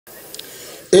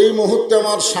এই মুহূর্তে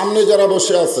আমার সামনে যারা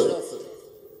বসে আছে,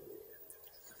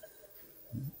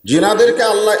 জিনাদেরকে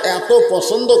আল্লাহ এত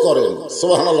পছন্দ করেন,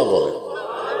 সুবহানাল্লাহ বলেন।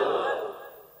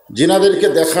 জিনাদেরকে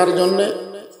দেখার জন্যে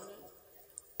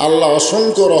আল্লাহ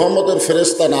অসংখ্য রহমতের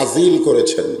ফেরেশতা নাজিল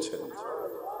করেছেন।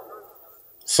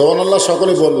 সুবহানাল্লাহ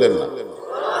সকলে বললেন না?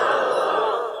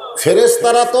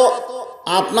 ফেরেশতারা তো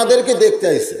আপনাদেরকে দেখতে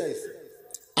আইছে,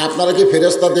 আপনারা কি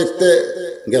ফেরেশতা দেখতে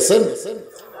গেছেন?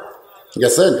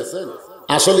 গেছেন?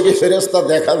 আসলে কি ফেরেশতা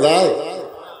দেখা যায়?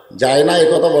 যায় না, এ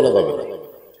কথা বলা যাবে না।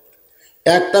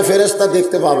 একটা ফেরেশতা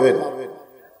দেখতে পাবেন,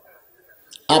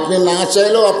 আপনি না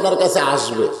চাইলেও আপনার কাছে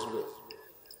আসবে।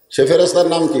 সে ফেরেশতার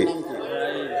নাম কি?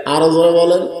 আরো জোরে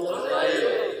বলেন।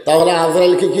 তাহলে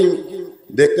আজরাইলকে কি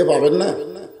দেখতে পাবেন না?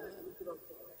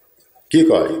 কি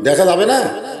কয়, দেখা যাবে না?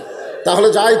 তাহলে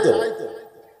যাই তো।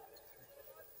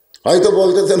 হয়তো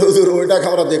বলতেছেন হুজুর ওইটাকে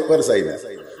আমরা দেখবার চাই না।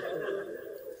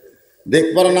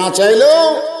 দেখবার না চাইলেও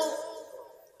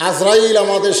আজরাইল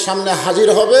আমাদের সামনে হাজির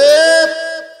হবে।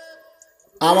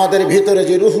 আমাদের ভিতরে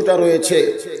যে রূহটা রয়েছে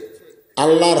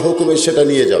আল্লাহর হুকুমে সেটা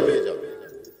নিয়ে যাবে।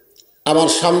 আমার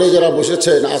সামনে যারা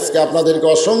বসেছেন আজকে আপনাদেরকে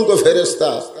অসংখ্য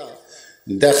ফেরেশতা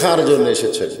দেখার জন্য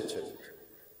এসেছেন।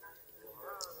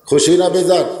 খুশি না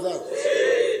বেজার?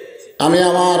 আমি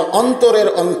আমার অন্তরের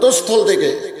অন্তঃস্থল থেকে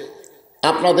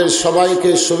আপনাদের সবাইকে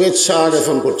শুভেচ্ছা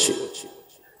জ্ঞাপন করছি।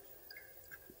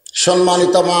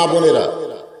 সম্মানিত মা বোনেরা,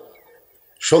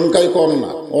 সংখ্যায় কম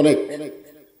না, অনেক।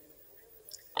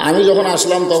 আমি যখন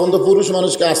আসলাম তখন তো পুরুষ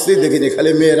মানুষকে আসতেই দেখিনি,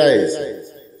 খালি মেয়েরাই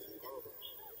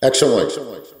এক সময়।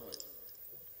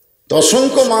 তো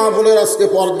অসংখ্য মা বোনের আজকে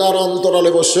পর্দার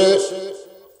অন্তরালে বসে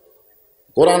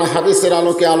কোরআন হাদিসের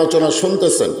আলোকে আলোচনা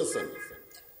শুনতেছেন।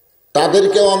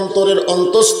 তাদেরকে অন্তরের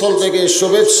অন্তঃস্থল থেকে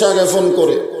শুভেচ্ছা জ্ঞাপন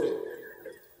করে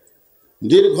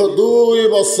দীর্ঘ 2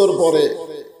 বছর পরে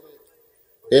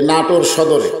এ নাটোর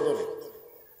সদরে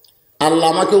আল্লাহ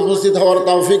আমাকে উপস্থিত হওয়ার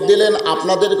তৌফিক দিলেন,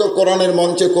 আপনাদেরকে কোরআনের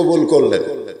মঞ্চে কবুল করলেন।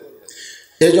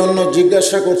 এজন্য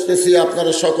জিজ্ঞাসা করতেছি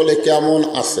আপনারা সকলে কেমন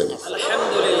আছেন?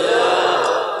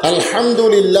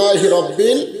 আলহামদুলিল্লাহ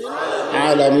রাব্বিল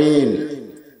আলামিন।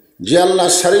 যে আল্লাহ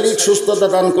শারীরিক সুস্থতা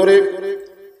দান করে,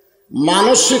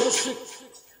 মানসিক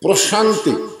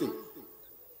প্রশান্তি,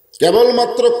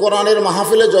 কেবলমাত্র কোরআনের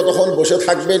মাহফিলে যতক্ষণ বসে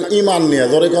থাকবেন ঈমান নিয়ে,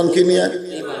 ধরে কোন কি নিয়ে,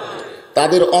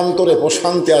 তাদের অন্তরে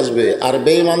প্রশান্তি আসবে। আর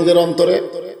বেঈমানদের অন্তরে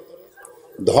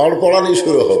ধড়পড়ানি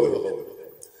শুরু হবে।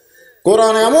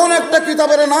 কোরআন এমন একটা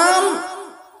কিতাবের নাম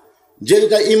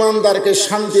যেটা ইমানদারকে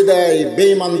শান্তি দেয়,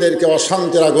 বেঈমানদেরকে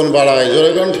অশান্তির আগুন বাড়ায়।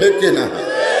 জোরে কোন ঠিক কিনা?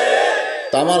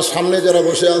 তা আমার সামনে যারা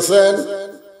বসে আছেন,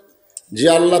 যে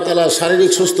আল্লাহ তাআলা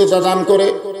শারীরিক সুস্থতা দান করে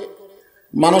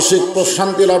মানসিক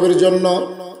প্রশান্তি লাভের জন্য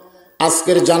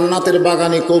আজকের জান্নাতের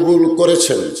বাগানে কবুল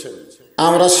করেছেন,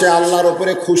 আমরা সে আল্লাহর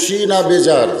উপরে খুশি না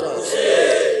বেজার?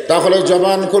 তাহলে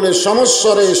জবান খুলে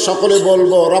সমস্বরে সকলে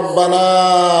বলবো রব্বানা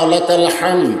লাকাল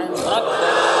হামদ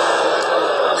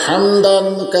হামদান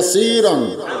কাসীরান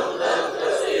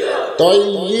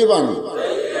তাইয়িবান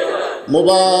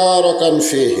মুবারাকান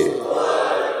ফীহি।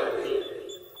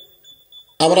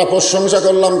 আমরা প্রশংসা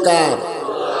করলাম কার?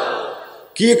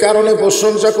 কি কারণে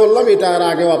প্রশংসা করলাম এটা আর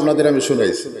আগেও আপনাদের আমি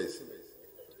শুনাইছি।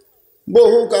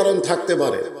 বহু কারণ থাকতে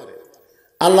পারে।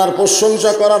 আল্লাহর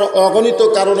প্রশংসা করার অগণিত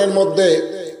কারণের মধ্যে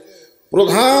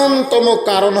প্রধানতম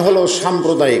কারণ হলো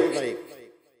সাম্প্রদায়িক।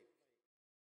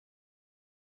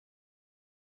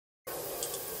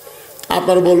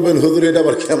 আপনারা বলবেন হুজুর এটা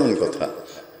আবার কেমন কথা?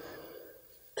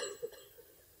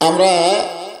 আমরা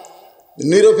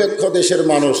নিরপেক্ষ দেশের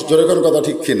মানুষ, যেরকম কথা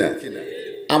ঠিক কিনা?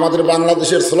 আমাদের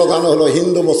বাংলাদেশের স্লোগান হলো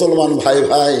হিন্দু মুসলমান ভাই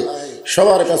ভাই,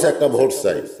 সবার কাছে একটা ভোট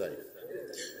চাই।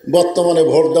 বর্তমানে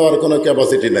ভোট দেওয়ার কোনো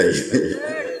ক্যাপাসিটি নাই,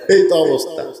 এই তো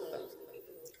অবস্থা।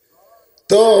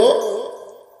 তো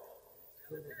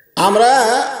আমরা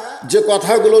যে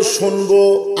কথাগুলো শুনবো,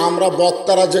 আমরা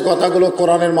বক্তারা যে কথাগুলো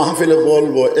কোরআনের মাহফিলে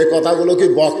বলবো, এ কথাগুলো কি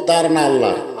বক্তার না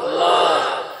আল্লাহ?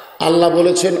 আল্লাহ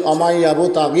বলেছেন অমাই আবু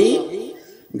তাগি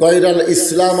গয়রাল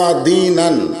ইসলামা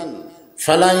দীনান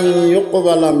ফালাই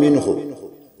ইউকবালা মিনহু।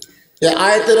 এই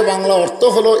আয়াতের বাংলা অর্থ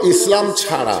হলো ইসলাম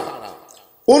ছাড়া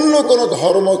অন্য কোনো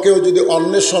ধর্ম কেউ যদি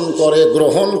অন্বেষণ করে,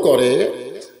 গ্রহণ করে,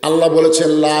 আল্লাহ বলেছেন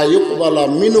লা ইউকবালা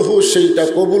মিনহু, সেইটা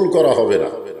কবুল করা হবে না।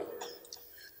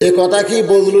 এ কথা কি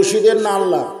বজলুর রশিদের না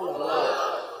আল্লাহ?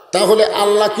 তাহলে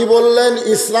আল্লাহ কি বললেন?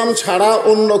 ইসলাম ছাড়া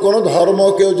অন্য কোনো ধর্ম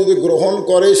কেউ যদি গ্রহণ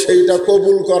করে সেইটা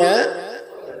কবুল করা,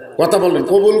 কথা বললেন,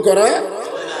 কবুল করা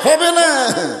হবে না।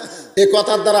 এ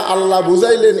কথার দ্বারা আল্লাহ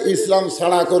বুঝাইলেন ইসলাম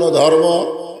ছাড়া কোনো ধর্ম,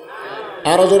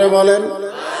 আরো জোরে বলেন,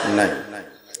 নাই।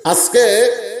 আজকে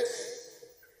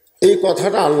এই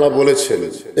কথাটা আল্লাহ বলেছেন।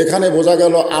 এখানে বোঝা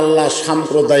গেল আল্লাহ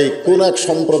সাম্প্রদায়িক কোন এক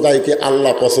সম্প্রদায়কে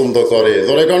আল্লাহ পছন্দ করে।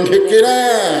 জোরে কোন ঠিক কিনা?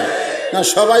 না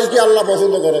সবাইকে আল্লাহ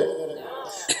পছন্দ করে?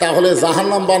 তাহলে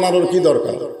জাহান্নাম বানানোর কি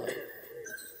দরকার?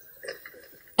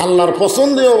 আল্লাহর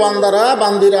পছন্দীয়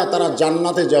বান্দিরা তারা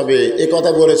জান্নাতে যাবে, এ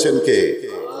কথা বলেছেন কে?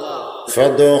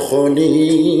 ফাদখুলি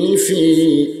ফি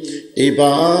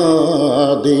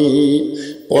ইবাদি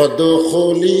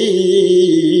ওয়াদখুলি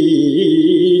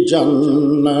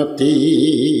জান্নাতি।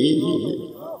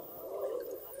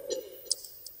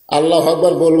 আল্লাহু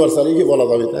আকবার বলবার সারি কি বলা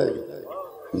যাবে? তাই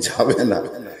যাবে না।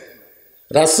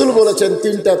 রাসূল বলেছেন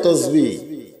তিনটা তাসবিহ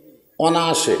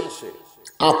অনায়াসে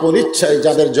আপন ইচ্ছায়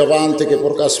যাদের জবান থেকে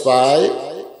প্রকাশ পায়,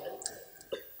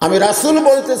 আমি রাসূল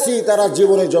বলতেছি তারা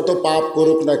জীবনে যত পাপ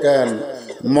করুক না কেন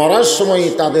মরার সময়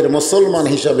তাদের মুসলমান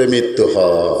হিসাবে মৃত্যু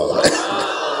হয়।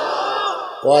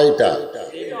 কয়টা?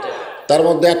 তার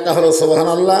মধ্যে একটা হলো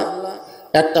সুবহানাল্লাহ,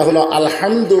 একটা হলো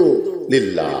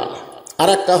আলহামদুলিল্লাহ, আর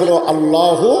একটা হলো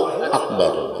আল্লাহু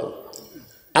আকবার।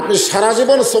 আপনি সারা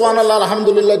জীবন সুবহানাল্লাহ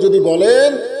আলহামদুলিল্লাহ যদি বলেন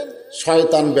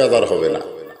শয়তান বেজার হবে না,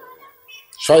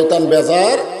 শয়তান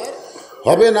বেজার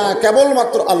হবে না।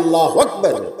 কেবলমাত্র আল্লাহু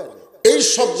আকবার এই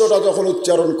শব্দটা যখন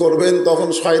উচ্চারণ করবেন তখন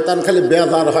শয়তান খালি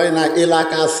বেজার হয় না,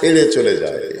 এলাকা ছেড়ে চলে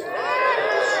যায়।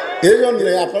 এই জন্য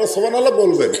আপনারা সুবহানাল্লাহ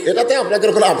বলবেন, এটাতে আপনাদের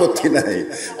কোনো আপত্তি নাই।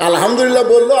 আলহামদুলিল্লাহ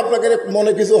বললেও আপনাদের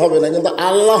মনে কিছু হবে না, কিন্তু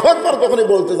আল্লাহু আকবার যখনই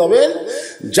বলতে যাবেন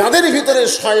যাদের ভিতরে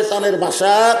শয়তানের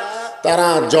বাসা তারা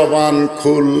জবান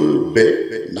খুলবে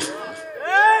না।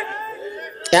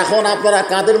 এখন আপনারা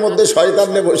কাদের মধ্যে শয়তান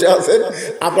নিয়ে বসে আছেন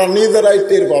আপনারা নিজেরাই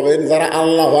টের পাবেন যারা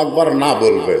আল্লাহু আকবার না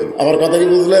বলবেন। আমার কথা কি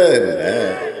বুঝলেন?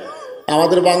 হ্যাঁ,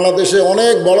 আমাদের বাংলাদেশে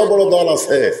অনেক বড় বড় দল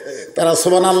আছে, তারা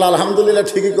সুবহানাল্লাহ আলহামদুলিল্লাহ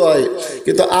ঠিকই কয়,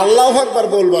 কিন্তু আল্লাহু আকবার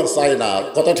বলবার চায় না।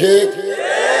 কথা ঠিক?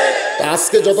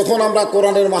 আজকে যতক্ষণ আমরা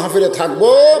কোরআনের মাহফিলে থাকবো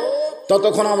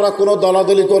ততক্ষণ আমরা কোনো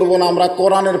দলাদলি করব না, আমরা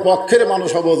কোরআনের পক্ষের মানুষ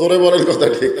হব। জোরে বলেন কথা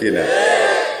ঠিক কিনা?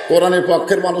 কোরআনের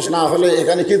পক্ষের মানুষ না হলে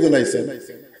এখানে কি দুনাইছেন?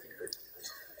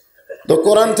 তো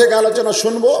কোরআন থেকে আলোচনা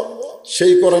শুনবো।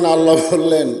 সেই কোরআনে আল্লাহ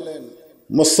বললেন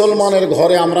মুসলমানের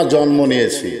ঘরে আমরা জন্ম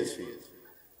নিয়েছি,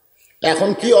 এখন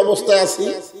কি অবস্থায় আছি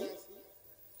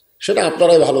সেটা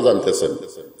আপনারাই ভালো জানতেছেন।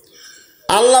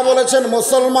 আল্লাহ বলেছেন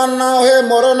মুসলমান না হয়ে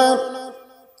মরো না।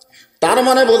 তার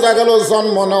মানে বোঝা গেল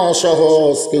জন্ম নেওয়া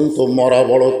সহজ কিন্তু মরা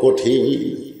বড় কঠিন।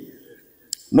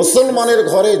 মুসলমানের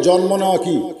ঘরে জন্ম নেওয়া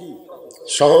কি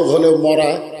সহজ হলেও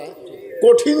মরা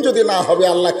কঠিন যদি না হবে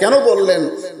আল্লাহ কেন বললেন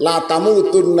লা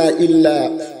তামুতুন্না ইল্লা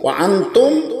ওয়া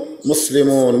আনতুম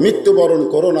মুসলিমুন? মৃত্যুবরণ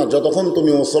করো না যতক্ষণ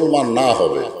তুমি মুসলমান না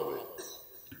হবে।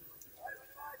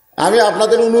 আমি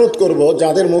আপনাদের অনুরোধ করব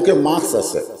যাদের মুখে মাস্ক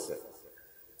আছে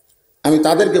আমি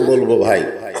তাদেরকে বলবো ভাই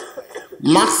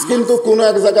মাস্ক কিন্তু কোনো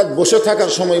এক জায়গায় বসে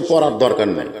থাকার সময় পরার দরকার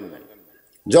নেই।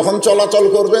 যখন চলাচল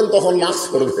করবেন তখন মাস্ক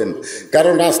পরবেন,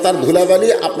 কারণ রাস্তার ধুলাবালি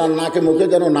আপনার নাকে মুখে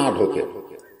যেন না ঢোকে।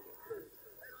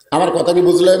 আমার কথা কি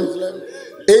বুঝলেন?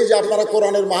 এই যে আপনারা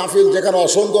কোরআনের মাহফিল যেখানে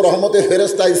অসংখ্য রহমতের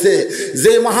ফেরেশতা আইছে,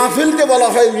 যে মাহফিলকে বলা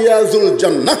হয় রিয়াজুল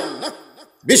জান্নাহ,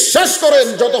 বিশ্বাস করেন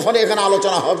যতক্ষণ এখানে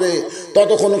আলোচনা হবে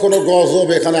ততক্ষণ কোনো গজব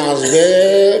এখানে আসবে।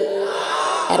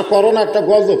 আর করোনা একটা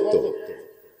গজব, তো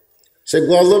সে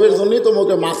গজবের জন্যই তো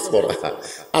মুখে মাস্ক পরা।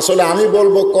 আসলে আমি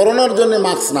বলবো করোনার জন্য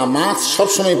মাস্ক না, মাস্ক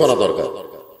সবসময় পরা দরকার।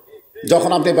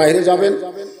 যখন আপনি বাইরে যাবেন,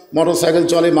 মোটর সাইকেল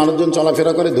চলে, মানুষজন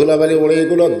চলাফেরা করে, ধুলাবালি ওড়ে,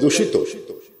 এগুলো দূষিত।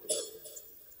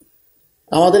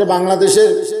 আমাদের বাংলাদেশের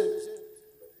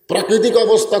প্রাকৃতিক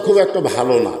অবস্থা খুব একটা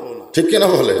ভালো না, ঠিক কিনা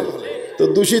বলেন? তো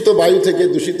দূষিত বায়ু থেকে,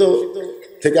 দূষিত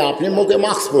থেকে আপনি মুখে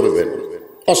মাস্ক পরবেন,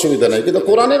 অসুবিধা নেই। কিন্তু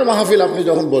কোরআনের মাহফিল আপনি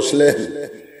যখন বসলেন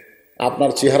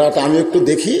আপনার চেহারাটা আমি একটু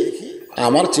দেখি,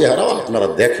 আমার চেহারাও আপনারা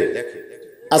দেখে।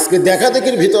 আজকে দেখা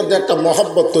দেখির ভিতর দিয়ে একটা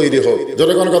মহব্বত তৈরি হোক।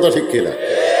 জোরে কোন কথা ঠিক কিনা?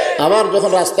 আবার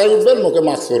যখন রাস্তায় উঠবেন মুখে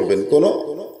মাস্ক পরবেন, কোনো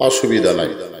অসুবিধা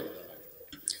নাই।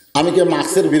 আমি কি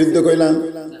মাস্কের বিরুদ্ধে কইলাম?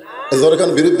 যখন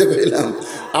বিরুদ্ধে কইলাম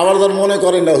আবার ধর মনে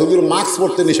করেন না হুজুর মাস্ক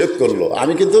পরতে নিষেধ করলো।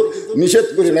 আমি কিন্তু নিষেধ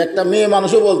করি না। একটা মেয়ে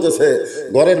মানুষও বলতেছে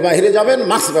ঘরের বাইরে যাবেন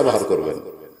মাস্ক ব্যবহার করবেন,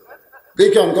 কি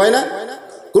কেমন কয় না?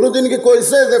 কোনোদিন কি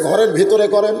কইছে যে ঘরের ভিতরে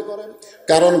করেন?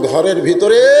 কারণ ঘরের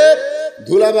ভিতরে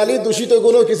ধুলাবালি দূষিত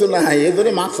কোনো কিছু নাই, এই জন্য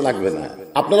মাস্ক লাগবে না।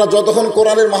 আপনারা যতক্ষণ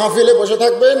কোরআনের মাহফিলে বসে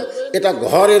থাকবেন এটা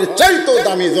ঘরের চাইতেও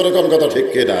দামি। জোরে কোন কথা ঠিক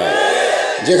কিনা?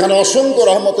 যেখানে অসংখ্য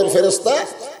রহমতের ফেরেশতা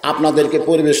আপনাদেরকে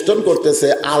পরিবেষ্টন করতেছে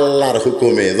আল্লাহর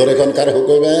হুকুমে। জোরে কোন কার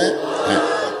হুকুমে? হ্যাঁ।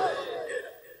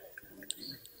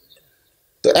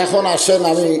 তো এখন আসেন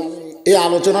আমি এই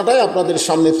আলোচনাটাই আপনাদের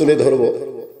সামনে তুলে ধরব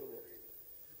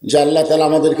যে আল্লাহ তাআলা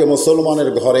আমাদেরকে মুসলমানের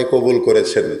ঘরে কবুল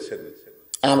করেছেন।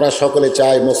 আমরা সকলে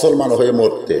চাই মুসলমান হয়ে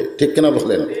মরতে, ঠিক কিনা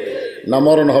বলেন? না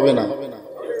মরণ হবে না?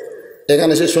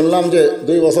 এখানে সে শুনলাম যে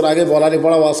 2 বছর আগে বলারি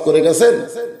পড়া ওয়াজ করে গেছেন,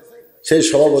 সেই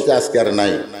সভাপতি আজকে আর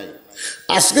নাই।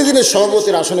 আজকে যিনি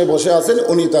সভাপতির আসনে বসে আছেন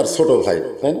উনি তার ছোট ভাই,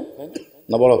 তাই না?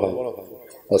 না বড় ভাই?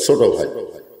 ছোট ভাই।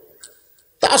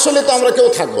 তা আসলে তো আমরা কেউ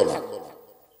থাকবো না।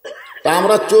 তা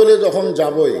আমরা চলে যখন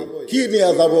যাবই, কি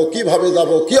নিয়ে যাব, কিভাবে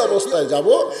যাব, কি অবস্থায় যাব,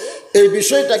 এই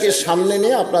বিষয়টাকে সামনে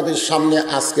নিয়ে আপনাদের সামনে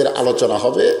আজকের আলোচনা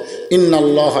হবে।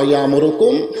 ইন্নাল্লাহা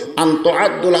ইয়ামুরুকুম আন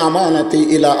তুআদ্দুল আমানাতি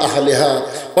ইলা আহলিহা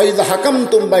ওয়া ইযা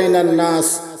হাকামতুম বাইনান নাস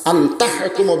আন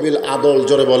তাহকুমু বিল আদল।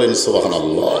 জোরে বলেন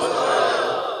সুবহানাল্লাহ।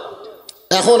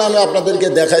 এখন আমি আপনাদেরকে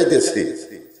দেখাইতেছি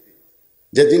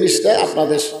যে জিনিসটা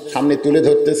আপনাদের সামনে তুলে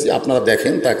ধরতেছি, আপনারা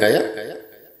দেখেন তাকায়া।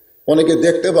 অনেকে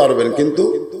দেখতে পারবেন কিন্তু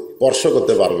স্পর্শ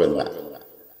করতে পারবেন না।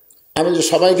 আমি যে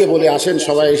সবাইকে বলি আসেন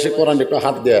সবাই এসে কোরআন একটু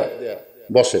হাত দেয়া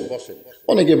বসেন,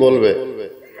 অনেকে বলবে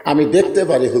আমি দেখতে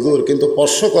পারি হুজুর কিন্তু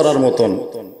স্পর্শ করার মতন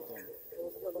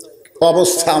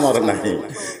অবস্থা আমার নাই,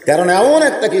 কারণ এমন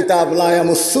একটা কিতাব লা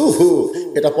ইয়ামাসসুহু,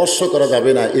 এটা স্পর্শ করা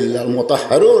যাবে না ইল্লাল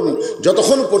মুতাহহারুন,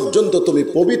 যতক্ষণ পর্যন্ত তুমি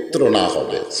পবিত্র না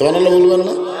হবে। সুবহানাল্লাহ বলবেন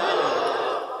না?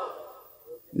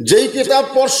 যেই কিতাব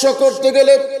স্পর্শ করতে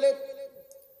গেলে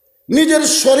নিজের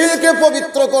শরীরকে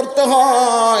পবিত্র করতে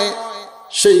হয়,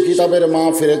 সেই কিতাবের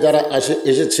মাহফিলে যারা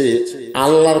এসেছে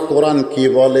আল্লাহর কোরআন কি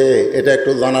বলে এটা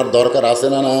একটু জানার দরকার আছে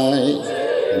না নাই?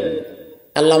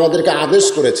 আল্লাহ আমাদেরকে আদেশ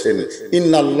করেছেন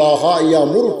ইন্নাল্লাহা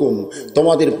ইয়ামুরুকুম,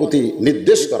 তোমাদের প্রতি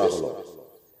নির্দেশ করা হলো।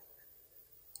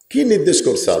 কি নির্দেশ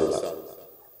করছে আল্লাহ?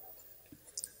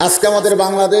 আজকে আমাদের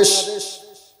বাংলাদেশ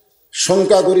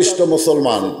সংখ্যাগরিষ্ঠ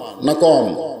মুসলমান না কম?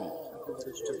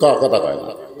 কথা কয় না।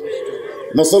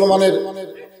 মুসলমানের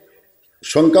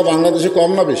সংখ্যা বাংলাদেশে কম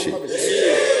না বেশি?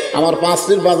 আমার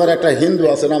 5 বাজারে একটা হিন্দু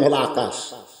আছে, নাম হলো আকাশ।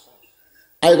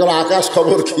 আমি বলো আকাশ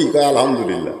খবর কি? কয়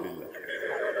আলহামদুলিল্লাহ।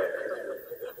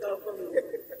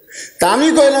 তা আমি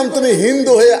কইলাম তুমি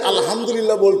হিন্দু হয়ে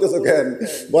আলহামদুলিল্লাহ বলতেছো কেন?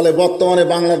 বলে বর্তমানে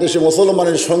বাংলাদেশে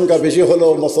মুসলমানের সংখ্যা বেশি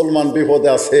হলেও মুসলমান বিপদে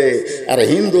আছে, আর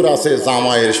হিন্দুর আছে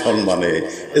জামাইয়ের সম্মানে।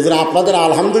 এজন্য আপনাদের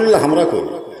আলহামদুলিল্লাহ আমরা করি।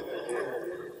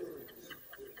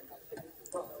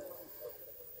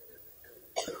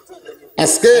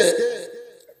 আজকে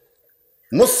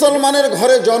মুসলমানের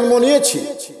ঘরে জন্ম নিয়েছি,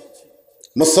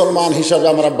 মুসলমান হিসাবে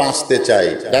আমরা বাঁচতে চাই।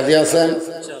 রাজি আছেন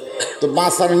তো?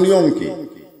 বাঁচার নিয়ম কি?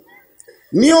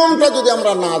 নিয়মটা যদি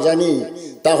আমরা না জানি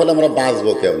তাহলে আমরা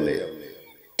বাঁচবো কেমনে?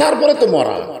 তারপরে তো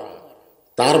মরা,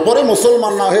 তারপরে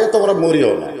মুসলমান না হয়ে তো আমরা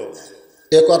মরিও না।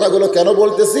 এ কথাগুলো কেন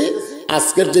বলতেছি?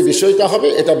 আজকের যে বিষয়টা হবে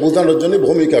এটা বোঝানোর জন্য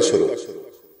ভূমিকা শুরু।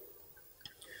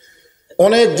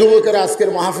 অনেক যুবকেরা আজকের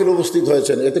মাহফিল উপস্থিত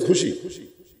হয়েছেন, এতে খুশি।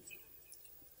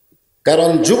 কারণ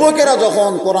যুবকেরা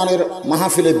যখন কোরআনের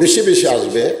মাহফিলে বেশি বেশি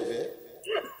আসবে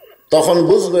তখন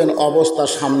বুঝবেন অবস্থা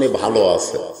সামনে ভালো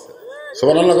আছে।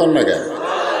 সুবহানাল্লাহ কোন না কেন?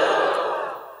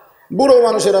 বুড়ো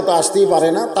মানুষেরা তো আসতেই পারে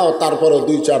না, তাও তারপরে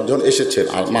 2-4 জন এসেছেন,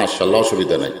 আর মাশাআল্লাহ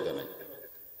অসুবিধা নেই।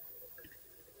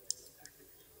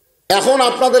 এখন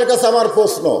আপনাদের কাছে আমার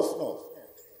প্রশ্ন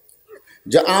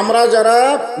যে আমরা যারা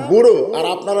বুড়ো আর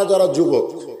আপনারা যারা যুবক,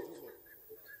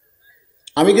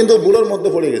 আমি কিন্তু বুড়োর মধ্যে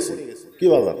পড়ে গেছি, কি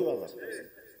বাবা?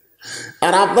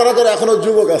 আর আপনারা যারা এখনো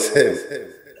যুবক আছেন,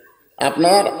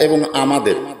 আপনার এবং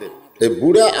আমাদের এই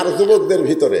বুড়া আর যুবকদের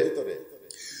ভিতরে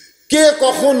কে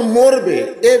কখন মরবে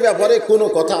এ ব্যাপারে কোনো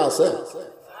কথা আছে?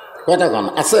 কথা কন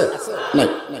আছে? নাই।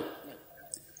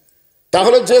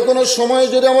 তাহলে যে কোনো সময়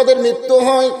যদি আমাদের মৃত্যু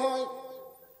হয়,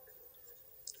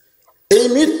 এই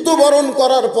মৃত্যুবরণ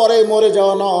করার পরে মরে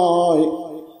যাওয়া নয়,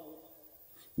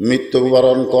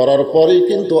 মৃত্যুবরণ করার পরেই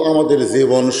কিন্তু আমাদের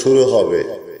জীবন শুরু হবে।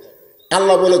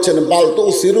 আল্লাহ বলেছেন বাল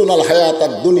তুসিরুনাল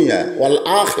হায়াতাদ দুনিয়া ওয়াল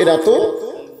আখিরাতু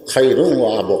খায়রুন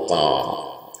ওয়া আবকা।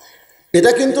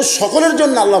 এটা কিন্তু সকলের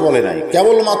জন্য আল্লাহ বলে নাই,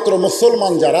 কেবলমাত্র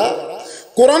মুসলমান যারা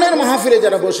কোরআনের মাহফিলে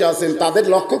যারা বসে আছেন তাদের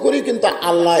লক্ষ্য করি কিন্তু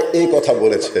আল্লাহ এই কথা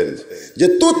বলেছেন যে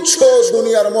তুচ্ছ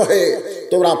দুনিয়ার মোহে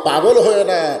তোমরা পাগল হয়ে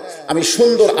না, আমি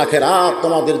সুন্দর আখিরাত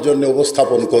তোমাদের জন্য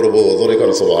উপস্থাপন করব। জোরে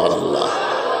করে সুবহানাল্লাহ।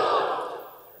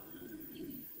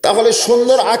 তাহলে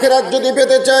সুন্দর আখিরাত যদি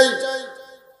পেতে চাই,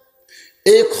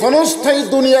 এই ক্ষণস্থায়ী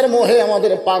দুনিয়ার মোহে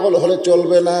আমাদের পাগল হলে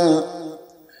চলবে না।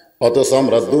 অথচ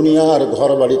আমরা দুনিয়ার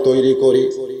ঘর বাড়ি তৈরি করি,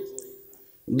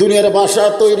 দুনিয়ার বাসা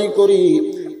তৈরি করি,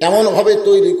 এমন ভাবে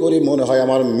তৈরি করি মনে হয়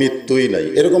আমার মৃত্যুই নাই,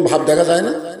 এরকম ভাব দেখা যায়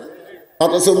না?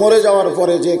 অথচ মরে যাওয়ার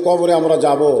পরে যে কবরে আমরা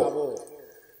যাব,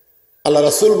 আল্লাহ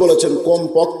রাসূল বলেছেন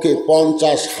কমপক্ষে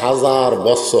 50,000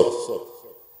 বছর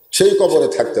সেই কবরে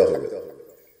থাকতে হবে।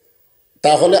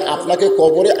 তাহলে আপনাকে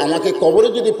কবরে, আমাকে কবরে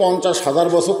যদি 50,000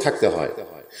 বছর থাকতে হয়,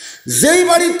 যেই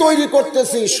বাড়ি তৈরি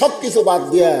করতেছি সবকিছু বাদ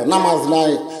দিয়া, নামাজ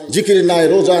নাই, জিকির নাই,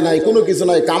 রোজা নাই, কোনো কিছু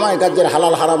নাই, কামাই কাজের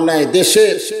হালাল হারাম নাই, দেশে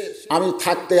আমি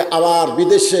থাকতে আবার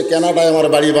বিদেশে কানাডায় আমার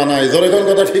বাড়ি বানাই। জোরে কোন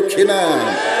কথা ঠিক কিনা?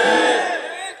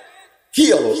 কি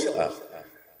অবস্থা!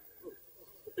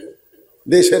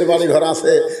 দেশের বাড়ি ঘর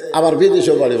আছে, আবার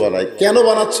বিদেশে বাড়ি বানায়। কেন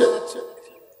বানাচ্ছে?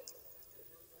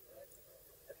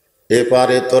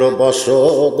 এপারে তোর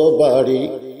বসত বাড়ি,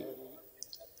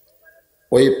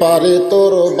 ওই পারে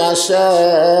তোর বাসা।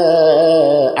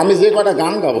 আমি যে কটা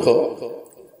গান গাবো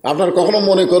আপনার কখনো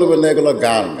মনে করবেন না এগুলো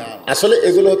গান, আসলে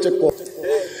এগুলো হচ্ছে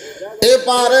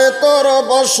এপারে তোর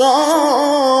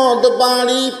বসত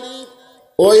বাড়ি,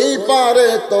 ওই পারে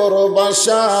তোর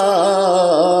বাসা,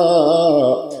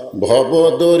 ভব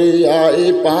দরিয়ায়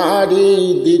পাড়ি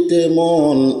দিতে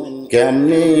মন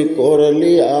কেমনি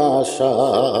করলি আশা।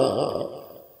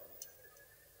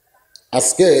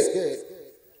 আজকে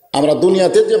আমরা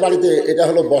দুনিয়াতে যে বাড়িতে, এটা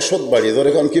হলো বসত বাড়ি। ধরে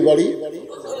এখন কি বাড়ি?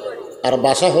 আর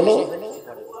বাসা হলো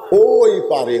ওই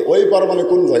পারে। ওই পার মানে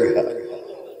কোন জায়গা?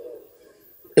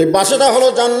 এই বাসাটা হলো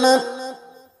জান্নাত।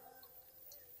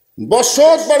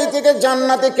 বসত বাড়ি থেকে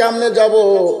জান্নাতে কেমনে যাব,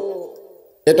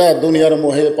 এটা দুনিয়ার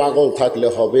মোহে পাগল থাকলে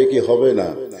হবে কি হবে না,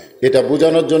 এটা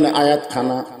বোঝানোর জন্য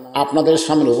আয়াতখানা আপনাদের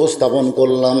সামনে উপস্থাপন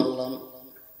করলাম।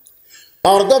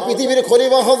 অর্ধ পৃথিবীর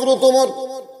খলিফা হযরত ওমর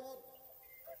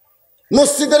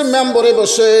মসজিদের মেম্বরে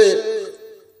বসে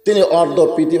তিনি অর্ধ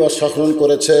পৃথিবী শাসন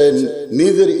করেছেন,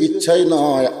 নিজের ইচ্ছাই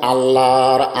নয়,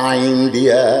 আল্লাহর আইন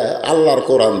দিয়া, আল্লাহর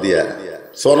কোরআন দিয়া।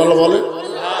 সুবহানাল্লাহ বলে।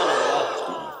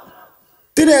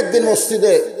 তিনি একদিন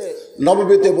মসজিদে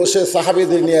নববীতে বসে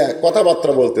সাহাবীদের নিয়ে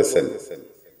কথাবার্তা বলতেছেন।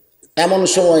 এমন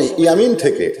সময় ইয়ামিন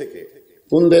থেকে,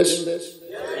 কোন দেশ?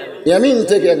 ইয়ামিন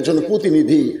থেকে একজন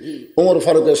প্রতিনিধি ওমর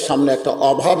ফারুকের সামনে একটা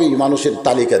অভাবী মানুষের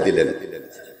তালিকা দিলেন।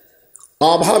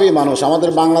 অভাবী মানুষ,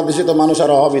 আমাদের বাংলাদেশে তো মানুষ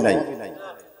আর অভাবী নাই।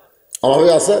 অভাবী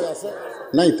আছে?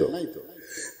 নাই তো।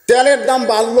 তেলের দাম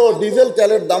বাড়লো, ডিজেল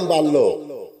তেলের দাম বাড়লো,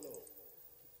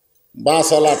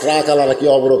 বাসওয়ালা ট্রাকওয়ালারা কি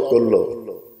অবরোধ করলো।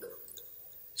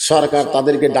 সরকার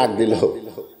তাদেরকে ডাক দিল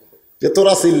যে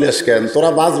তোরা চিল্লেস কেন, তোরা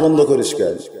বাস বন্ধ করিস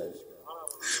কেন?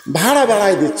 ভাড়া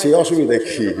বাড়াই দিচ্ছি, অসুবিধা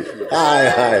কি? হায়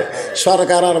হায়,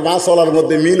 সরকার আর বাসওয়ালার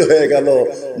মধ্যে মিল হয়ে গেল,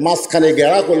 মাঝখানে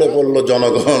গেড়া করে পড়লো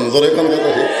জনগণ।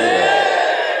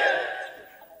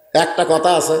 একটা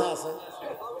কথা আছে,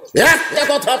 একটা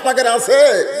কথা আপনাদের আছে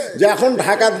যে এখন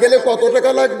ঢাকাত গেলে কত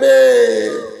টাকা লাগবে?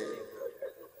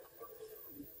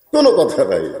 কোনো কথা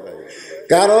নাই,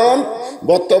 কারণ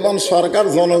বর্তমান সরকার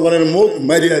জনগণের মুখ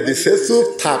মারিয়া দিছে, চুপ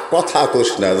থাক, কথা কোস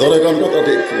না। জনগণ কথা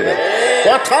ঠিক না,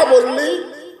 কথা বললি।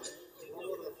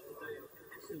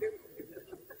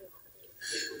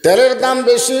 তেলের দাম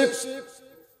বেশি,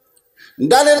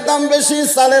 ডালের দাম বেশি,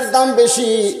 চালের দাম বেশি,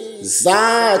 যা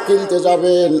কিনতে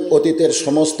যাবেন অতীতের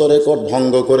সমস্ত রেকর্ড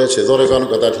ভঙ্গ করেছে। জনগণ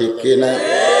কথা ঠিক কিনা?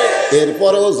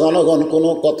 এরপরেও জনগণ কোনো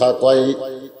কথা কয়,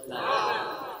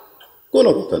 কোনো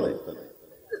কথা নাই।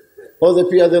 ও যে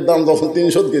পেঁয়াজের দাম যখন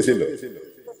 300 গেছিল,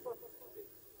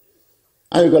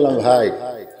 আমি বললাম ভাই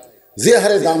যে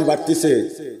হারে দাম বাড়তিছে,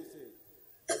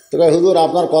 তো হুজুর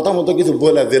আপনার কথা মতো কিছু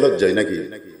বলে দিল যায় নাকি?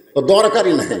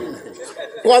 দরকারই নাই,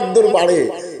 কতদূর বাড়ে,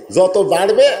 যত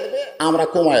বাড়বে আমরা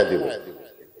কমায় দেব,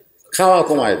 খাওয়া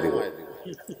কমায় দেব।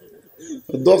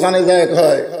 দোকানে যায়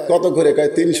কয় কত করে,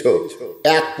 কয় 300,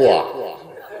 1 পোয়া।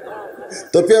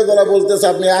 তো পেঁয়াজওয়ালা বলতেছে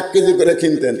আপনি 1 কেজি করে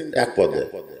কিনতেন, 1 পদে।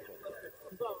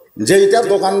 যেইটা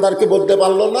দোকানদারকে বলতে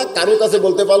পারলো না, কারো কাছে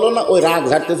বলতে পারলো না, ওই রাগ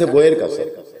ঝাড়তেছে বইয়ের কাছে।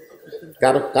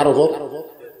 কারো হোক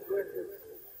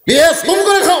পেঁয়াজ কম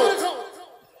করে খাও।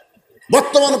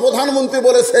 বর্তমান প্রধানমন্ত্রী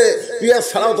বলেছে পেঁয়াজ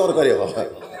ছাড়াও তরকারি হয়।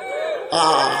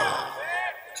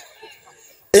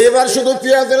 এবার শুধু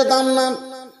পেঁয়াজের দাম না,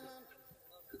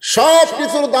 সব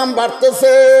কিছুর দাম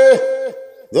বাড়তেছে।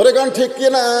 ধরে গান ঠিক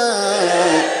কিনা?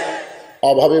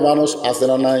 অভাবী মানুষ আছে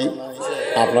না নাই?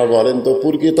 আপনার বলেন তো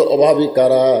প্রকৃত অভাবী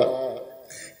কারা?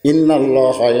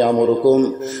 ইন্নাল্লাহা ইয়ামুরুকুম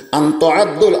আন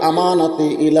তুআদ্দুল আমানাতি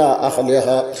ইলা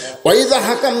আহলিহা ওয়া ইযা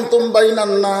হাকামতুম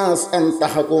বাইনান নাস আন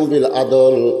তাহকুমু বিল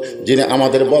আদল। যিনি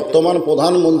আমাদের বর্তমান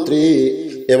প্রধানমন্ত্রী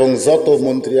এবং যত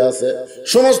মন্ত্রী আছে,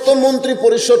 সমস্ত মন্ত্রী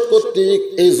পরিষদ কর্তৃক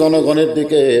এই জনগণের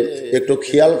দিকে একটু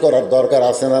খেয়াল করার দরকার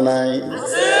আছে না নাই?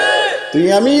 তুই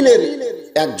আমিনের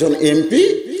একজন এমপি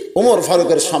ওমর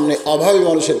ফারুকের সামনে অভাবী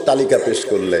মানুষের তালিকা পেশ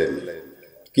করলেন।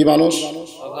 কি মানুষ?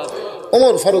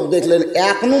 ওমর ফারুক দেখলেন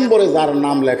 1 নম্বরে যার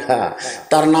নাম লেখা,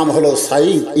 তার নাম হলো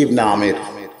সাইদ ইবনে আমের।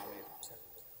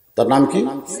 তার নাম কি?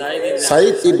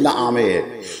 সাইদ ইবনে আমের।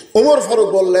 ওমর ফারুক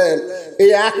বললেন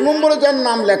এই 1 নম্বরে যার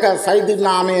নাম লেখা সাইদ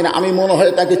ইবনে আমের, আমি মনে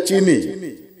হয় তাকে চিনি।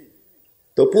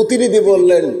 তো প্রতিনিধি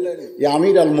বললেন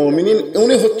আমির আল মুমিনিন,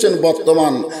 উনি হচ্ছেন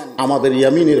বর্তমান আমাদের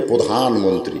ইয়ামিনের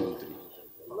প্রধানমন্ত্রী।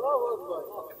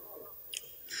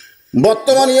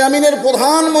 বর্তমান ইয়ামিনের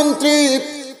প্রধানমন্ত্রী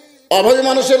অভাবী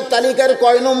মানুষের তালিকার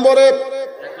কয় নম্বরে?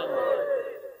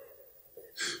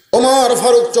 ওমর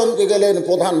ফারুক চমকে গেলেন,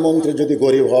 প্রধানমন্ত্রী যদি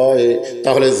গরিব হয়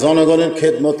তাহলে জনগণের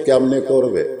খেদমত কেমনে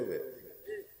করবে?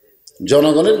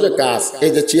 জনগণের যে কাজ,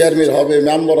 এই যে চেয়ারম্যান হবে,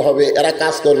 মেম্বার হবে, এরা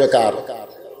কাজ করবে কার?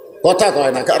 কথা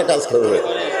কয় না, কার কাজ করবে?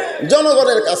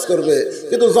 জনগণের কাজ করবে,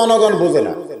 কিন্তু জনগণ বোঝে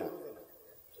না।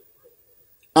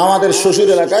 আমাদের শ্বশুর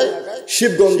এলাকায়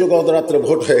শিবগঞ্জ গতরাত্রে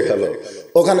ভোট হয়ে গেল,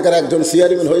 ওখানকার একজন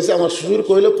চেয়ারম্যান হয়েছে, আমার শ্বশুর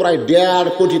কইল প্রায় 1.5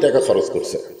 কোটি টাকা খরচ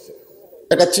করছে।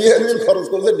 একটা চেয়ারম্যান খরচ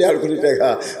করছে 1.5 কোটি টাকা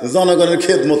জনগণের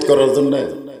খেদমত করার জন্য।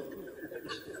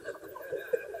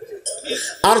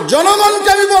 আর জনগণকে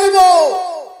আমি বলবো,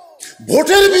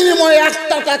 ভোটের বিনিময়ে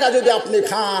 1টা টাকা যদি আপনি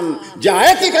খান, যে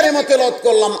আয়াতে কারিমা তেলাওয়াত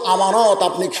করলাম আমানত,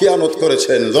 আপনি খিয়ানত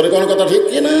করেছেন। জোরে কোন কথা ঠিক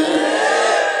কিনা?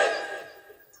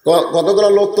 কতগুলো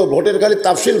লোক তো ভোটের খালি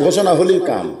তাফসিল ঘোষণা হলেই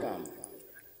কাম,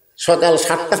 সকাল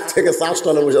 7টা থেকে 4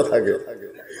 স্টলে বসে থাকে।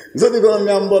 যদি কোনো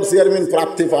মেম্বার চেয়ারম্যান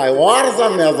প্রার্থী পায়, ওর যা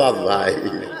মেজাজ ভাই!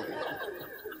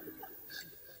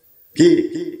 কি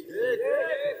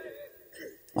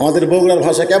আমাদের বগুড়ার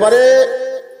ভাষা, একেবারে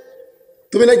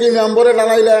তুমি নাকি মেম্বারে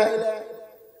দাঁড়াইলে,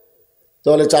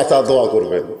 তাহলে চাচা দোয়া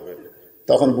করবেন।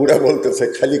 তখন বুড়া বলতেছে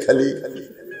খালি খালি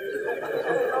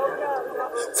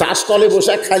 4 স্টলে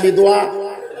বসে খালি দোয়া।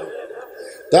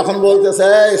 তখন বলতেছে,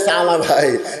 এই সালা ভাই,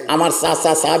 আমার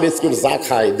চাচা চা বিস্কুট যা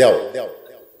খায় দাও।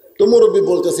 তো মুরব্বী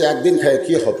বলতেছে, একদিন খায়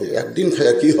কি হবে, একদিন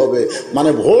খায় কি হবে, মানে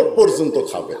ভোট পর্যন্ত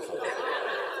খাবে।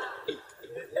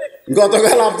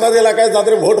 গতকাল আপনার এলাকায়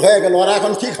যাদের ভোট হয়ে গেল, ওরা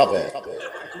এখন কি খাবে?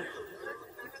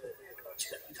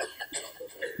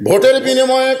 ভোটের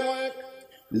বিনিময়ে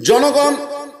জনগণ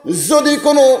যদি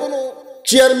কোনো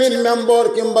চেয়ারম্যান, মেম্বার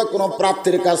কিংবা কোনো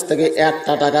প্রার্থীর কাছ থেকে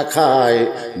 1টা টাকা খায়,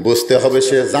 বুঝতে হবে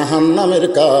সে জাহান্নামের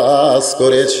কাজ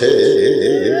করেছে।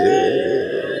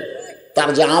 তার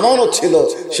যে আমানত ছিল,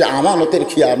 সে আমানতের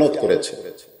খিয়ানত করেছে।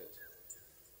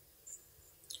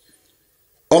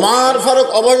 ওমর ফারুক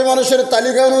অভাবী মানুষের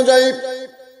তালিকা অনুযায়ী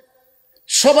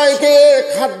সবাইকে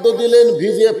খাদ্য দিলেন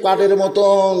ভিজিয়ে কাঠের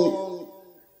মতন,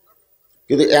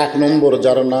 কিন্তু 1 নম্বর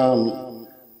যার নাম,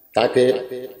 তাকে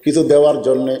কিছু দেওয়ার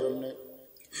জন্যে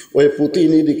ওই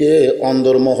প্রতিনিধিকে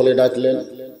অন্দরমহলে ডাকলেন।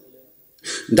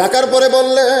 ডাকার পরে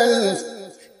বললেন,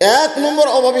 1 নম্বর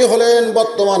অভাবী হলেন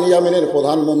বর্তমান ইয়েমেনের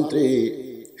প্রধানমন্ত্রী,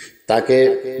 তাকে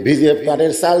ভিজিয়ে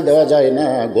কাঠের চাল দেওয়া যায় না,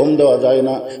 গম দেওয়া যায়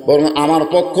না, বরং আমার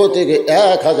পক্ষ থেকে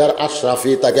 1000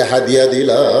 আশরাফি তাকে হাদিয়া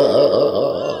দিলাম।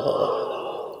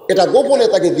 এটা গোপনে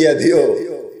তাকে দিয়ে দিও,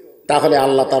 তাহলে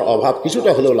আল্লাহ তার অভাব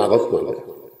কিছুটা হলেও লাঘব করবে।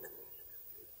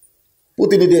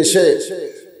 প্রতিনিধি এসে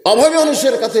অভাবী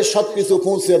মানুষের কাছে সবকিছু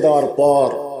পৌঁছে দেওয়ার পর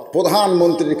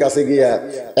প্রধানমন্ত্রীর কাছে গিয়া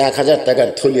 1000 টাকার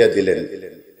থলিয়া দিলেন।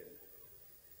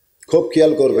 খুব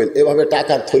খেয়াল করবেন, এভাবে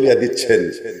টাকার থলিয়া দিচ্ছেন,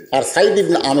 আর সাইদ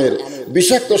ইবনে আমের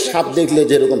বিষাক্ত সাপ দেখলে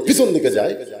যেরকম পিছন দিকে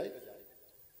যায়,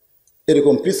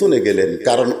 এরকম পিছনে গেলেন।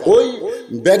 কারণ ওই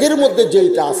ব্যাগের মধ্যে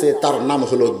যেটা আছে তার নাম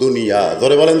হলো দুনিয়া।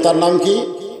 ধরে বলেন, তার নাম কি?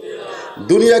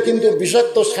 দুনিয়া। কিন্তু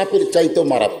বিষাক্ত সাপের চাইতে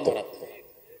মারাত্মক।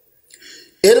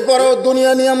 এরপরেও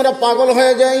দুনিয়া নিয়ে আমরা পাগল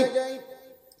হয়ে যাই।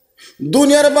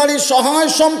 দুনিয়ার বাড়ি সহায়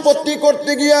সম্পত্তি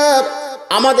করতে গিয়া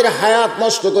আমাদের হায়াত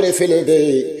নষ্ট করে ফেলে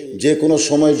দেয়। যে কোনো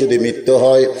সময় যদি মৃত্যু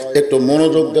হয়, একটু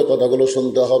মনোযোগ দিয়ে কথাগুলো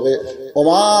শুনতে হবে।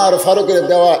 ওমর ফারুকের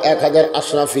দেওয়া 1000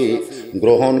 আশরাফি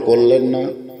গ্রহণ করলেন না,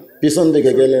 পিছন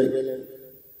দিকে গেলেন।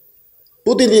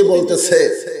 প্রতিদিন বলতেছে,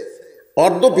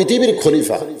 অর্ধ পৃথিবীর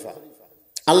খলিফা।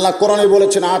 আল্লাহ কোরআনে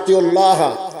বলেছেন, আতিউল্লাহ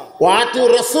ওয়া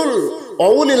আতিউর রাসূল ওয়া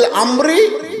উলিল আমরি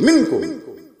মিনকুম।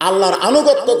 আল্লাহর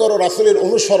আনুগত্য করো, রাসূলের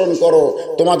অনুসরণ করো,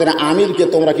 তোমাদের আমিরকে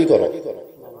তোমরা কি করো?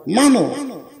 মানো।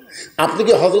 আপনি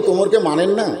কি হযরত ওমরকে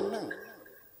মানেন না?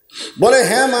 বলে,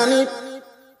 হ্যাঁ মানি।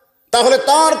 তাহলে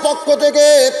তার পক্ষ থেকে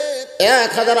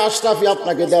 1000 আশরাফি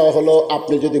আপনাকে দেওয়া হলো,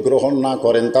 আপনি যদি গ্রহণ না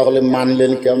করেন তাহলে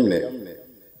মানলেন কেমনে?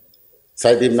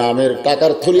 সাইদ ইবনে আমের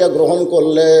টাকার থলিয়া গ্রহণ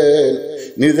করলেন,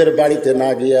 নিজের বাড়িতে না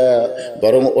গিয়া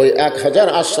বরং ওই 1000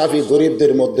 আশরাফি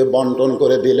গরিবদের মধ্যে বন্টন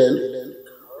করে দিলেন।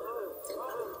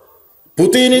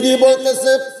 প্রতিনিধি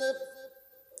বলতেছে,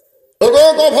 ওগো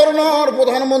গভর্নর,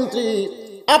 প্রধানমন্ত্রী,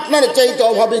 আপনার চাইতে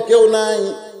অভাবী কেউ নাই,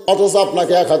 অথচ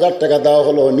আপনাকে 1000 টাকা দেওয়া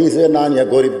হলো, নিজে না নিয়ে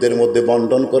গরিবদের মধ্যে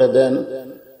বন্টন করে দেন।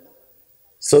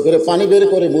 চোখের পানি বের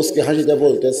করে মুচকি হাসিতে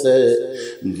বলতেছে,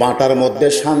 বাটার মধ্যে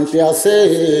শান্তি আছে,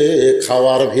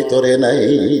 খাওয়ার ভিতরে নাই।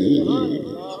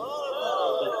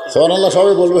 সুবহানাল্লাহ,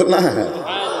 সবাই বলবেন না?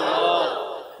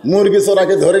 মুরগি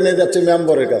চোরাকে ধরে নিয়ে যাচ্ছে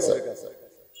মেম্বারের কাছে,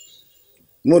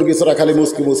 মুরগি চোরা খালি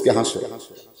মুচকি মুচকি হাসে।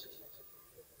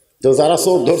 তো যারা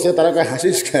চোর ধরছে তারা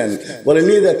হাসিস কেন? বলে,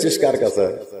 নিয়ে যাচ্ছিস কার কাছে?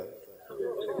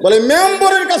 বলে,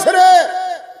 মেম্বারের কাছে রে।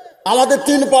 আমাদের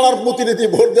 3 পাড়ার প্রতিনিধি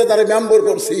ভোট দিয়ে তারা মেম্বার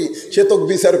করছি, সে তো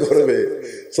বিচার করবে।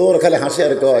 চোর খালি হাসি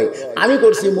আর কয় আমি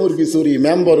করছি মুরগি চুরি,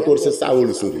 মেম্বার করছে চাউল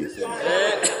চুরি।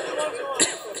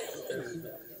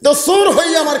 তো চোর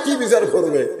হয়ে আমার কি বিচার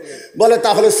করবে? বলে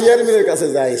তাহলে চেয়ারম্যানের কাছে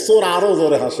যাই। চোর আরো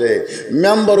জোরে হাসে,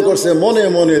 মেম্বার করছে মনে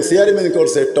মনে, চেয়ারম্যান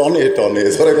করছে টনে টনে।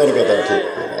 জোরে কোন কথা ঠিক?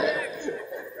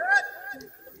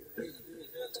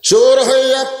 চোর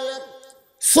হইয়া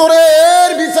চোরের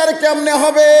বিচার কেমনে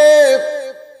হবে?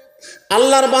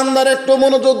 আল্লাহর বান্দার একটু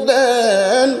মনোযোগ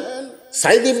দেন।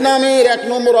 সাইদ ইবনে আমির 1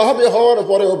 নম্বর ওয়াহাবি হওয়ার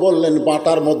পরেও বললেন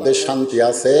বাটার মধ্যে শান্তি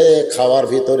আছে, খাওয়ার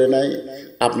ভিতরে নাই।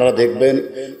 আপনারা দেখবেন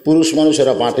পুরুষ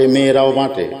মানুষেরা বাঁটে, মেয়েরাও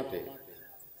বাঁটে।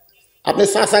 আপনি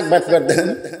চাচাক বাটপার দেন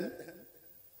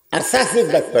আর চাচিক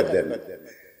বাটপার দেন,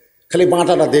 খালি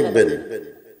বাঁটাটা দেখবেন।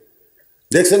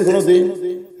 দেখছেন কোনোদিন?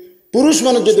 পুরুষ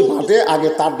মানুষ যদি বাঁটে আগে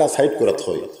তারটা সাইড করে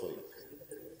থই,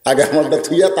 আগে আমারটা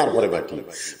থুইয়া তারপরে বাটি।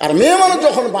 আর মেয়ে মানুষ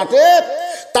যখন বাঁটে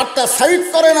তারটা সাইড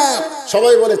করে না।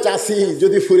 সবাই বলে চাষি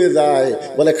যদি ফুরে যায়,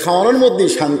 বলে খাওয়ানোর মধ্যেই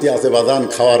শান্তি আছে বাজান,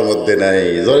 খাওয়ার মধ্যে নাই।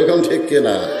 যেরকম ঠিক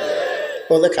কিনা?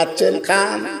 বলে খাচ্ছেন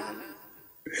খান,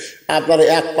 আপনার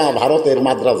 1 পা ভারতের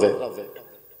মাদ্রাজে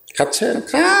খাচ্ছেন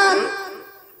খান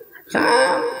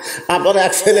খান। আপনার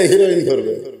 1 ছেলে হিরোইন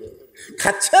করবে,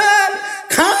 খাচ্ছেন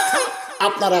খান।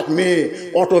 আপনার 1 মেয়ে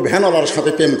অটো ভ্যানওয়ালার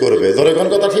সাথে প্রেম করবে। যেরকম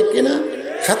কথা ঠিক কিনা?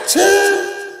 খাচ্ছে।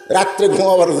 রাত্রে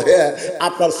ঘুমাবার হয়ে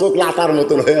আপনার চোখ লাটার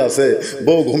মতন হয়ে আছে,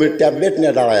 বউ ঘুমের ট্যাবলেট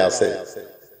নিয়ে দাঁড়ায় আছে,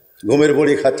 ঘুমের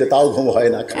বড়ি খাচ্ছে, তাও ঘুম হয়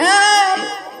না। খান,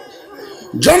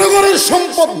 জনগণের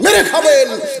সম্পদ মেরে খাবেন,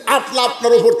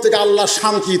 আপনার উপর থেকে আল্লাহ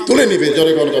শান্তি তুলে নিবে।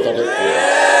 জোরে কোন কথা ঠিক?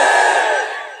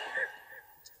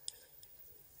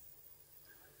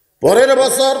 পরের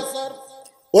বছর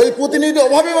ওই প্রতিনিধি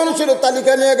অভাবী মানুষের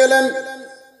তালিকা নিয়ে গেলেন।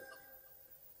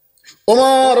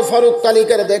 ওমর ফারুক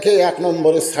তালিকার দেখে 1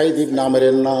 নম্বরে সাইদ ইবনে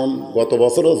আমিরের নাম। গত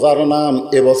বছরও যার নাম,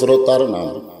 এবছরও তার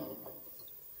নাম।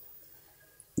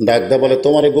 ডাকদা বলে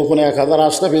তোমারে গোপনে 1000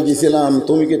 আশরাফি দিয়েছিলাম,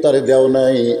 তুমি কি তারে দেও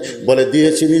নাই? বলে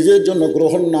দিয়েছি, নিজের জন্য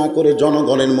গ্রহণ না করে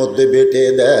জনগণের মধ্যে বেটে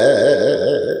দেয়।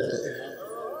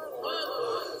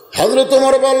 হযরত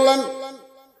ওমর বললেন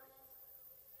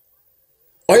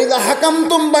ওয়াইদা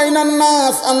হাকামতুম বাইনান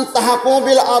নাস আন তাহকুমু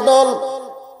বিল আদল।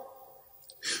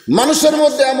 মানুষের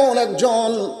মধ্যে এমন একজন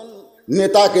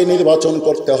নেতাকে নির্বাচন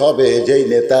করতে হবে, যেই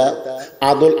নেতা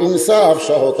আদল ইনসাফ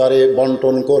সহকারে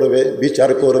বন্টন করবে, বিচার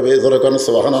করবে। যেরকম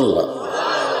সুবহানাল্লাহ।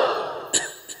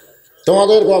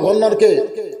 তোমাদের গভর্নরকে,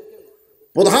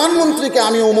 প্রধানমন্ত্রীকে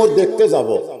আমি ওমর দেখতে যাব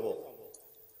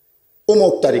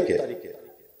অমুক তারিখে।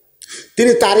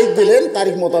 তিনি তারিখ দিলেন,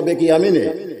 তারিখ মোতাবেকই আমি নেই।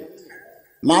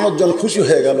 মানুষজন খুশি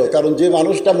হয়ে গেল, কারণ যে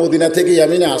মানুষটা মদিনা থেকে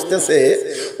ইয়ামিনে আসতেছে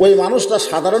ওই মানুষটা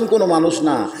সাধারণ কোনো মানুষ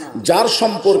না, যার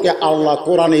সম্পর্কে আল্লাহ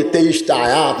কোরআনে 23টা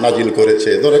আয়াত নাজিল করেছে।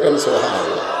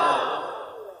 সুবহানাল্লাহ।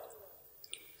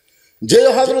 যে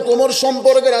হযরত ওমর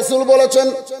সম্পর্কে রাসূল বলেছেন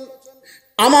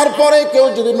আমার পরে কেউ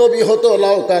যদি নবী হতো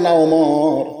লাউ কানা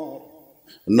ওমর।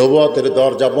 নবুয়তের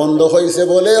দরজা বন্ধ হয়েছে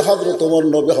বলে হযরত ওমর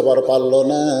নবী হবার পারল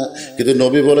না, কিন্তু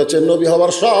নবী বলেছেন নবী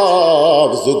হবার সব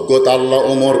যোগ্যতা আল্লাহ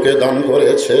ওমরকে দান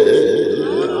করেছে।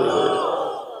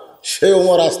 সে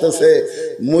ওমর আসতেছে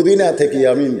মদিনা থেকে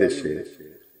ইয়ামিন দেশে,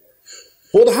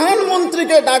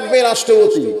 প্রধানমন্ত্রীকে ডাকবে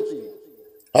রাষ্ট্রপতি।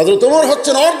 হযরত ওমর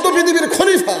হচ্ছেন অর্ধ পৃথিবীর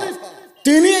খলিফা।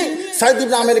 তিনি সাইদ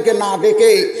ইবনে আমিরকে না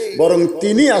ডেকে বরং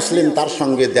তিনি আসলেন তার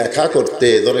সঙ্গে দেখা করতে।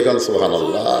 যেরকম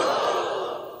সুবহানাল্লাহ।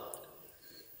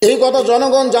 এই কথা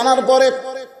জনগণ জানার পরে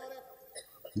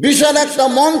বিশাল একটা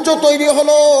মঞ্চ তৈরি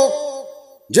হলো।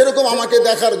 যেরকম আমাকে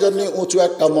দেখার জন্য উঁচু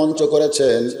একটা মঞ্চ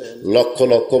করেছেন, লক্ষ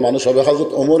লক্ষ মানুষ হবে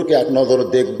হযরত ওমরকে 1 নজর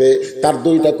দেখবে, তার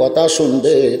 2টা কথা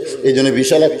শুনবে। এই জন্য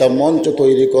বিশাল একটা মঞ্চ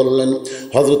তৈরি করলেন।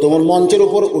 হযরত ওমর মঞ্চের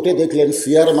উপর উঠে দেখলেন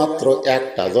চেয়ার মাত্র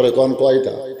 1টা। জোরে কোন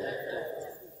কয়টা?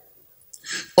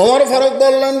 ওমর ফারুক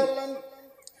বললেন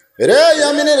রে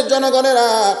ইয়ামিনের জনগণেরা,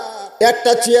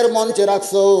 একটা চেয়ার মঞ্চে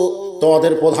রাখছো,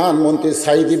 তোমাদের প্রধানমন্ত্রী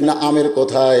সাইদ ইবনে আমির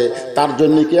কোথায়? তার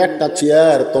জন্য কি একটা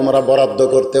চেয়ার তোমরা বরাদ্দ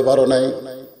করতে পারো নাই?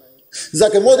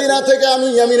 যাকে মদিনা থেকে আমি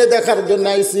ইয়ামিনে দেখার জন্য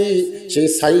আইছি, সেই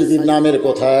সাইদ ইবনে আমির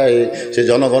কোথায়? সে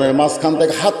জনগণের মাঝখান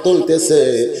থেকে হাত তুলতেছে,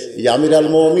 আমিরাল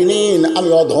মুমিনিন, আমি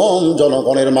অধম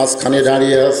জনগণের মাঝখানে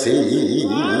দাঁড়িয়ে আছি।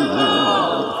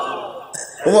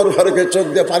 ওমর ফারুকের চোখ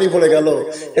দিয়ে পানি পড়ে গেল।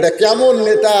 এটা কেমন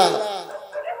নেতা,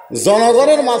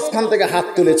 জনগণের মাঝখান থেকে হাত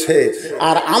তুলেছে,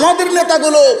 আর আমাদের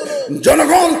নেতাগুলো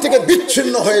জনগণ থেকে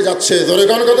বিচ্ছিন্ন হয়ে যাচ্ছে।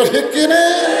 জনগণ কথা ঠিক কিনে?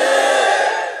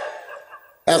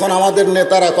 এখন আমাদের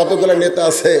নেতারা, কতগুলো নেতা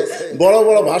আছে বড়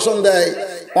বড় ভাষণ দেয়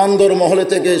অন্দর মহলে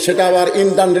থেকে, সেটা আবার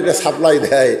ইন্টারনেটে সাপ্লাই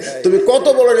দেয়। তুমি কত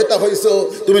বড় নেতা হইছো,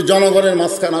 তুমি জনগণের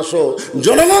মাঝখানে আসো,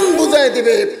 জনগণ বুঝাই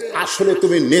দিবে আসলে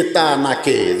তুমি নেতা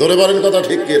নাকে। ধরে বলেন কথা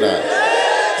ঠিক কিনা?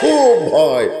 খুব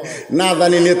ভয়, না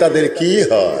জানি নেতাদের কি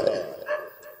হয়।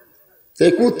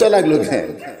 এই কুত্তা লাগলো কেন?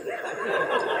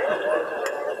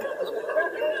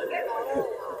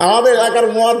 আমাদের এলাকার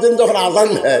মুয়াজ্জিন যখন আজান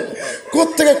দেয়,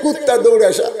 কোত্থেকে কুত্তা দৌড়ে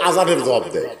আসে আজানের জবাব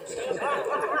দেয়।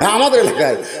 হ্যাঁ, আমাদের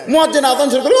এলাকায় মুয়াজ্জিন আজান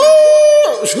শুরু করে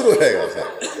শুরু হয়ে গেছে।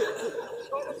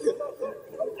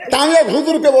 আমি এক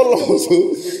হুজুরকে বললাম, হুজুর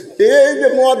এই যে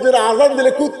মুয়াজ্জিন আজান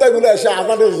দিলে কুত্তাগুলো এসে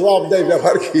আজানের জবাব দেয়,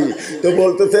 ব্যাপার কি? তো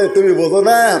বলতেছে, তুমি বোঝো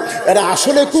না, এরা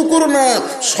আসলে কুকুর না,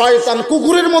 শয়তান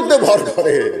কুকুরের মধ্যে ভর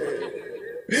করে।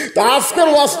 তা আজকের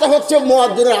ওয়াজটা হচ্ছে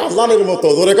মুয়াজ্জিনের আজানের মতো,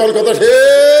 ধরে কোন কথা ঠিক।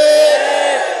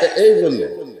 এই জন্য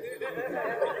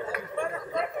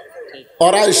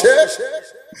ওরা এসে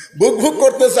বুক বুক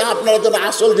করতেছে, আপনারা যেন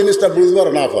আসল জিনিসটা বুঝবার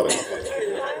না পারেন।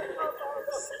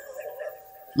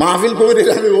 মাহফিল কমিটির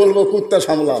আমি বলবো, কুত্তা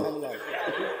সামলান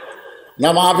না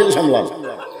মাহফিল সামলান।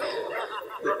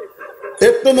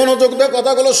 একটু মনোযোগ দিয়ে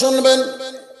কথাগুলো শুনবেন।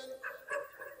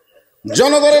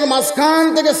 জনগণের মাঝখান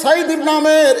থেকে সাইদ ইবনে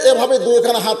আমের এভাবে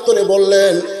দুইখানা হাত তুলে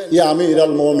বললেন, ইয়া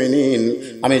আমিরুল মুমিনিন,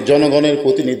 আমি জনগণের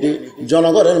প্রতিনিধি,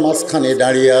 জনগণের মাঝখানে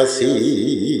দাঁড়িয়ে আছি।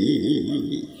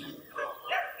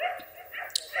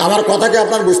 আমার কথা কি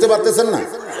আপনার বুঝতে পারতেছেন না?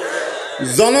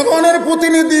 জনগণের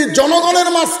প্রতিনিধি, জনগণের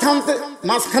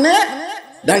মাঝখানে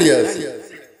দাঁড়িয়ে আছি।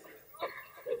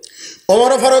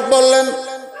 ওমর ফারুক বললেন,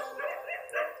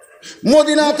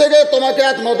 মদিনা থেকে তোমাকে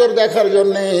এক নজর দেখার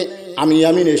জন্য আমি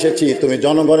এসেছি, তুমি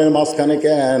জনগণের মাঝখানে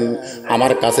কেন?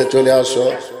 আমার কাছে চলে আসো।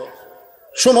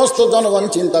 সমস্ত জনগণ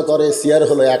চিন্তা করে চেয়ার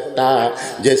হলো একটা,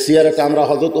 যে চেয়ারটা আমরা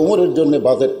হযরত ওমরের জন্য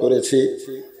বাজেট করেছি।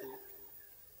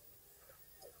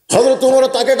 হযরত ওমর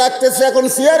তাকে ডাকতেছে, এখন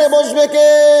চেয়ারে বসবে কে?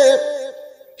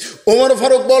 ওমর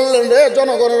ফারুক বললেন, রে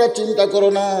জনগণেরা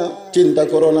চিন্তা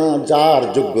করো না, যার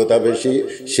যোগ্যতা বেশি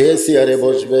সে চেয়ারে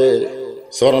বসবে।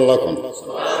 সুবহানাল্লাহ।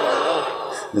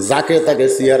 যাকে তাকে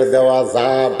চেয়ার দেওয়া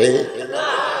যাবে,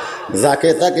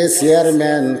 যাকে তাকে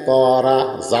চেয়ারম্যান করা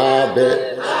যাবে।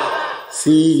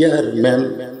 চেয়ারম্যান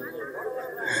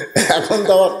এখন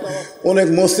তো অনেক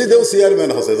মসজিদেও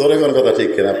চেয়ারম্যান আছে, জনগণের কথা ঠিক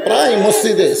কিনা? প্রায়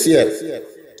মসজিদে চেয়ার।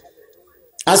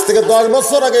 আজ থেকে 10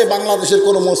 বছর আগে বাংলাদেশের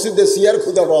কোন মসজিদে চেয়ার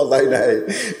খুঁজে পাওয়া যায় নাই।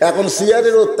 এখন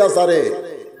চেয়ারের অত্যাচারে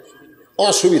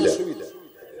অসুবিধা,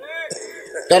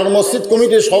 কারণ মসজিদ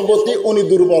কমিটির সভাপতি উনি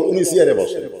দুর্বল, উনি চেয়ারে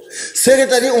বসেন।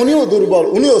 সেক্রেটারি উনিও দুর্বল,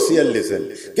 উনিও চেয়ার লিছেন।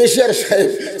 কেশিয়ার সাহেব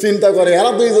চিন্তা করে,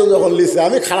 এরা দুইজন যখন লিছে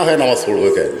আমি খাড়া হয়ে নামাজ পড়বো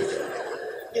কেন?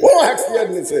 ও এক চেয়ার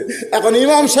নিছে। এখন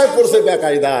ইমাম সাহেব পড়ছে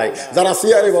বেকায়দায়, যারা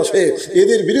চেয়ারে বসে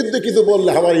এদের বিরুদ্ধে কিছু বললে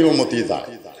আমার ইমামতি যায়,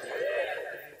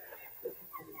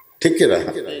 ঠিক কিনা?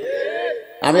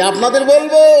 আমি আপনাদের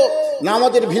বলবো,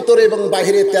 নামাজের ভিতরে এবং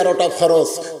বাহিরে 13টা ফরজ,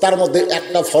 তার মধ্যে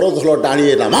একটা ফরজ হলো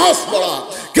দাঁড়িয়ে নামাজ পড়া।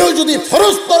 কেউ যদি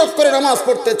ফরজ তরফ করে নামাজ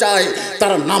পড়তে চায়,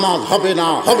 তার নামাজ হবে না।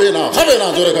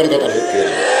 জোরে কোন কথা ঠিক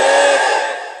কিনা?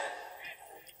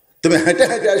 তুমি হেঁটে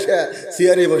হেঁটে এসে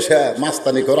চেয়ারে বসে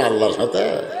মাস্তানি করো আল্লাহর সাথে?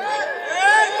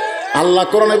 আল্লাহ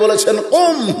কোরআনে বলেছেন,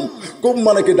 কুম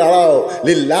মানে কি দাঁড়াও,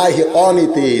 লিল্লাহি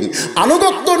কানিতিন,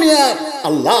 আনুগত্য নিয়ে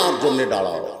আল্লাহর জন্য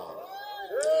দাঁড়াও।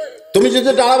 তুমি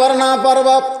যদি দাঁড়াবার না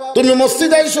পারবা, তুমি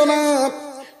মসজিদে আইসো না।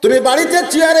 তুমি বাড়িতে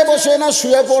চেয়ারে বসে না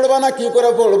শুয়ে পড়বা না কি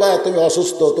করে পড়বা? তুমি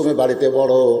অসুস্থ, তুমি বাড়িতে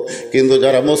পড়ো। কিন্তু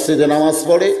যারা মসজিদে নামাজ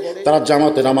পড়ে তারা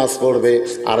জামাতে নামাজ পড়বে।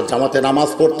 আর জামাতে নামাজ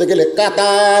পড়তে গেলে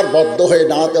কাতারবদ্ধ হয়ে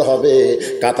দাঁড়াতে হবে।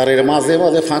 কাতারের মাঝে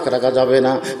মাঝে ফাঁক রাখা যাবে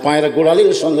না, পায়ের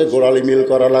গোড়ালির সঙ্গে গোড়ালি মিল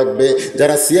করা লাগবে।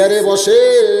 যারা চেয়ারে বসে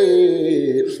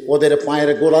ওদের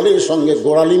পায়ের গোড়ালির সঙ্গে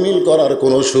গোড়ালি মিল করার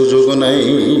কোনো সুযোগ নেই।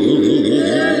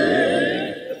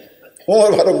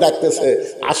 ওমর ফারুক ডাকতেছে,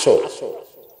 আসো।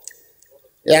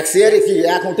 এক চেয়ারে কি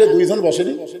এক উঠে দুইজন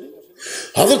বসেনি?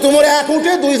 হযরত ওমর এক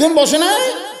উঠে দুইজন বসে না।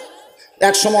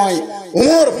 এক সময়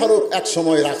ওমর ফারুক, এক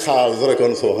সময় রাখাল, জোরে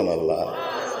কোন সুবহানাল্লাহ।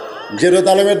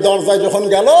 জেরুজালেমের দরজায় যখন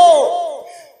গেল,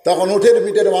 তখন উঠের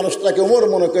পিঠের মানুষটাকে ওমর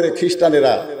মনে করে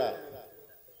খ্রিস্টানেরা,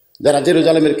 যারা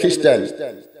জেরুজালেমের খ্রিস্টান,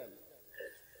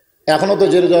 এখনো তো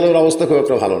জেরুজালেমের অবস্থা খুব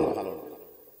একটা ভালো না,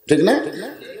 ঠিক না?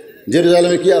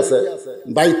 জেরুজালেমে কি আছে?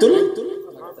 বাইতুল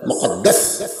মুকদ্দাস।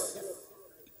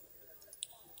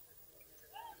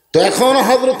 তো এখন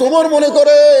হযরত ওমর মনে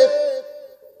করে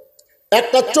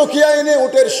একটা চকিয়া এনে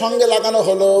উটের সঙ্গে লাগানো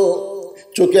হলো।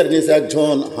 চোখের নিচে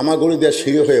একজন হামাগুড়ি দিয়ে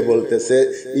সিঁড়ি হয়ে বলতেছে,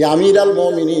 ইয়া আমিরুল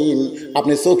মুমিনিন,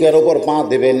 আপনি চোখের ওপর পা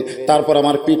দেবেন, তারপর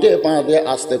আমার পিঠে পা দিয়ে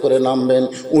আস্তে করে নামবেন।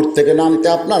 উট থেকে নামতে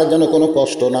আপনার যেন কোনো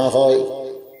কষ্ট না হয়।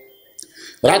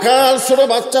 রাখাল ছোট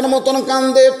বাচ্চার মতন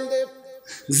কান্দে।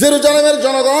 জেরুজালেমের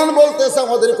জনগণ বলতেছে,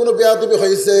 আমাদের কোনো বেয়াদবি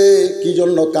হয়েছে, কি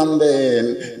জন্য কান্দেন?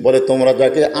 বলে, তোমরা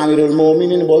যাকে আমিরুল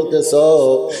মুমিনিন বলতেছ,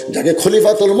 যাকে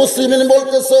খলিফাতুল মুসলিমিন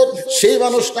বলতেছ, সেই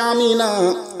মানুষটা আমি না,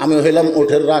 আমি হইলাম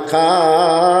উটের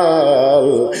রাখাল।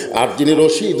 আর যিনি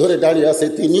রশি ধরে দাঁড়িয়ে আছে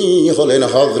তিনি হলেন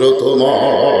হযরত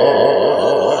ওমর।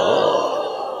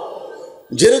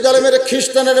 জেরুজালেমের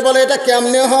খ্রিস্টানের বলে এটা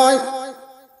কেমনে হয়,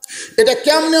 এটা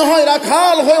কেমনে হয়?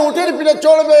 রাখাল হয়ে উটের পিঠে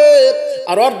চড়বে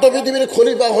আর অর্ধ পৃথিবীর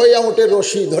খলিফা হয়ে উটের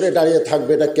রশি ধরে দাঁড়িয়ে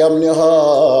থাকবে, এটা কেমনে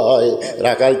হয়?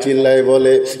 রাখাল চিল্লায়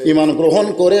বলে ঈমান গ্রহণ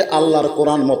করে আল্লাহর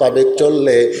কোরআন মোতাবেক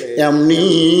চললে এমনি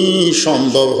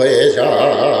সম্ভব হয়ে যায়।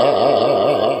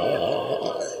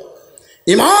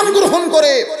 ঈমান গ্রহণ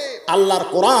করে আল্লাহর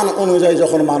কোরআন অনুযায়ী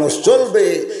যখন মানুষ চলবে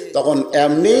তখন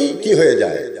এমনি কি হয়ে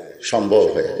যায়? সম্ভব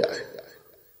হয়ে যায়।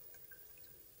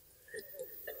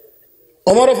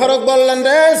 ওমর ফারুক বললেন,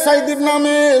 রে সাইদ ইবনে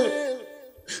আমির,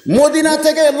 মদিনা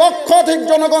থেকে লক্ষাধিক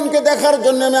জনগণকে দেখার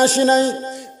জন্য আমি আসি নাই,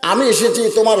 আমি এসেছি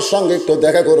তোমার সঙ্গে একটু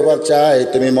দেখা করবার চাই,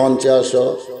 তুমি মঞ্চে আসো।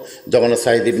 যখন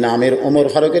সাইদ ইবনে আমির ওমর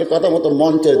ফারুকের কথা মতো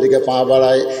মঞ্চের দিকে পা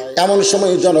বাড়ায়, এমন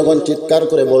সময় জনগণ চিৎকার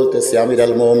করে বলতেছে, আমির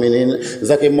আল মুমিনিন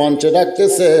যাকে মঞ্চে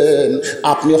ডাকতেছেন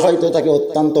আপনি হয়তো তাকে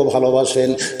অত্যন্ত ভালোবাসেন,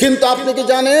 কিন্তু আপনি কি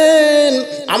জানেন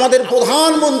আমাদের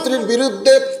প্রধানমন্ত্রীর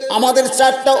বিরুদ্ধে আমাদের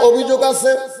 4টা অভিযোগ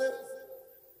আছে।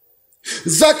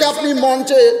 যাকে আপনি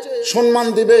মঞ্চে সম্মান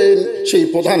দিবেন সেই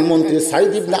প্রধানমন্ত্রী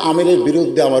সাইদ ইবনে আমিরের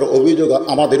বিরুদ্ধে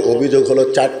আমাদের অভিযোগ হলো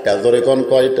 4টা। ধরে কোন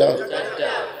কয়টা?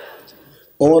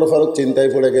 ওমর ফারুক চিন্তায়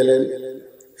পড়ে গেলেন।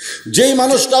 যেই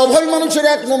মানুষটা অভয় মানুষের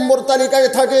 1 নম্বর তালিকায়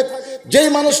থাকে, যেই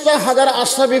মানুষটা হাজার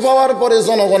আশরাফি পাওয়ার পরে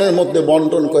জনগণের মধ্যে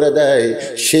বন্টন করে দেয়,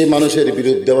 সেই মানুষের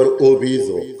বিরুদ্ধে আবার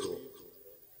অভিযোগ।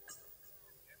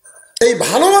 এই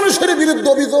ভালো মানুষের বিরুদ্ধে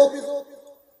অভিযোগ।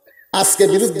 আজকে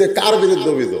বিরুদ্ধে কার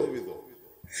বিরুদ্ধে অভিযোগ?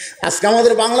 আজকে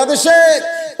আমাদের বাংলাদেশে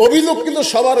অভিযোগ কিন্তু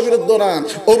সবার বিরুদ্ধে না,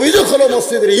 অভিযোগ হলো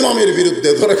মসজিদের ইমামের বিরুদ্ধে।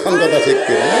 ধরে খান কথা ঠিক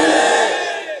কিনা?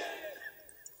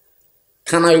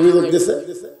 থানায় অভিযোগ দিছে,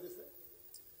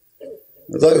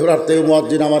 জয়পুরহাট থেকে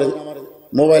মুয়াজ্জিন আমার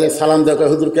মোবাইলে সালাম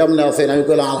দেওয়া, হুজুর কেমনে আছেন? আমি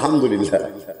কইলাম আলহামদুলিল্লাহ।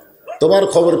 তোমার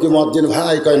খবর কি মুয়াজ্জিন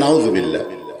ভাই? কয় নাউজুবিল্লাহ।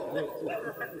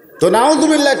 তো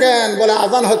নাউজুবিল্লাহ কেন? বলে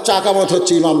আযান হচ্ছে, আকামত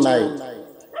হচ্ছে, ইমাম নাই।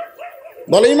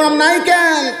 বলে ইমাম নাই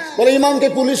কেন? বলে ইমামকে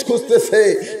পুলিশ খুঁজতেছে,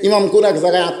 ইমাম কোন এক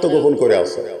জায়গায় আত্মগোপন করে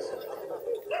আছে।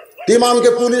 ইমামকে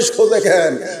পুলিশ খোঁজে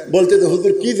কেন? বলতে যে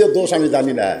হুজুর কি যে দোষ আমি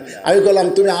জানি না। আমি বললাম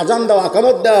তুমি আজান দাও,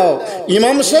 আকামত দাও,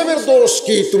 ইমাম সাহেবের দোষ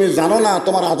কি তুমি জানো না?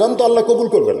 তোমার আজান তো আল্লাহ কবুল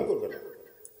করবে না,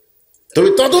 তুমি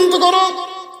তদন্ত করো।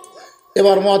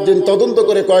 এবার মুয়াজ্জিন তদন্ত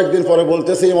করে কয়েকদিন পরে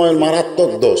বলতেছে ইমামের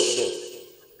মারাত্মক দোষ।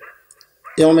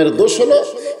 ইমামের দোষ হলো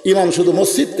ইমাম শুধু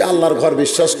মসজিদকে আল্লাহর ঘর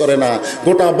বিশ্বাস করে না,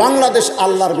 গোটা বাংলাদেশ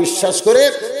আল্লাহর বিশ্বাস করে।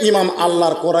 ইমাম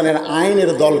আল্লাহর কোরআনের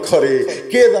আইনের দল করে।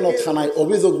 কে যেন থানায়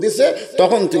অভিযোগ দিছে,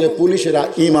 তখন থেকে পুলিশেরা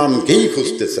ইমামকেই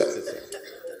খুঁজতেছে।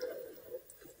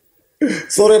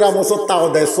 চোরেরা মোচর তাও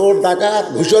দেয়, চোর ডাকাত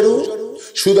ঘুষারু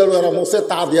সুদারুরা মোচে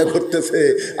তা দিয়া ঘুরতেছে,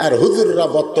 আর হুজুররা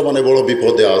বর্তমানে বড়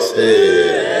বিপদে আছে।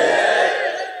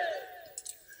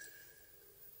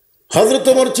 হযরত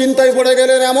ওমর চিন্তায় পড়ে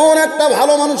গেলেন, এমন একটা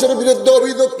ভালো মানুষের বিরুদ্ধে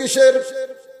অভিযোগ কিসের?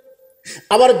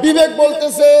 আবার বিবেক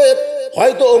বলতেছে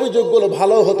হয়তো অভিযোগগুলো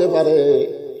ভালো হতে পারে।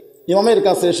 ইমামের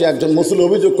কাছে এসে একজন মুসলিম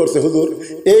অভিযোগ করছে, হুজুর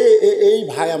এই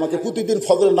ভাই আমাকে প্রতিদিন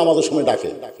ফজরের নামাজের সময় ডাকে,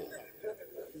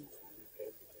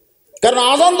 কারণ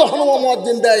আযান যখন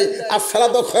মুয়াজ্জিন দেয় আর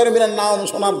সালাতু খায়রুম মিনান নাওম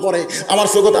শোনার পরে আমার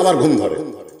চোখে আবার ঘুম ধরে,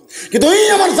 কিন্তু এই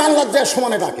আমার জান্নাত যায়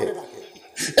সমানে ডাকে,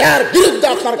 এর বিরুদ্ধে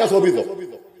আপনার কাছে অভিযোগ।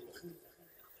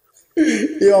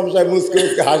 ইমাম সাহেব মুসকে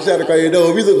মুসকে হাসে আর কয়, এটা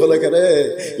অভিযোগ হলো কেন?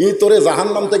 ই তোরে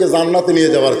জাহান্নাম থেকে জান্নাতে নিয়ে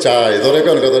যাওয়ার চাই। ধরে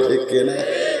কোন কথা ঠিক কিনা?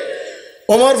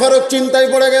 ওমর ফারুক চিন্তায়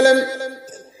পড়ে গেলেন,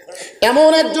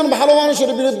 এমন একজন ভালো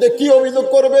মানুষের বিরুদ্ধে কি অভিযোগ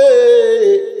করবে?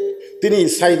 তিনি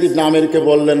সাইদ ইবনে আমিরকে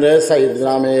বললেন, রে সাইদ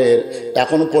ইবনে আমির,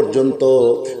 এখন পর্যন্ত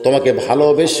তোমাকে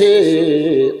ভালোবেসে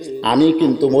আমি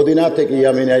কিন্তু মদিনা থেকে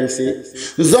ইয়ামিনে আইছি,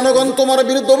 জনগণ তোমার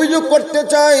বিরুদ্ধে অভিযোগ করতে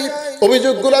চাই,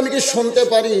 অভিযোগগুলো আমি কি শুনতে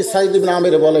পারি? সাইদ ইবনে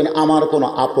আমির বলেন, আমার কোনো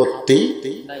আপত্তি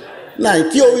নাই।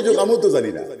 কি অভিযোগ আমি তো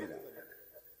জানি না,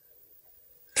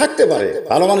 থাকতে পারে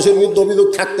ভালো মানুষের বিরুদ্ধে অভিযোগ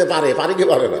থাকতে পারে, পারে কি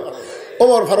পারে না?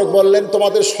 ওমর ফারুক বললেন,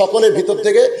 তোমাদের সকলের ভিতর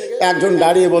থেকে একজন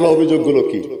দাঁড়িয়ে বলো অভিযোগগুলো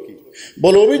কি।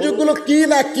 বলো অভিযোগগুলো কি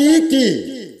না কি কি?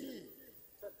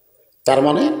 তার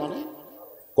মানে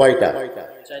কয়টা?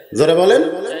 জোরে বলেন।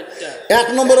 1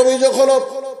 নম্বর অভিযোগ হলো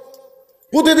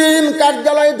প্রতিদিন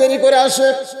কার্যালয়ে দেরি করে আসে।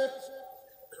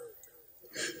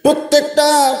 প্রত্যেকটা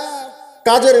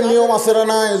কাজের নিয়ম আছে না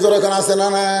নাই? জোরে কোন আছে না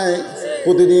নাই?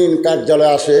 প্রতিদিন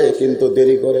কার্যালয়ে আসে কিন্তু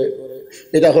দেরি করে,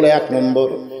 এটা হলো 1 নম্বর।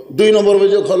 2 নম্বর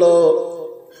অভিযোগ হলো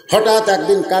হঠাৎ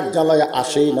একদিন কার্যালয়ে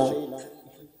আসেই না।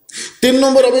 3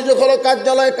 নম্বর অভিযোগ হলো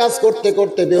কার্যালয়ে কাজ করতে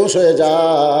করতে বেহুশ হয়ে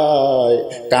যায়,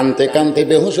 কানতে কানতে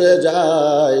বেহুশ হয়ে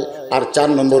যায়। আর 4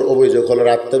 নম্বর অভিযোগ হলো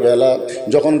রাত্রেবেলা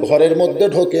যখন ঘরের মধ্যে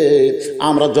ঢোকে,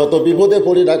 আমরা যত বিপদে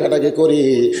পড়ি ডাকাডাকি করি,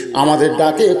 আমাদের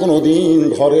ডাকে কোনোদিন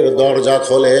ঘরের দরজা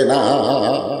খোলে না।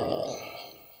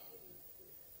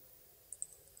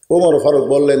 ওমর ফারুক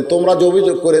বললেন, তোমরা যে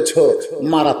অভিযোগ করেছো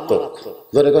মারাত্মক।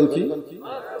 ধরে এখন কি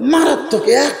মারাত্মক?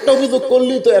 একটা অভিযোগ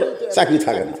করলেই তো আর চাকরি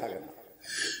থাকে না,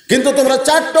 কিন্তু তোমরা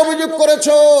 4টা অভিযোগ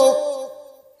করেছো।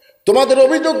 তোমাদের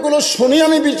অভিযোগগুলো শুনে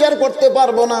আমি বিচার করতে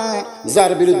পারবো না।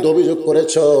 যার বিরুদ্ধে অভিযোগ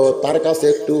করেছো তার কাছে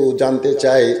একটু জানতে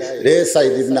চাই, রে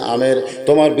সাইদ ইবনে আমের,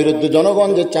 তোমার বিরুদ্ধে জনগণ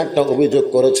যে 4টা অভিযোগ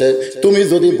করেছে, তুমি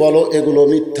যদি বলো এগুলো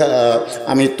মিথ্যা,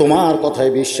 আমি তোমার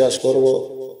কথায় বিশ্বাস করব।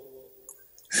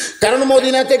 কারণ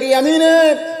মদিনা থেকে আমি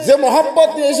যে মহব্বত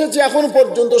নিয়ে এসেছি এখন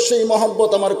পর্যন্ত, সেই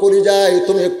মহব্বত আমার করে যায়।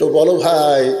 তুমি একটু বলো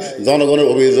ভাই, জনগণের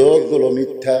অভিযোগগুলো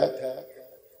মিথ্যা?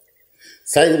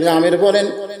 সাইদ ইবনে আমের বলেন,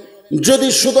 যদি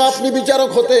শুধু আপনি বিচারক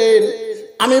হতেন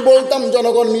আমি বলতাম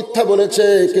জনগণ মিথ্যা বলেছে,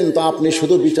 কিন্তু আপনি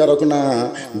শুধু বিচারক না,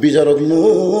 বিচারক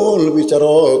মূল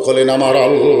বিচারক হলেন আমার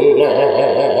আল্লাহ।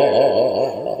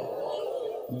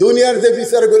 দুনিয়ার যে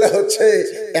বিচারগুলো হচ্ছে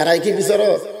এরাই কি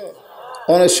বিচারক?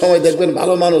 অনেক সময় দেখবেন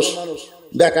ভালো মানুষ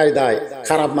বেকায় দেয়,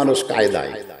 খারাপ মানুষ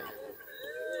কায়দায়।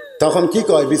 তখন কি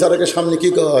কয় বিচারকের সামনে? কি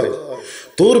কয়?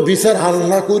 তোর বিচার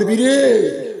আল্লাহ করবি রে।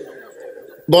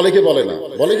 বলে কি বলে না?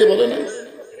 বলে কি বলে না?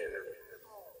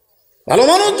 ভালো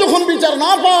মানুষ যখন বিচার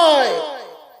না পায়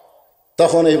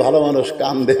তখন এই ভালো মানুষ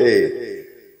কান্দে।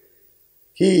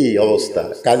 কি অবস্থা!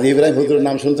 কাজী ইব্রাহিম হুজুরের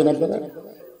নাম শুনছেন আপনারা?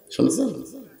 শুনছেন?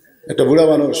 একটা বুড়া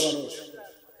মানুষ,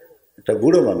 একটা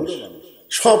বুড়ো মানুষ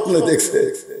স্বপ্নে দেখছে,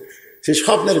 সেই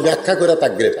স্বপ্নের ব্যাখ্যা করে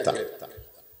তার গ্রেফতার।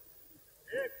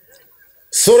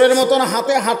 চোরের মতন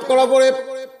হাতে হাত করা পড়ে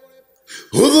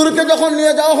হুজুরকে যখন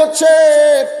নিয়ে যাওয়া হচ্ছে,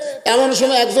 এমন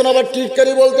সময় একজন আবার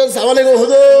টিটকারি বলতেন, সালাম আলাইকুম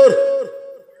হুজুর,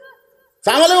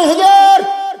 সালাম আলাইকুম হুজুর।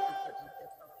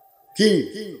 কি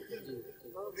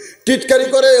টিটকারি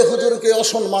করে হুজুরকে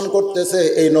অসম্মান করতেছে।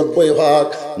 এই 90%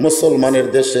 মুসলমানের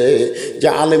দেশে যে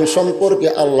আলেম সম্পর্কে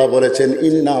আল্লাহ বলেছেন,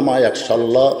 ইন্নামা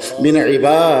ইয়াখশাল্লাহ মিন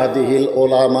ইবাদিহিল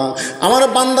উলামা, আমার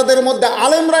বান্দাদের মধ্যে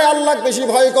আলেমরাই আল্লাহকে বেশি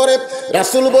ভয় করে।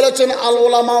 রাসূল বলেছেন, আল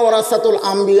উলামা ওয়ারাসাতুল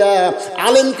আম্বিয়া,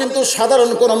 আলেম কিন্তু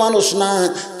সাধারণ কোনো মানুষ না,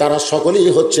 তারা সকলেই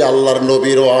হচ্ছে আল্লাহর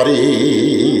নবীর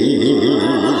ওয়ারিস।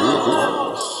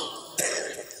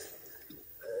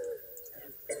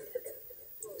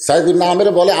 সাইদ ইবনে আমের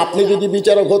বলে, আপনি যদি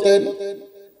বিচারক হতেন,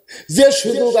 যে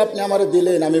সুযোগ আপনি আমারে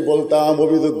দিলেন আমি বলতাম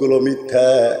অভিযোগগুলো মিথ্যা,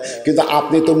 কিন্তু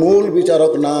আপনি তো মূল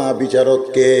বিচারক না, বিচারক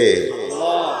কে?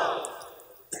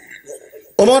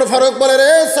 ওমর ফারুক বলে,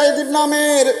 রে সাইদ ইবনে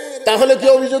আমের, তাহলে কি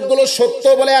অভিযোগগুলো সত্য?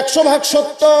 বলে 100%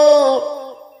 সত্য।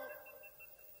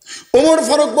 ওমর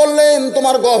ফারুক বললেন,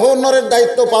 তোমার গভর্নরের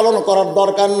দায়িত্ব পালন করার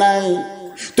দরকার নাই।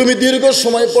 তুমি দীর্ঘ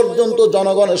সময় পর্যন্ত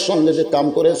জনগণের সঙ্গে যে কাম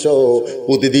করেছো,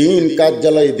 প্রতিদিন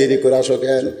কার্যালয়ে দেরি করে আসো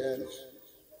কেন?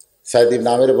 সাইদ ইবনে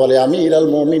আমের বলে, আমিরুল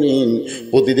মুমিনিন,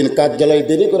 প্রতিদিন কার্যালয়ে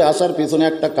দেরি করে আসার পিছনে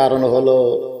একটা কারণ হলো,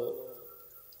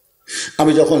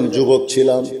 আমি যখন যুবক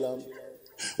ছিলাম,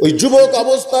 ওই যুবক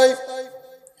অবস্থায়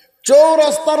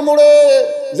চৌরাস্তার মোড়ে,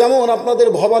 যেমন আপনাদের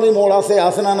ভবানী মোড় আছে,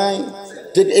 আছে না নাই,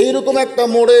 ঠিক এইরকম একটা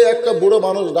মোড়ে একটা বুড়ো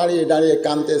মানুষ দাঁড়িয়ে দাঁড়িয়ে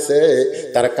কাঁদতেছে।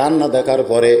 তার কান্না দেখার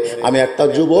পরে আমি একটা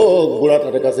যুবক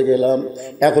বুড়াটার কাছে গেলাম।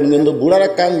 এখন কিন্তু বুড়ারা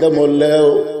কান্দে মরলেও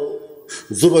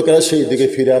যুবকেরা সেই দিকে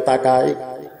ফিরে তাকায়।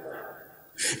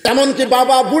 এমনকি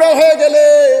বাবা বুড়া হয়ে গেলে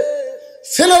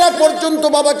ছেলেরা পর্যন্ত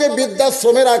বাবাকে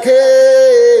বৃদ্ধাশ্রমে রাখে।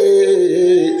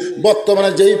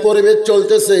 বর্তমানে যেই পরিবেশ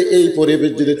চলতেছে, এই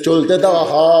পরিবেশ যদি চলতে দেওয়া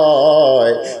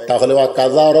হয় তাহলে ওয়া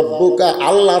কাযা রাব্বুকা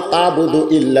আল্লা তা'বুদু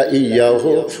ইল্লা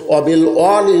ইয়্যাহু ওয়া বিল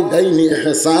ওয়ালিদাইনি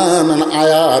ইহসানান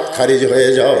আয়াত খারিজ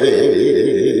হয়ে যাবে।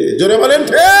 জোরে বলেন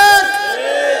ঠিক?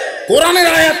 কোরআনের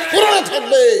আয়াত কোরআনে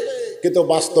থাকবে, কিন্তু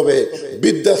বাস্তবে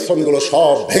বৃদ্ধাশ্রমগুলো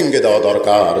সব ভেঙে দেওয়া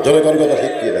দরকার। জোরে কোন কথা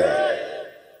ঠিক কি না?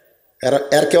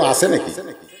 এর কেউ আছে নাকি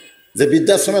যে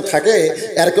বৃদ্ধাশ্রমে থাকে?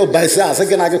 এর কেউ বাইসে আছে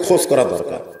কিনা আগে খোঁজ করা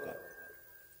দরকার।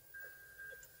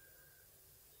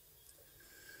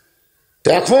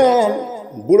 এখন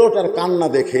বুড়োটার কান্না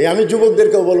দেখে আমি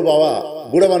যুবকদেরকেও বলবো, বাবা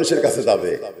বুড়ো মানুষের কাছে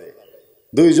যাবে।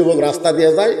 2 যুবক রাস্তা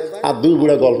দিয়ে যায় আর 2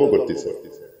 বুড়া গল্প করতেছে।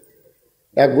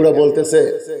 এক বুড়া বলতেছে,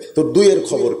 তোর 2 এর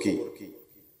খবর কি?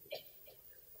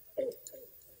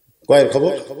 কয়ের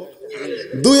খবর?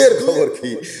 2 এর খবর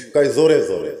কি? কয় জোরে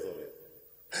জোরে।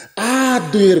 আর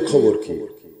 2 এর খবর কি?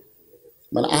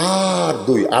 মানে আর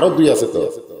 2, আরো 2 আছে তো,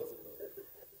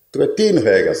 তবে 3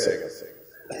 হয়ে গেছে।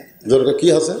 জোরে কি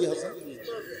আছে?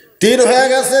 3 হয়ে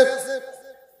গেছে।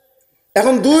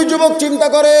 এখন 2 যুবক চিন্তা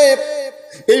করে,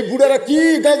 এই বুড়ারা কি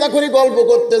গাঁজা করে গল্প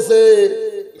করতেছে।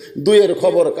 2 এর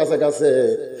খবর কাছে কাছে,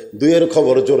 2 এর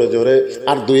খবর জোরে জোরে,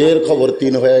 আর 2 এর খবর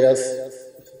 3 হয়ে গেছে।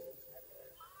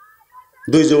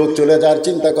 2 যুবক চলে যাওয়ার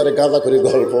চিন্তা করে, গাঁজা করে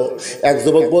গল্প। এক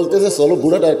যুবক বলতেছে, চলো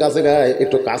বুড়াটার কাছে গায়ে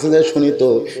একটু কাছে যায় শুনি তো,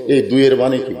 এই 2 এর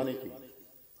মানে কি?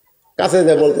 কাছে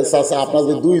যে বলতে চাচা আপনার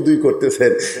যে দুই দুই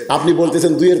করতেছেন, আপনি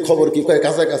বলতেছেন দুইয়ের খবর কি, কয়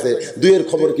কাছে কাছে, দুইয়ের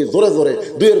খবর কি জোরে জোরে,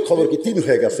 দুইয়ের খবর কি তিন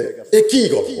হয়ে গেছে, এ কি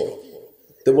গল্প?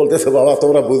 তো বলতেছে বাবা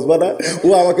তোমরা বুঝবা না, ও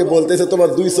আমাকে বলতেছে তোমার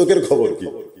দুই চোখের খবর কি।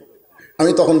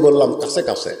 আমি তখন বললাম কাছে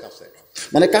কাছে,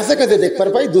 মানে কাছে কাছে দেখবার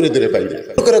পাই, দূরে দূরে পাই না।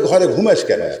 করে ঘরে ঘুমাস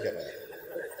কেন?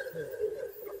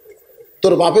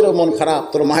 তোর বাপেরও মন খারাপ,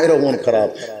 তোর মায়েরও মন খারাপ।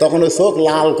 তখন ওই চোখ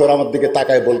লাল করে আমার দিকে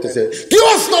তাকায় বলতেছে কি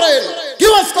ওয়াজ করেন, কি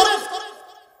ওয়াজ করেন,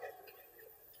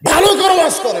 ভালো করে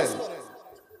ওয়াজ করেন।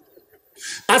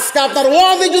 আজকে আপনার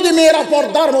ওয়াজে যদি মেয়েরা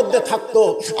পর্দার মধ্যে থাকতো,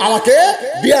 আমাকে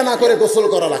বিয়ে না করে গোসল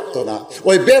করা লাগতো না।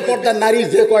 ওই বেপর্দার নারী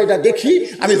যে কয়টা দেখি,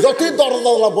 আমি যতই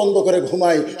দরজা বন্ধ করে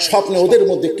ঘুমাই, স্বপ্নে ওদের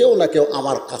মধ্যে কেউ না কেউ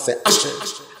আমার কাছে আসে।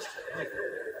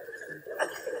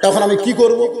 তখন আমি কি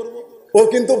করব? ও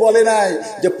কিন্তু বলে নাই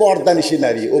যে পর্দানিশী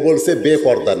নারী, ও বলছে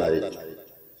বেপর্দা নারী।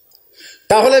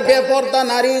 তাহলে বেপর্দা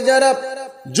নারী যারা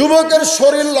যুবকের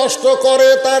শরীর নষ্ট করে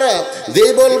তারা,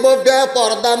 যেই বলবো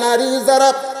বেপর্দা নারী যারা,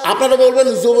 আপনারা বলবেন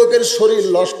যুবকের শরীর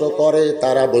নষ্ট করে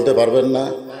তারা, বলতে পারবেন না।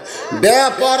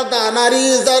 বেপর্দা নারী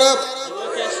যারা,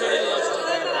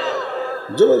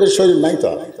 যুবকের শরীর নাই তো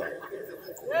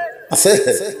আছে,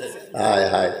 হায়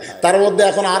হায়। তার মধ্যে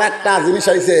এখন আর একটা জিনিস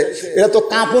আইছে, এটা তো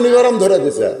কাঁপুনি গরম ধরে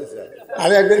দিছে।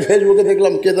 আমি একদিন ফেসবুকে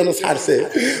দেখলাম কে যেন ছাড়ছে,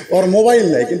 ওর মোবাইল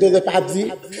নাই কিন্তু ওদের পাবজি,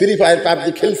 ফ্রি ফায়ার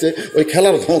পাবজি খেলছে, ওই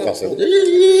খেলার ঝোঁক আছে।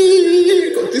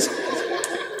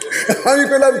 আমি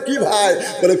বললাম কি ভাই?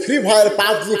 বলে ফ্রি ফায়ার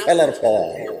পাবজি খেলার ফল।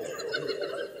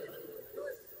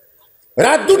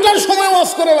 রাত 2টার সময়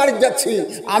ওয়াজ করে বাড়ি যাচ্ছি,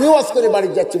 আমি ওয়াজ করে বাড়ি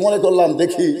যাচ্ছি, মনে করলাম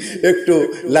দেখি একটু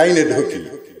লাইনে ঢুকি।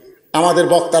 আমাদের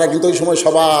বক্তারা কিন্তু ওই সময়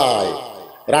সবাই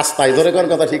রাস্তায়, ধরে কোন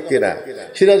কথা ঠিক কিনা,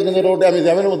 সিরাজগঞ্জ রোডে আমি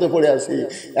জ্যামের মধ্যে পড়ে আছি।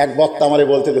 এক বক্তা আমারে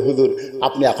বলতে, হুজুর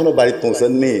আপনি এখনো বাড়িতে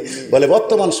পৌঁছাননি? বলে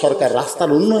বর্তমান সরকার রাস্তার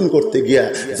উন্নয়ন করতে গিয়া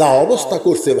যা অবস্থা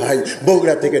করছে ভাই,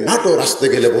 বগুড়া থেকে নাটোর আসতে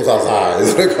গেলে বোঝা যায়।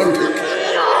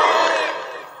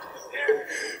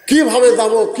 কিভাবে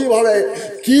যাব, কিভাবে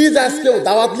কি আজকে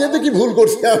দাওয়াত নিয়ে কি ভুল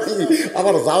করছি আমি,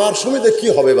 আবার যাওয়ার সময় কি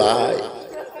হবে ভাই?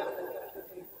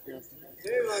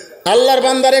 আল্লাহর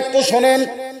বান্দার একটু শোনেন।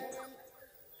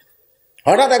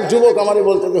 হঠাৎ এক যুবক আমারে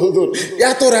বলতে, হুজুর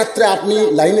এত রাত্রে আপনি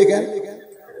লাইনে কেন?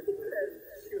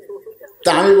 তা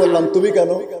আমি বললাম তুমি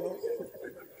কেন?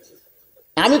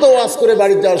 আমি তো ওয়াজ করে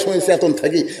বাড়ি যাওয়ার সময় চেতন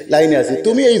থাকি, লাইনে আছি।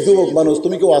 তুমি এই যুবক মানুষ,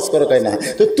 তুমি কি ওয়াজ করো তাই না,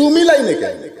 তো তুমি লাইনে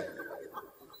কেন?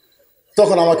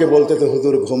 তখন আমাকে বলতে,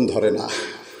 হুজুর ঘুম ধরে না।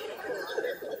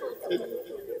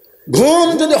 ঘুম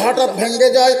যদি হঠাৎ ভেঙে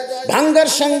যায়, ভাঙ্গার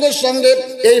সঙ্গে সঙ্গে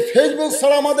এই ফেসবুক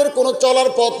ছাড়া আমাদের কোনো চলার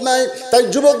পথ নাই। তাই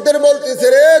যুবকদের বলতেছে,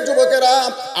 রে যুবকেরা,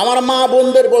 আমার মা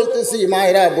বোনদের বলতেছি,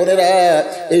 মায়েরা বোনেরা,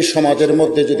 এই সমাজের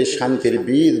মধ্যে যদি শান্তির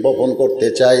বীজ বপন করতে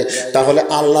চাই, তাহলে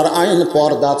আল্লাহর আইন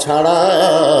পর্দা ছাড়া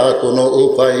কোনো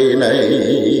উপায় নাই।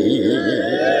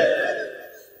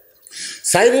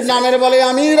 সাইদ ইবনে আমের বলে,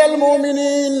 আমিরুল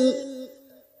মুমিনিন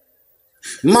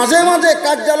মাঝে মাঝে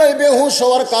কার্যালয় বেহুশ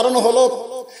হওয়ার কারণ হলো,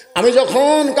 আমি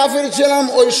যখন কাফের ছিলাম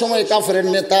ওই সময় কাফেরের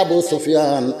নেতা আবু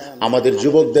সুফিয়ান আমাদের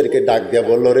যুবকদেরকে ডাক দিয়ে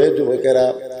বলল, রে যুবকেরা,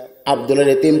 আব্দুলের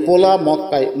এতিম পোলা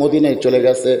মক্কায় মদিনায় চলে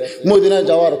গেছে। মদিনায়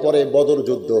যাওয়ার পরে বদর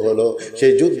যুদ্ধ হলো,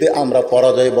 সেই যুদ্ধে আমরা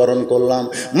পরাজয় বরণ করলাম।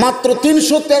 মাত্র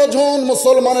 313 জন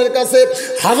মুসলমানের কাছে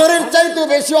হাজারের চাইতে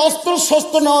বেশি অস্ত্র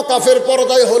শস্ত্র নেওয়া কাফের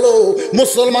পরাজয় হলো।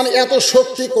 মুসলমান এত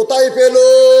শক্তি কোথায় পেল?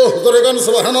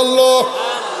 সুবহানাল্লাহ।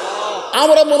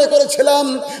 আমরা মনে করেছিলাম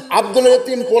আব্দুলের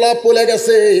এতিম পোলা পলে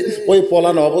গেছে, ওই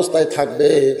পলানো অবস্থায় থাকবে,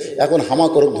 এখন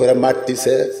হামাকড় ধরে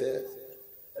মারতিছে।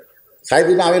 সাইদ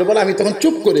ইবনে আমির বলে, আমি তখন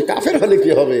চুপ করি, কাফের হলে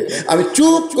কি হবে, আমি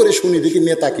চুপ করে শুনি দেখি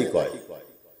নেতা কি কয়।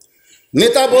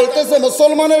 নেতা বলতেছে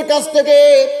মুসলমানের কাছ থেকে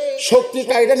শক্তি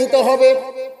কায়দা নিতে হবে।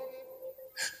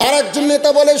 আর একজন নেতা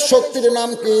বলে, শক্তির নাম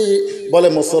কি? বলে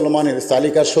মুসলমানের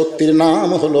তালিকা শক্তির নাম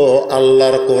হলো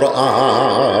আল্লাহর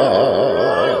কোরআন।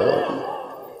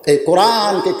 এই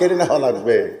কোরআনকে কেড়ে নেওয়া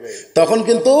লাগবে। তখন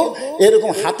কিন্তু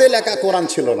এরকম হাতে লেখা কোরআন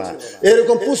ছিল না,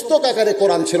 এরকম পুস্তক আকারে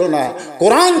কোরআন ছিল না,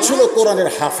 কোরআন ছিল কোরআনের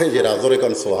হাফেজেরা। জোরে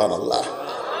কোন সুবহানাল্লাহ।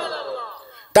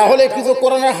 তাহলে কিছু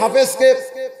কোরআনের হাফেজকে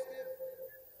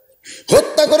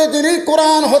হত্যা করে দিলেই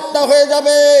কোরআন হত্যা হয়ে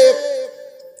যাবে।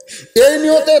 এই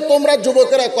নিয়তে তোমরা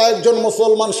যুবকেরা কয়েকজন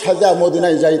মুসলমান সাজা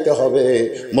মদিনায় যাইতে হবে।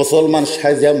 মুসলমান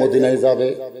সাজা মদিনায় যাবে,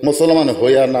 মুসলমান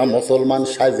হইয়া না, মুসলমান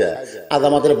সাজা। আজ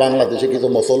আমাদের বাংলাদেশে কিন্তু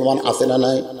মুসলমান আছে না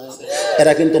নাই?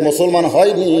 এরা কিন্তু মুসলমান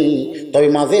হয়নি, তবে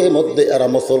মাঝে মধ্যে এরা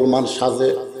মুসলমান সাজে।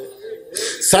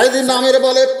 সাইদ ইবনে আমির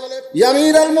বলে,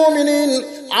 আমিরুল মুমিনিন,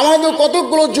 আমাদের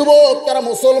কতগুলো যুবক তারা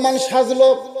মুসলমান সাজলো,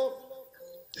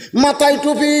 মাথায়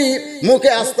টুপি,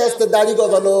 মুখে আস্তে আস্তে দাড়ি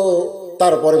গজালো,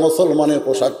 তারপরে মুসলমানের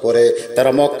পোশাক পরে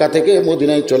তারা মক্কা থেকে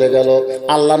মদিনায় চলে গেল।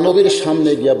 আল্লাহ নবীর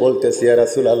সামনে গিয়া বলতেছে, ইয়া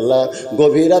রাসূলুল্লাহ,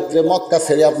 গভীর রাত্রে মক্কা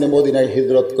ছেড়ে আপনি মদিনায়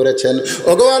হিজরত করেছেন।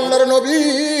 ওগো আল্লাহর নবী,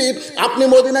 আপনি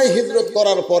মদিনায় হিজরত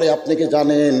করার পরে আপনি কি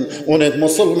জানেন অনেক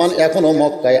মুসলমান এখনো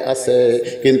মক্কায় আছে,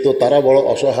 কিন্তু তারা বড়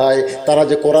অসহায়। তারা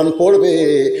যে কোরআন পড়বে,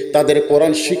 তাদের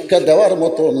কোরআন শিক্ষা দেওয়ার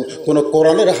মতন কোনো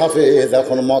কোরআনের হাফেজ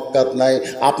এখন মক্কাত নাই।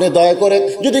 আপনি দয়া করে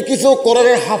যদি কিছু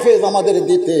কোরআনের হাফেজ আমাদের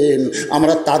দিতেন,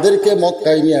 আমরা তাদেরকে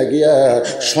মক্কায় নিয়ে গিয়া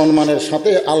সম্মানের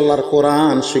সাথে আল্লাহর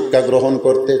কোরআন শিক্ষা গ্রহণ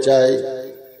করতে চাই।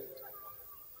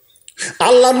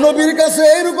 আল্লাহ নবীর কাছে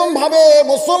এরকম ভাবে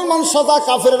মুসলমান সাদা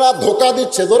কাফেররা ধোকা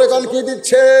দিচ্ছে, ধরে কান কি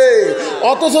দিচ্ছে,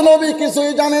 অথচ নবী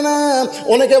কিছুই জানে না।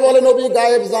 অনেকে বলে নবী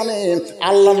গায়েব জানে।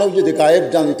 আল্লাহ নবী যদি গায়েব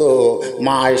জানতো,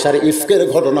 মা আয়েশার ইফকের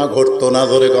ঘটনা ঘটতো না।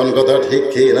 ধরে কান কথা ঠিক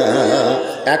কি না?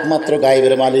 একমাত্র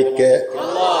গায়েবের মালিককে।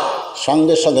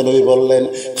 সঙ্গে সঙ্গে নবী বললেন,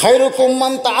 খায়রুকুম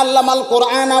মান তাআল্লামাল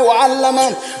কোরআনা ওয়া আল্লামা।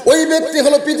 ওই ব্যক্তি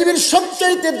হলো পৃথিবীর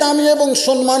সবচাইতে দামি এবং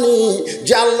সম্মানী,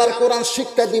 যে আল্লাহর কোরআন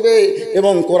শিক্ষা দিবে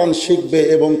এবং কোরআন শিখবে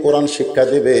এবং কোরআন শিক্ষা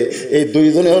দিবে। এই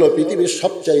দুইজনে হলো পৃথিবীর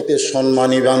সবচাইতে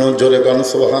সম্মানী মানুষ। জোরে কোন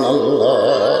সুবহানাল্লাহ।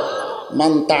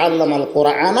 মান তাআল্লামাল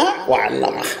কোরআনা ওয়া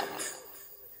আল্লামা।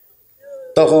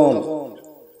 তখন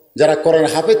যারা কোরআন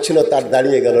হাফেজ ছিল তার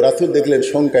দাঁড়িয়ে গেল। রাসূল দেখলেন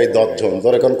সংখ্যায় 10 জন।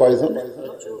 ধরে কোন কয়জন?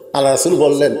 আল্লাহ রাসূল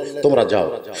বললেন, তোমরা যাও,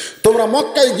 তোমরা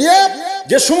মক্কায় গিয়ে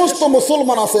যে সমস্ত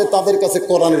মুসলমান আছে তাদের কাছে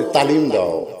কোরআনের তালিম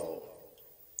দাও।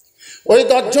 ওই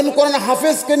 10 জন কোরআন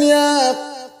হাফেজকে নিয়ে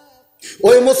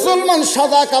ওই মুসলমান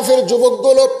সাদা কাফের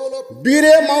যুবকগুলো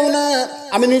বীরে মাওনা,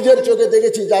 আমি নিজের চোখে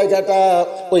দেখেছি জায়গাটা।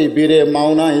 ওই বীরে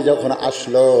মাওনায় যখন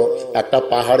আসলো, একটা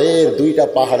পাহাড়ের, 2টা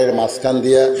পাহাড়ের মাঝখান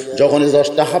দিয়া যখন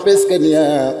 10টা হাফেজকে নিয়ে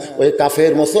ওই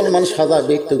কাফের মুসলমান সাদা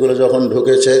ব্যক্তিগুলো যখন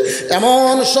ঢুকেছে,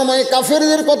 এমন সময়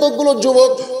কাফেরদের কতগুলো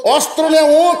যুবক অস্ত্র নিয়ে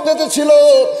মুখ পেতেছিল।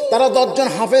 তারা 10 জন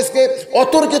হাফেজকে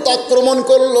অতর্কিত আক্রমণ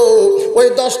করলো। ওই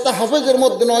 10টা হাফেজের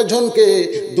মধ্যে 9 জনকে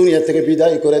দুনিয়া থেকে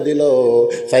বিদায় করে দিল।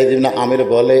 সাইদ ইবনে আমির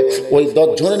বলে, ওই 10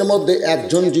 জনের মধ্যে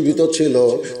একজন জীবিত ছিল,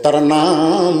 তার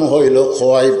নাম হইল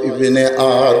খুয়াইব ইবনে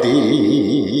আদি।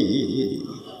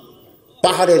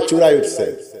 পাহাড়ের চূড়ায় উঠছে।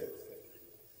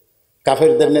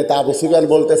 কাফেরদের নেতা আবু সুফিয়ান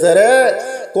বলতেছে, রে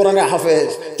কোরআনে হাফেজ,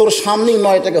 তোর সামনেই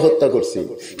 9টাকে হত্যা করছি,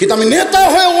 কিন্তু আমি নেতা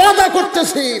হয়ে ওয়াদা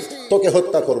করতেছি তোকে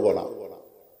হত্যা করব না।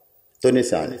 তো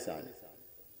নিশান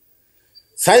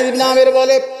সাইদ ইবনে আমির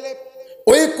বলে,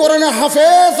 ওই কোরআনে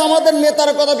হাফেজ আমাদের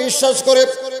নেতার কথা বিশ্বাস করে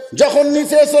যখন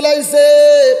নিচে চলে আইছে,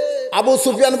 আবু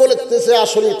সুফিয়ান বলতেছে,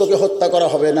 আসলে তোকে হত্যা করা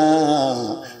হবে না,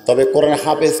 তবে কোরআন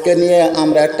হাফেজকে নিয়ে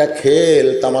আমরা একটা খেল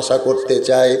তামাশা করতে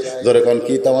চাই। ধরে কোন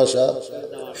কি তামাশা?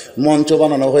 মঞ্চ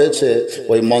বানানো হয়েছে,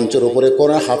 ওই মঞ্চের উপরে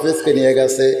কোরআন হাফেজকে নিয়ে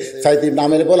গেছে। সাইদ ইবনে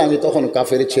আমির বলে, আমি তখন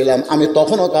কাফের ছিলাম, আমি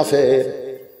তখনও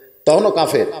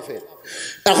কাফের।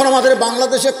 এখন আমাদের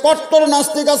বাংলাদেশে কট্টর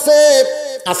নাস্তিক আছে,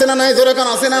 আছে না নাই? ধরে কোন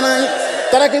আছে না নাই?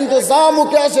 তারা কিন্তু যা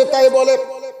মুখে আসে তাই বলে,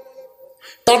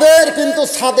 তাদের কিন্তু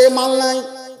ছাদে মাল নাই।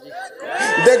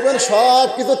 দেখবেন সব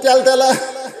কিছু তেলতেলা,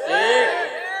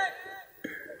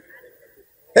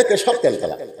 একে সব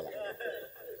তেলতেলা,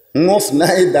 মোষ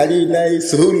নাই, দাড়ি নাই,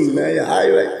 চুল নাই। হাই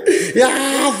ভাই,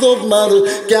 মার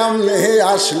কেমনে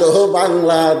আসলো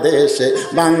বাংলাদেশে,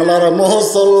 বাংলার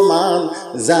মুসলমান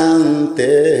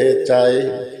জানতে চাই।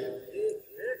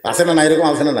 আছে না নাই? এরকম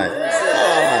আছে না নাই?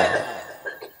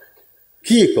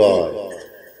 কি কয়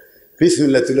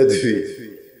বিসমিল্লাহ তুলে দিবি,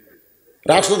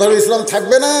 রাষ্ট্রধর্ম ইসলাম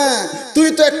থাকবে না? তুই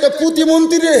তো একটা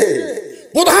প্রতিমন্ত্রী রে,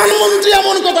 প্রধানমন্ত্রী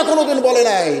এমন কথা কোনোদিন বলে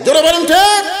নাই। জোরে বলেন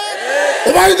ঠিক?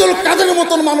 ওবায়দুল কাদের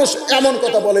মতন মানুষ এমন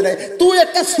কথা বলে নাই। তুই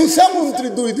একটা সুসা মন্ত্রী,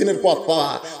 2 দিনের পথ পাওয়া,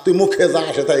 তুই মুখে যা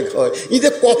আসে তাই খায়। ঈদে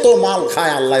কত মাল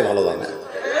খায় আল্লাহ ভালো জানে।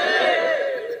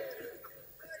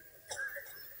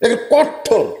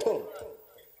 কঠোর।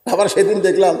 আবার সেদিন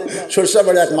দেখলাম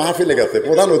সরষাবাড়ি এক মাহফিলে গেছে,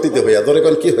 প্রধান অতিথি হইয়া। ধরে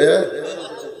কোন কি হইয়া,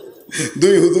 2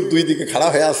 হুজুর 2 দিকে খাড়া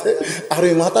হয়ে আছে, আর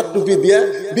ওই মাথার টুপি দিয়া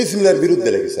বিসমিল্লাহর বিরুদ্ধে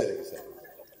লেগেছে।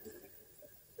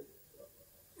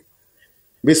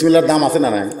 বিসমিল্লাহর দাম আছে না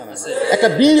নাই? একটা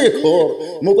বিড়ি খোর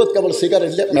মুখত কেবল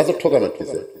সিগারেট মেজর ঠোকা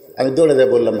মারতেছে। আমি দৌড়ে যাই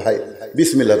বললাম, ভাই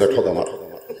বিসমিল্লাহকে ঠোকা মার,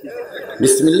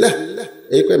 বিসমিল্লাহ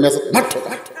এই করে মেজর মার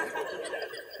ঠোকা।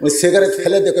 ওই সিগারেট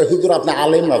ফেলে দেখে, হুজুর আপনি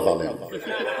আলেম না জানেন,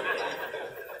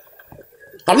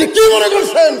 আপনি কি মনে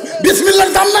করছেন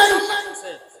বিসমিল্লাহর দাম নাই?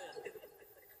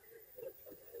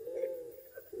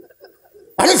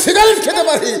 আমি সিগারেট খেতে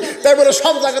পারি, তারপরে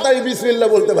সব জায়গাতে আমি বিসমিল্লাহ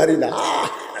বলতে পারি না।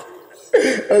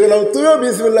 তুইও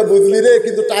বিসমিল্লাহ বুঝলি রে,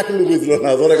 কিন্তু টাকলু বুঝলো না।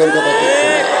 তোর এখন কথা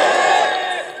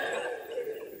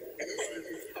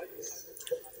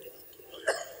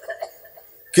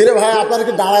কিরে ভাই, আপনার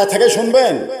কি দাঁড়ায় থাকে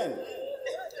শুনবেন?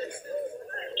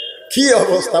 কি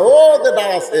অবস্থা? ও যে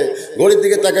দাঁড়াচ্ছে, ঘড়ির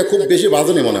দিকে তাকে খুব বেশি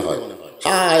বাজনি মনে হয়।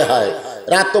 হায় হায়,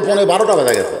 রাত তো 11:30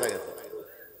 বাজে গেছে।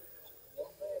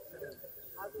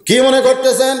 কি মনে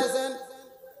করতেছেন?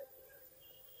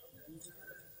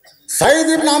 সাইদ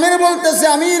ইবনে আমির বলতেছে,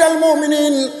 আমির আল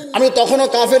মুমিনিন, আমি তখনও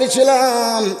কাফের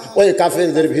ছিলাম। ওই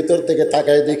কাফেরদের ভিতর থেকে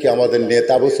তাকায় দেখি আমাদের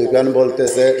নেতা আবু সুফিয়ান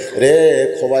বলতেছে, রে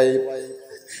খোবাইব,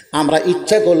 আমরা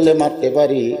ইচ্ছা করলে মারতে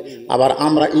পারি, আবার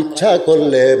আমরা ইচ্ছা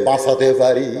করলে বাঁচাতে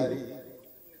পারি।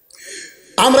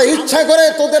 আমরা ইচ্ছা করে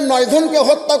তোদের 9 জনকে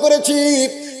হত্যা করেছি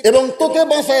এবং তোকে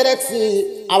বাঁচায় রাখছি,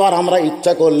 আবার আমরা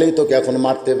ইচ্ছা করলেই তোকে এখন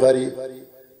মারতে পারি।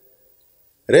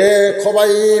 রে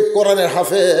খোবাইব, কোরআনের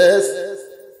হাফেজ,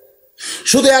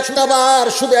 শুধু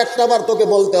একটা বার তোকে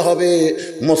বলতে হবে,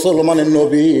 মুসলমানের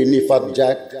নবী নিফাত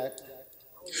যাক,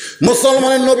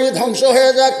 মুসলমানের নবী ধ্বংস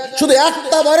হয়ে যাক, শুধু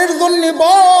একটা বারের জন্য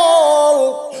বল।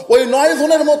 ওই 9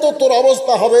 জনের মতো তোর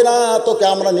অবস্থা হবে না, তোকে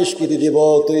আমরা নিষ্কৃতি দিব,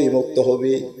 তুই মুক্ত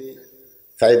হবি।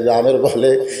 সাইদ ইবনে আমির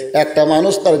বলে, একটা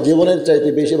মানুষ তার জীবনের চাইতে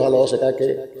বেশি ভালোবাসে কাকে?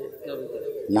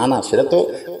 না না, সেটা তো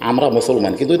আমরা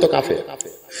মুসলমান, কিন্তু তো কাফের।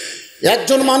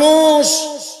 একজন মানুষ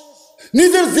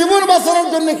নিজের জীবন বাঁচানোর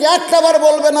জন্য কি একটা বার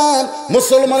বলবে না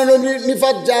মুসলমানের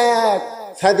নিফাত যাক?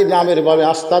 সাইদ ইবনে আমির ভাবে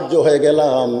আশ্চর্য হয়ে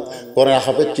গেলাম। পরে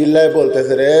হাফেজ চিল্লায়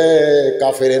বলতেছে, রে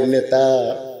কাফেরের নেতা,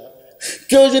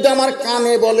 কেউ যদি আমার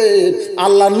কানে বলে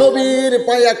আল্লাহ নবীর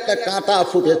পায়ে একটা কাঁটা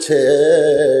ফুটেছে,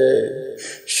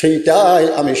 সেইটাই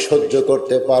আমি সহ্য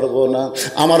করতে পারবো না,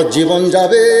 আমার জীবন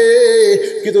যাবে,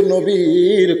 কিন্তু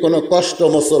নবীর কোনো কষ্ট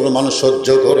মুসলমান সহ্য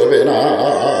করবে না।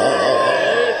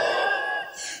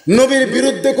 নবীর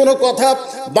বিরুদ্ধে কোনো কথা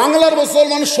বাংলার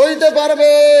মুসলমান সইতে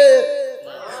পারবে?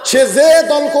 সে যে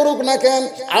দল করুক না কেন,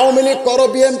 আওয়ামী লীগ করো,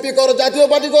 বিএনপি করো, জাতীয়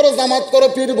পার্টি করো, জামাত করো,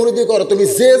 পীর মুরিদি করো, তুমি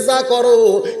যে যা করো,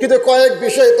 কিন্তু কয়েক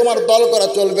বিষয়ে তোমার দল করা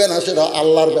চলবে না। সেটা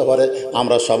আল্লাহর ব্যাপারে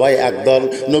আমরা সবাই এক দল,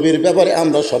 নবীর ব্যাপারে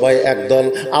আমরা সবাই এক দল,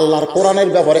 আল্লাহর কোরআনের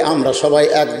ব্যাপারে আমরা সবাই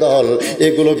এক দল।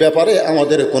 এগুলো ব্যাপারে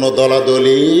আমাদের কোনো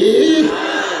দলাদলি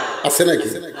আছে নাকি?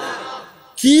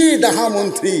 কি ডাহা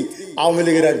মন্ত্রী আওয়ামী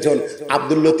লীগের একজন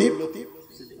আব্দুল লতিফ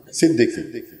সিদ্দিকী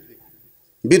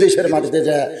বিদেশের মাটিতে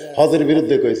যায় হজের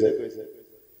বিরুদ্ধে কইছে,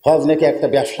 হজ নাকি একটা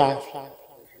ব্যবসা।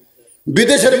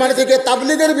 বিদেশের মাটি থেকে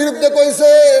তাবলীগের বিরুদ্ধে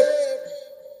কইছে।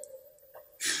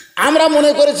 আমরা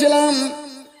মনে করেছিলাম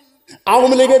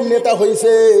আওয়ামী লীগের নেতা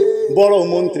হইছে, বড়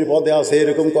মন্ত্রী পদে আছে,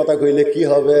 এরকম কথা কইলে কি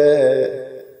হবে?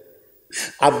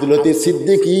 আব্দুল লতিফ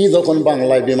সিদ্দিকী যখন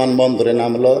বাংলায় বিমানবন্দরে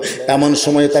নামলো, এমন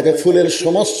সময় তাকে ফুলের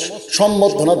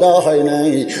সম্বর্ধনা দেওয়া হয়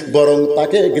নাই, বরং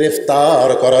তাকে গ্রেফতার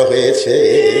করা হয়েছে।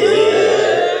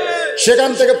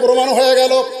 সেখান থেকে প্রমাণ হয়ে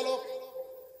গেল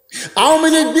আওয়ামী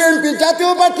লীগ, বিএনপি,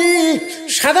 জাতীয় পার্টি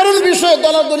সাধারণ বিষয়ে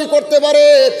দলাদলি করতে পারে,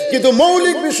 কিন্তু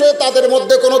মৌলিক বিষয়ে তাদের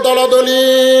মধ্যে কোনো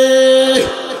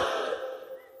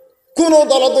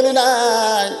দলাদলি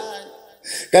নাই।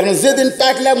 কারণ যেদিন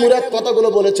টাকলা মুরাদ কথাগুলো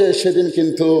বলেছে, সেদিন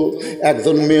কিন্তু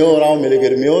একজন মেয়র, আওয়ামী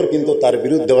লীগের মেয়র, কিন্তু তার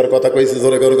বিরুদ্ধে আবার কথা কইছে।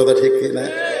 জোরে করে কথা ঠিক কিনা?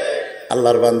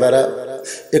 আল্লাহর বান্দারা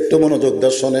একটু মনোযোগ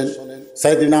দিয়ে শোনেন।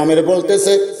 সাইদ ইবনে আমির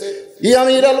বলতেছে,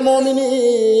 আমির আল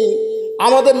মুমিনিন,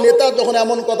 আমাদের নেতা যখন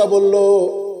এমন কথা বলল,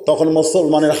 তখন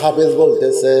মুসলমানের হাফেজ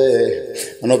বলতেছে,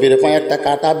 নবীর পায়ে একটা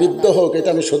কাঁটা বিদ্ধ হোক, এটা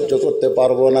আমি সহ্য করতে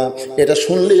পারবো না, এটা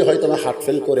শুনলেই হয়তো আমি হার্ট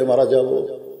ফেল করে মারা যাব।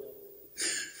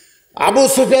 আবু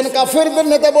সুফিয়ান কাফেরদের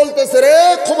নেতা বলতেছে, রে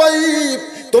খোবাইব,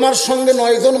 তোমার সঙ্গে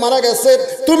 9 জন মারা গেছে,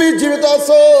 তুমি জীবিত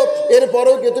আছো,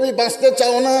 এরপরেও কি তুমি বাঁচতে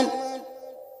চাও না?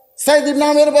 সাইদ ইবনে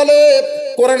আমির বলে,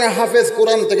 কোরআনে হাফেজ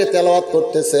কোরআন থেকে তেলাওয়াত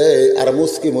করতেছে আর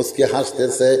মুস্কি মুস্কি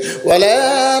হাসতেছে, ওয়ালা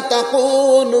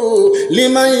তাকুলু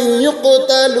লিমান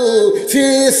ইউকতালু ফি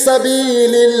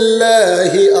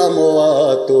সাবিলিল্লাহি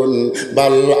আমওয়াতুন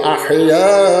বাল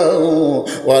আহইয়াউ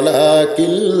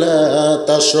ওয়ালাকিন লা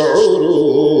তাশউরুন।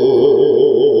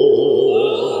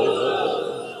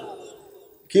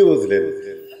 কি বুঝলেন?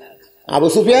 আবু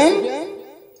সুফিয়ান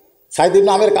সাইদ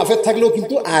ইবনে আমির কাফের থাকলেও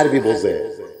কিন্তু আরবি বোঝে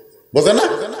না?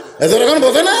 এখন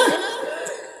বোঝে না?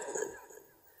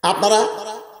 আপনারা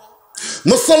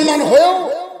মুসলমান হয়েও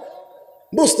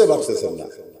বুঝতে পারতেছেন না,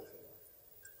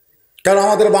 কারণ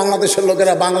আমাদের বাংলাদেশের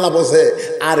লোকেরা বাংলা বোঝে,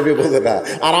 আরবি বোঝে না,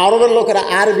 আর আরবের লোকেরা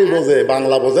আরবি বোঝে,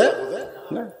 বাংলা বোঝে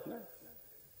না।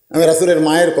 আমি রাসূলের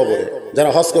মায়ের কবরে, যারা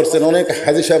হজ করছেন, অনেক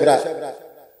হাজী সাহেবরা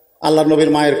আল্লাহর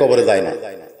নবীর মায়ের কবরে যায় না,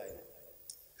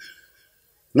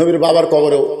 নবীর বাবার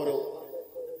কবরেও।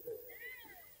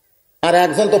 আর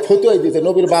একজন তো ফতুয়াই দিতে,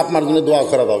 নবীর বাপ মার জন্য দোয়া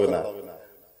করা যাবে না।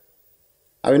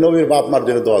 আমি নবীর বাপ মার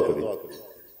জন্য দোয়া করি,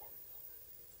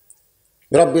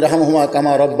 রব্বি রাহমহুমা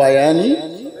কামা রব্বায়ানি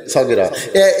সগীরা।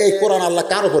 এই কোরআন আল্লাহ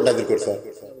কার উপর নাযিল করছে?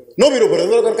 নবীর উপরে।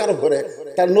 কার উপরে?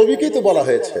 তার নবীকেই তো বলা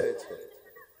হয়েছে।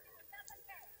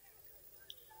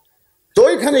 তো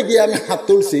ওইখানে গিয়ে আমি হাত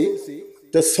তুলছি,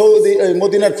 তো সৌদি ওই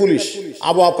মদিনার পুলিশ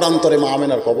আবহাওয়া প্রান্তরে মা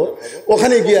আমেনার কবর,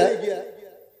 ওখানে গিয়া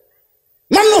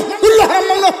মান্য কুল্লু হারাম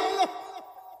মান্য,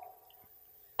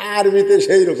 আরবিতে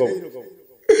সেই রকম,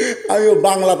 আমিও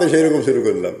বাংলাতে সেই রকম শুরু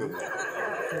করলাম।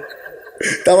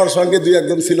 আমার সঙ্গে দুই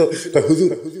একজন ছিল,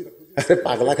 হুজুর আরে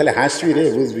পাগলা খেলে হাসবি রে,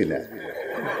 বুঝবি না।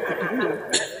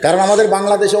 কারণ আমাদের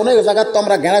বাংলাদেশে অনেক জায়গার তো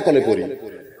আমরা গেঁড়া কলে পড়ি।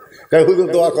 হুজুর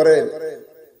দোয়া করেন,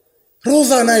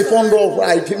 রোজা নাই 15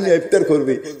 আইটেম নিয়ে ইফতার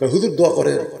করবি, হুজুর দোয়া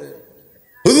করেন।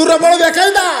 হুজুররা বড় দেখাই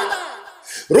না,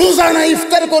 রোজা নাই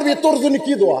ইফতার করবি, তোর জন্য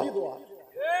কি দোয়া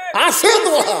আছে?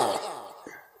 দোয়া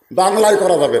বাংলায়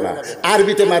করা যাবে না,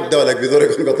 আরবিতে মার দেওয়া লাগবে। ধরে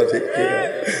কোন কথা ঠিক,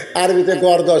 আরবিতে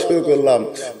গড় দেওয়া শুরু করলাম।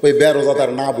 ওই বেরোজাদার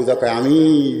না বুঝা কয় আমি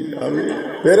আমি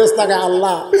ফেরেশতাকে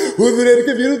আল্লাহ হুজুরের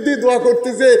কি বিরুদ্ধে দোয়া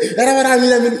করতেছে, এরা আবার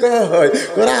আমিন আমিন করা হয়।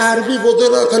 ওরা আরবি বোঝে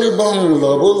না, খালি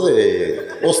বাংলা বোঝে,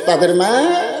 ওস্তাদের মা।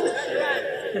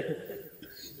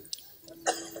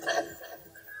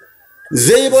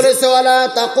 যেই বলেছে ওয়ালা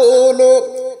তাকুলু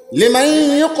লিমান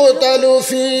ইউকতালু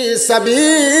ফি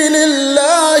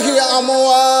সাবিলিল্লাহি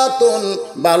আমওয়াতুন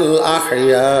বাল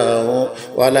আহইয়াউ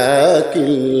ওয়ালাকিন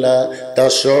লা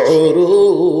তাশউরুন।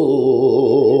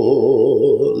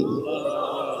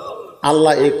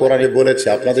 আল্লাহ এই কোরআনে বলেছে,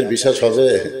 আপনাদের বিশ্বাস হবে?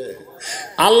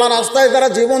 আল্লাহ রাস্তায় যারা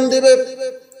জীবন দিবে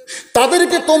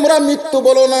তাদেরকে তোমরা মৃত্যু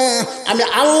বলো না, আমি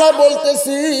আল্লাহ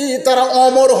বলতেছি তারা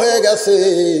অমর হয়ে গেছে,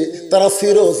 তারা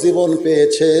চিরজীবন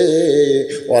পেয়েছে।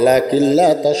 ওয়ালাকিন লা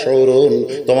তাশউরুন,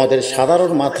 তোমাদের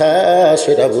সাধারণ মাথা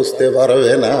সেটা বুঝতে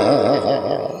পারবে না।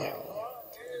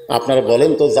 আপনারা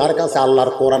বলেন তো, যার কাছে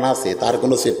আল্লাহর কোরআন আছে তার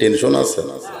কোনো সে টেনশন আছে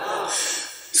না?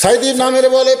 সাইদির নামের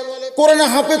বলে কোরআনে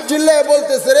হাফেজ চিল্লায়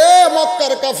বলতেছে, রে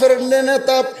মক্কার কাফের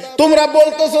নেতা, তোমরা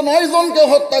বলতেছো 9 জনকে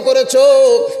হত্যা করেছো,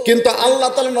 কিন্তু আল্লাহ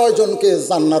তাআলা 9 জনকে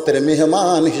জান্নাতের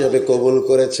মেহমান হিসেবে কবুল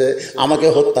করেছে। আমাকে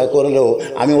হত্যা করলেও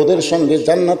আমি ওদের সঙ্গে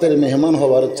জান্নাতের মেহমান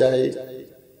হবার চাই।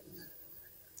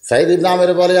 সাইদ ইবনে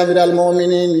আমের বলে আমির আল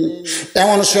মুমিনিন,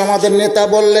 এমন সময় আমাদের নেতা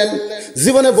বললেন,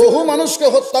 জীবনে বহু মানুষকে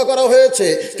হত্যা করা হয়েছে,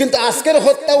 কিন্তু আজকের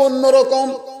হত্যা অন্যরকম।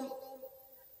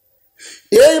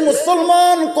 এই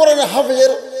মুসলমান কোরআন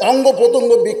হাফেজের অঙ্গ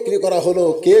প্রত্যঙ্গ বিক্রি করা হলো,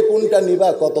 কে কোনটা নিবা,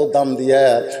 কত দাম দিয়া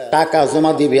টাকা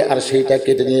জমা দিবে আর সেইটা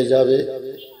কেটে নিয়ে যাবে।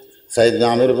 সাইদ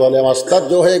আমির বলে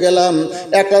আশ্চর্য হয়ে গেলাম,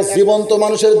 একটা জীবন্ত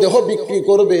মানুষের দেহ বিক্রি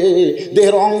করবে,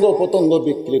 দেহের অঙ্গ প্রত্যঙ্গ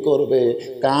বিক্রি করবে।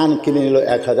 কান কিনে নিল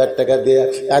 1000 টাকা দিয়ে,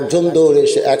 একজন দৌড়ে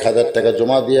এসে 1000 টাকা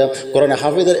জমা দিয়া কোরআন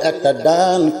হাফেজের একটা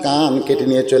ডান কান কেটে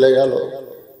নিয়ে চলে গেল।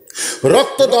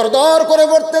 রক্ত দরদর করে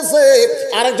পড়তেছে,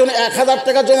 আরেকজন 1000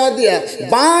 টাকা জমা দিয়া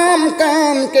বাম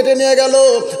কান কেটে নিয়ে গেল,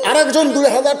 আরেকজন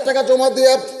 2000 টাকা জমা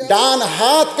দিয়া ডান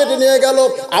হাত কেটে নিয়ে গেল।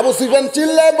 আবু সুফিয়ান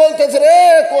চিল্লায় বলতেছে, রে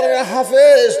কোরআন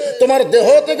হাফেজ, তোমার দেহ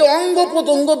থেকে অঙ্গ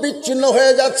প্রত্যঙ্গ বিচ্ছিন্ন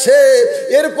হয়ে যাচ্ছে,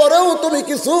 এরপরেও তুমি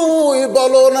কিছুই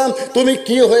বলো না, তুমি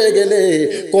কি হয়ে গেলে?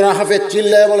 কোরআন হাফেজ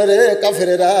চিল্লায় বলে, রে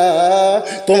কাফেরেরা,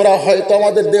 তোমরা হয়তো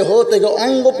আমাদের দেহ থেকে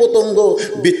অঙ্গ প্রত্যঙ্গ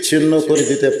বিচ্ছিন্ন করে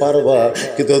দিতে পারবা,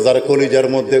 কিন্তু যার কলিজার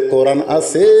মধ্যে কোরআন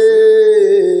আছে,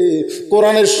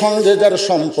 কোরআনের সঙ্গে যার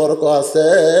সম্পর্ক আছে,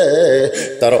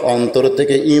 তার অন্তর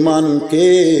থেকে ঈমানকে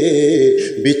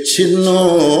বিচ্ছিন্ন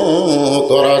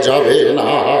করা যাবে না।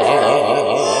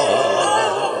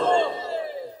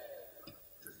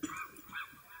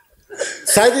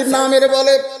 সাইদ ইবনে আমের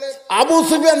বলে আবু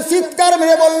সুফিয়ান চিৎকার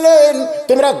মেরে বললেন,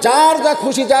 তোমরা যার যা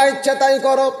খুশি যা ইচ্ছা তাই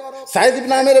করো। সাইদ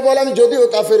ইবনে আমের বলে, আমি যদিও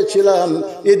কাফের ছিলাম,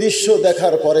 এই দৃশ্য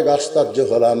দেখার পরে আশ্চর্য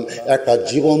হলাম। একটা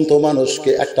জীবন্ত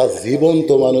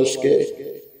মানুষকে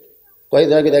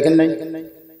কয়েকদিন আগে দেখেন নাই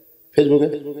ফেসবুকে,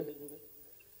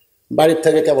 বাড়ির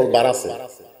থেকে কেবল বাড়াছে,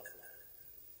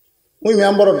 ওই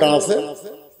মেম্বারও ডাঙাছে,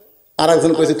 আর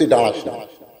একজন কইছে তুই ডাঙাস না,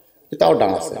 তাও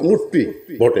ডাঙাছে, উঠবি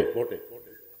ভোটে,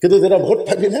 কিন্তু যেটা ভোট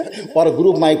থাকবি না, ওর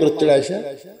গ্রুপ মাইক্রো চলে আসে,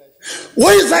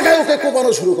 ওই জায়গায় ওকে কোপানো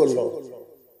শুরু করলো,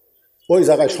 ওই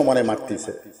জায়গায় সমানে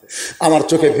মারতেছে। আমার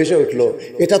চোখে ভেসে উঠলো,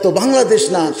 এটা তো বাংলাদেশ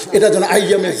না, এটা যেন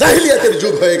আইয়ামে জাহিলিয়াতের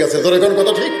যুগ হয়ে গেছে। ধরে কোন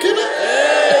কথা ঠিক কিনা?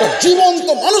 একটা জীবন্ত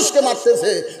মানুষকে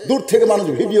মারতেছে, দূর থেকে মানুষ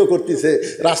ভিডিও করতেছে,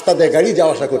 রাস্তা দিয়ে গাড়ি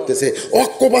যাওয়া আসা করতেছে,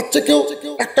 অক্ষ বাচ্চা কেউ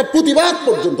একটা প্রতিবাদ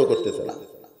পর্যন্ত করতেছে না।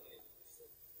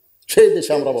 সেই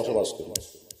দেশে আমরা বসবাস করি।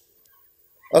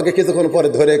 ওকে কিছুক্ষণ পরে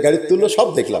ধরে গাড়ি তুললো, সব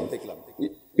দেখলাম,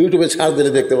 ইউটিউবে ছাড়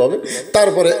দিলে দেখতে পাবে।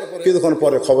 তারপরে কিছুক্ষণ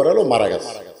পরে খবর হলো মারা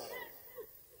গেছে।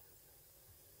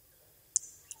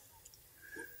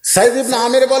 সাইদ ইবনে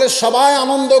আমের বলে, সবাই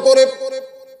আনন্দ করে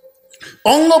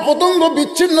অঙ্গ প্রত্যঙ্গ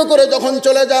বিচ্ছিন্ন করে যখন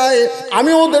চলে যায়,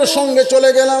 আমি ওদের সঙ্গে চলে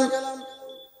গেলাম।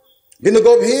 কিন্তু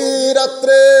গভীর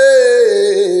রাত্রে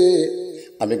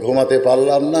আমি ঘুমাতে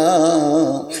পারলাম না।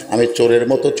 আমি চোরের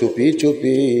মতো চুপি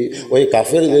চুপি ওই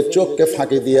কাফেরদের চোখকে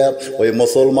ফাঁকি দিয়া ওই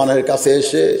মুসলমানের কাছে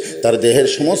এসে তার দেহের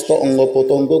সমস্ত অঙ্গ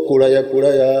প্রত্যঙ্গ কুড়াইয়া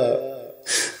কুড়াইয়া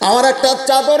আমার একটা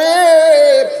চাদরে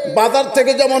বাজার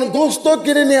থেকে যেমন গোস্ত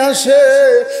কিনে নিয়ে আসে,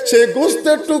 সেই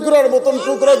গোস্তের টুকরার মতন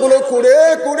টুকরাগুলো কুড়ে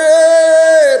কুড়ে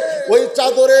ওই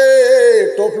চাদরে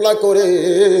টোপলা করে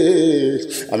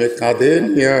আমি কাঁধে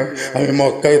নিয়ে আমি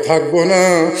মক্কায় থাকবো না,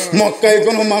 মক্কায়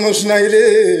কোনো মানুষ নাই রে,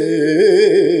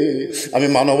 আমি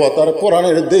মানবতার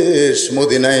কোরআনের দেশ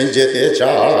মদিনায় যেতে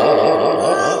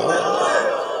চাই।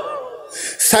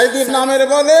 সাইদির নামের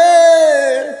বলে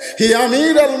হি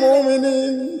আমির আল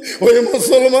মুমিনিন, ওই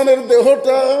মুসলমানের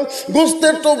দেহটা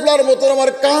গোস্তের টোপলার মতো আমার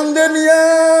কাঁধে নিয়ে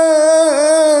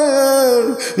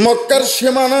মক্কার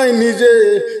সীমানায় নিজে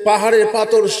পাহাড়ে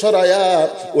পাথর সরায়া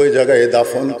ওই জায়গায়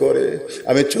দাফন করে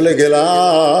আমি চলে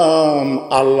গেলাম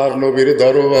আল্লাহর নবীর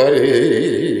দরবারে।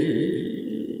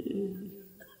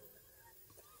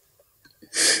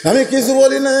 আমি কিছু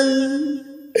বলি নাই,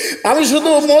 আমি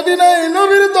শুধু মদিনায়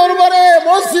নবীর দরবারে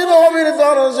বসি, নবীর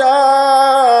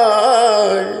দরজায়।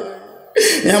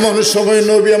 এমন সময়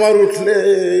নবী আমার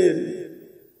উঠলেন,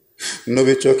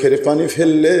 নবী চোখের পানি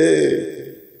ফেললে।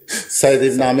 সাইদ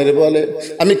ইবনে আমির বলে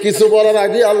আমি কিছু বলার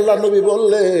আগে আল্লাহ নবী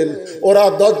বললেন ওরা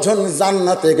 10 জন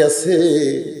জান্নাতে গেছে,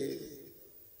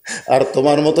 আর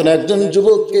তোমার মতন একজন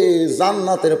যুবককে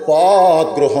জান্নাতের পথ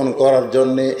গ্রহণ করার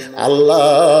জন্য আল্লাহ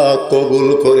কবুল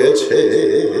করেছে।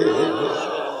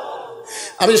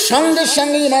 আমি সঙ্গে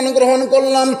সঙ্গে ঈমান গ্রহণ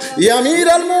করলাম। ইয়া আমির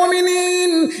আল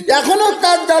মুমিনিন, এখনো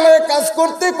কাজ জ্বালায় কাজ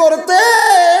করতে করতে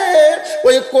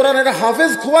ওই কোরআনের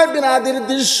হাফেজ খুবাইব বিন আদির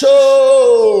দৃশ্য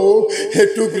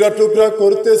টুকরা টুকরা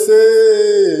করতেছে।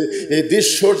 এই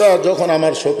দৃশ্যটা যখন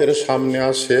আমার চোখের সামনে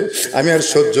আসে আমি আর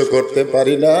সহ্য করতে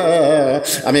পারি না,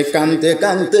 আমি কাঁদতে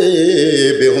কাঁদতে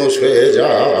বেহুঁশ হয়ে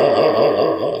যাই।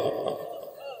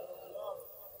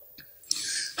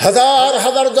 হাজার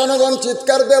হাজার জনগণ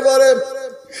চিৎকার দিয়ে বলে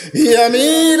ইয়া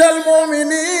আমির আল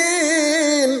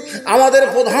মুমিনিন, আমাদের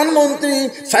প্রধানমন্ত্রী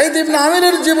সাইদ ইবনে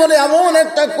আমিরের জীবনে এমন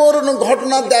একটা করুণ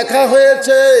ঘটনা দেখা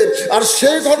হয়েছে, আর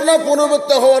সেই ঘটনা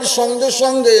পুনরাবৃত্তি হওয়ার সঙ্গে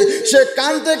সঙ্গে সে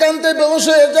কাঁদতে কাঁদতে বেহুঁশ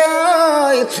হয়ে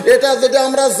যায়। এটা যদি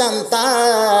আমরা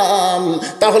জানতাম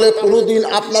তাহলে কোনোদিন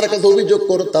আপনার কাছে অভিযোগ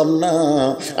করতাম না।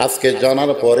 আজকে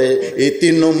জানার পরে এই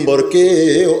 3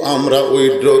 নম্বরকেও আমরা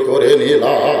উইথড্র করে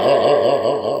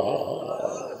নিলাম।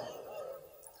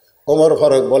 ওমর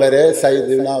ফারুক বলে রে সাইদ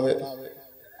ইবনে আমির,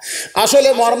 আসলে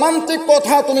মর্মান্তিক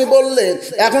কথা তুমি বললে।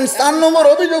 এখন 4 নম্বর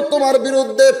অভিযোগ তোমার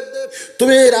বিরুদ্ধে।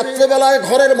 তুমি রাত্রেবেলায়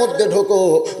ঘরের মধ্যে ঢোকো,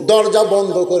 দরজা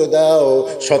বন্ধ করে দাও,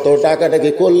 শত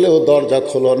টাকাটাকি করলেও দরজা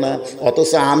খোলো না,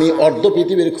 অথচ আমি অর্ধ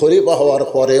পৃথিবীর খলিফা হওয়ার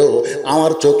পরেও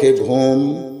আমার চোখে ঘুম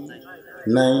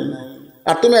নাই।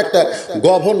 আর তুমি একটা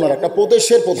গভর্নর, একটা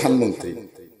প্রদেশের প্রধানমন্ত্রী,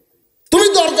 তুমি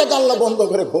দরজা জানলা বন্ধ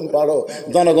করে ঘুম পাড়ো,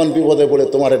 জনগণ বিপদে পড়ে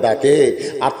তোমারে ডাকে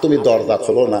আর তুমি দরজা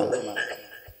খোলো না।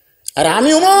 আর আমি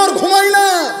ওমর ঘুমাই না,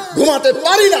 ঘুমাতে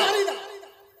পারি না,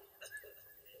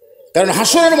 কারণ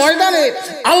হাসরের ময়দানে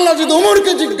আল্লাহ যদি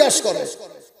ওমরকে জিজ্ঞাসা করে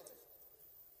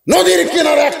নদীর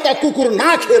কিনারে একটা কুকুর না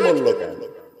খেয়ে মরল কেন,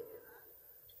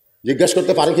 জিজ্ঞাসা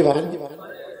করতে পারে কি পারে?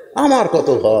 আমার কত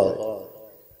ভয়।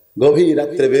 গভীর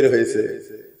রাত্রে বের হয়েছে,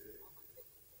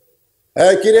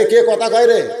 কিরে কে কথা কয়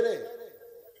রে,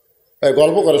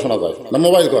 গল্প করে শোনা যায় না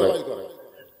মোবাইল করে।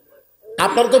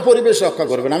 আপনার তো পরিবেশ রক্ষা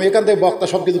করবেন, আমি এখান থেকে বক্তা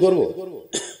সবকিছু করবো।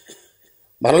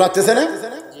 ভালো লাগতেছে না?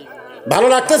 ভালো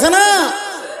লাগতেছে না?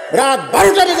 রাত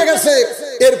 12টা বেজে গেছে,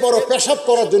 এরপরও পেশাব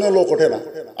করার জন্য লোক ওঠে না।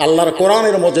 আল্লাহর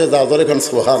কোরআনের মুজিজা, ধরে কোন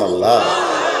সুবহানাল্লাহ।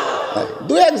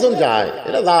 2-1 যায়,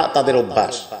 এটা তাদের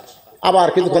অভ্যাস। আবার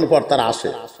কিছুক্ষণ পর তারা আসে,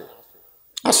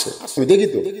 আমি দেখি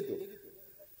তো।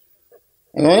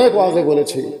 অনেক ওয়াজে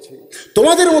বলেছি,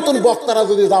 তোমাদের মতন বক্তারা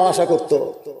যদি যাওয়া আসা করতো,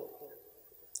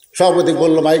 সভাপতি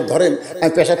বললো মাইক ধরেন,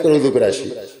 আমি পেশাব করে উজু করে আসি,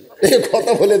 এই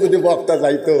কথা বলে যদি বক্তা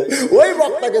যাইতো, ওই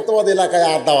বক্তাকে তোমাদের এলাকায়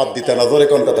আর দাওয়াত দিতে না। ধরে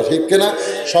কোন কথা ঠিক কিনা?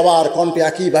 সবার কণ্ঠে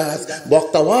একই বাস,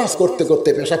 বক্তা ওয়াজ করতে করতে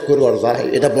পেশাব করবার যায়,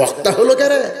 এটা বক্তা হলো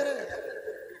কেন?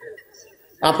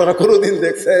 আপনারা কোনোদিন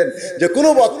দেখছেন যে কোনো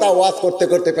বক্তা ওয়াজ করতে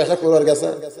করতে পেশাব করবার গেছে?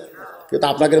 কিন্তু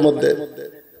আপনাদের মধ্যে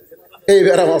এই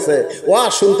ব্যারাম আছে,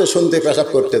 ওয়াজ শুনতে শুনতে পেশাব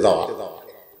করতে যাওয়া।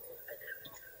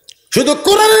 শুধু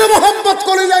কোরআনের মহব্বত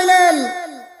করে যাইলেন,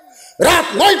 রাত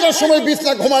 9টার সময়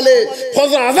বিছনা ঘুমালে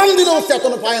ফজর আজান দিলেও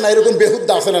চেতন পায় না, এরকম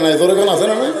বেহুদ্দা আছে না নাই? জোরে গান আছে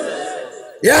না নাই?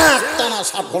 একটানা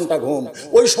 7 ঘন্টা ঘুম,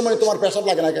 ওই সময় তোমার পেশাব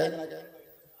লাগে না কেন?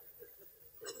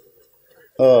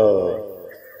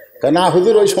 না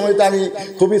হুজুর, ওই সময় তো আমি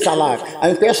খুবই চালাক,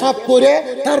 আমি পেশাব করে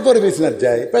তারপরে বিছনার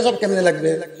যাই, পেশাব কেমনে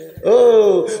লাগবে? ও,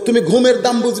 তুমি ঘুমের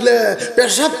দাম বুঝলে,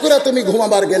 পেশাব করে তুমি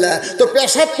ঘুমাবার গেলে, তো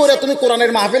পেশাব করে তুমি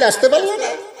কোরআনের মাহফিলে আসতে পারবে না?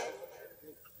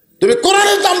 তুমি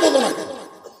কোরআনের দাম বোঝো না?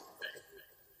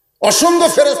 অসংখ্য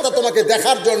ফেরেশতা তোমাকে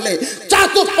দেখার জন্য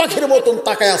চাতক পাখির মতন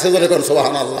তাকায় আছে, ধরে কোন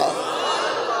সুবহানাল্লাহ।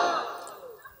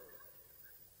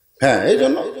 হ্যাঁ, এই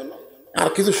জন্য আর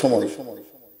কিছু সময়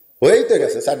হয়েই তো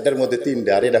গেছে, 4টার মধ্যে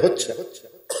 3টে, আর এটা হচ্ছে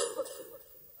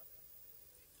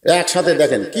একসাথে।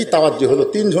 দেখেন কি তাওয়াজ্জু হলো,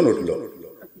 3 জন উঠলো,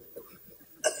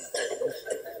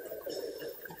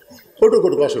 উঠুক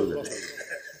উঠুক, অসুবিধা নেই।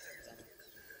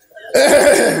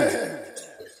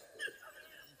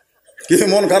 কি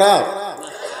মন খারাপ?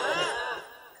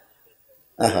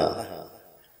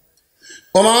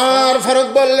 ওমর ফারুক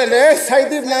বললেন, এ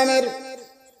সাইদ ইবনে আমের,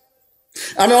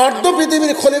 আমি অর্ধ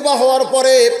পৃথিবীর খলিফা হওয়ার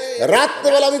পরে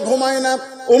রাত্রেবেলা আমি ঘুমাই না।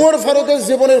 ওমর ফারুকের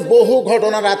জীবনের বহু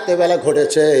ঘটনা রাত্রেবেলা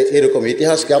ঘটেছে, এরকম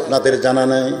ইতিহাস কি আপনাদের জানা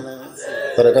নাই?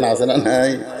 তোর এখানে আছে না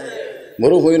নাই?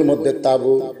 মরুভূমির মধ্যে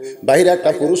তাবু, বাইরে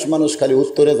একটা পুরুষ মানুষ খালি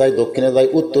উত্তরে যায় দক্ষিণে যায়,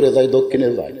 উত্তরে যায় দক্ষিণে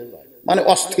যায়, মানে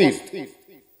অস্থির।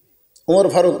 ওমর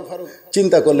ফারুক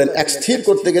চিন্তা করলেন, এক স্থির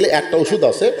করতে গেলে একটা ওষুধ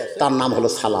আছে, তার নাম হলো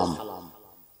সালাম।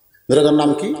 দুর্গার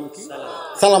নাম কি?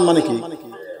 সালাম মানে কি?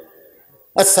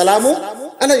 আসসালামু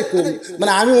আলাইকুম,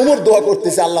 মানে আমি ওমর দোয়া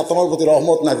করতেছি, আল্লাহ তোমার প্রতি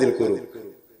রহমত নাজিল করুক,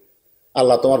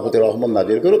 আল্লাহ তোমার প্রতি রহমত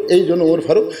নাজিল করুক। এই জন্য ওমর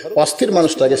ফারুক অস্থির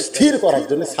মানুষটাকে স্থির করার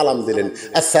জন্য সালাম দিলেন,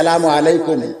 আসসালামু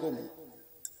আলাইকুম।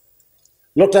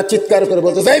 লোকটা চিৎকার করে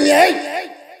বলতে,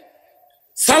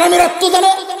 সালামের অর্থ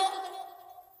জানো?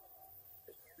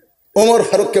 ওমর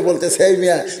ফারুককে বলতেছে, এই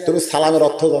মিয়া তুমি সালামের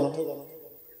অর্থ জানো?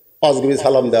 অজগবি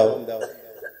সালাম দাও,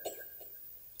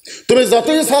 তুমি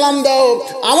যতই সালাম দাও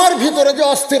আমার ভিতরে যে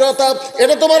অস্থিরতা,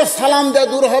 এটা তোমার সালাম দেওয়া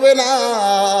দূর হবে না।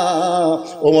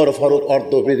 ওমর ফারুক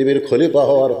অর্ধ পৃথিবীর খলিফা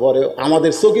হওয়ার পরে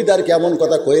আমাদের চৌকিদার কেমন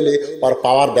কথা কইলে আর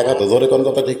পাওয়ার দেখাতো, জোরে কোন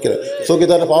কথা ঠিক কিনা?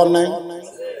 চৌকিদারের পাওয়ার নাই?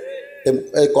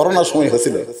 এই করোনার সময়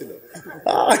হয়েছিল,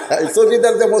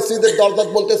 চৌকিদার যে মসজিদের দরজা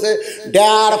বলতেছে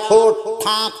 1.5 ফুট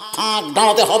ফাঁক ফাঁক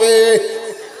দাঁড়াতে হবে,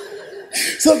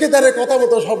 চৌকিদারের কথা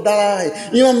মতো সব দাঁড়ায়।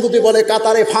 ইমাম যদি বলে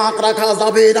কাতারে ফাঁক রাখা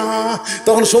যাবে না,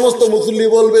 তখন সমস্ত মুসল্লি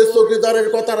বলবে চৌকিদারের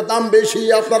কথার দাম বেশি,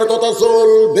 আপনার কথা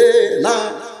চলবে না।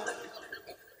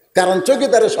 কারণ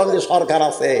চৌকিদারের সঙ্গে সরকার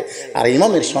আছে আর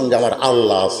ইমামের সঙ্গে আমার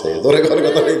আল্লাহ আছে, ধরে ঘরের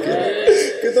কথা নেই।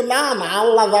 কিন্তু না না,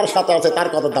 আল্লাহ যার সাথে আছে তার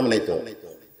কথার দাম নেই তো,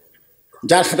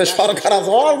 যার সাথে সরকার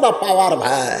আছে ওর বা পাওয়ার।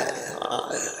 ভাই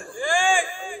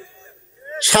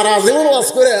সারা জীবন ওয়াজ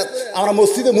করে আমরা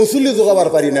মসজিদে মুসল্লি জোগাবার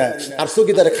পারি না, আর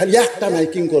চৌকিদারে খালি একটা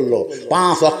মাইকিং করলো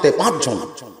 5 ওয়াক্তে 5 জন,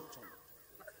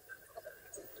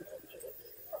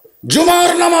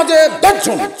 জুমার নামাজে 10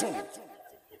 জন,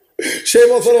 সে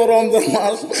বছর রমজান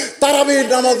মাস তারাবির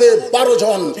নামাজে 12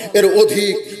 জন, এর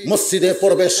অধিক মসজিদে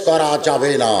প্রবেশ করা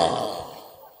যাবে না।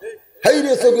 হাই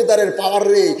রে চৌকিদারের পাওয়ার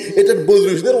রে, এটা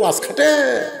বজলুর রশিদের ওয়াজ খাটে।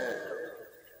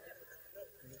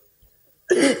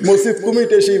 মসজিদ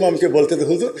কমিটি এসে ইমামকে বলতে,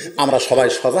 হুজুর আমরা সবাই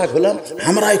সজাগ হলাম,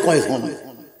 আমরাই কয়জন?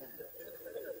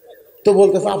 তো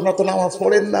বলতেছে আপনার তো নামাজ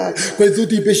পড়েন না,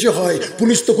 যদি বেশি হয়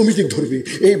পুলিশ তো কমিটি ধরবে,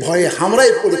 এই ভয়ে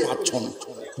আমরাই পড়ে 5 জন,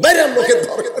 বাইরের লোকের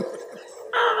দরকার।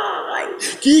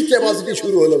 কি ক্যাপাসিটি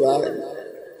শুরু হলো ভাই!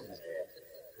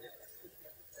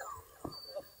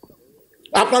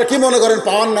 আপনার কি মনে করেন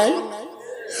পাওয়ার নাই?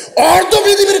 অর্ধ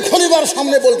পৃথিবীর খলিফার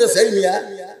সামনে বলতেছে, এই মিয়া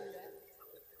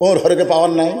ওর ঘরে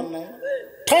পাওয়ার নাই,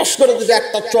 ঠস করে যদি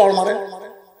একটা চড় মারে।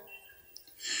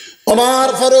 ওমর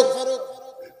ফারুক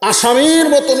আসামির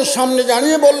মতন সামনে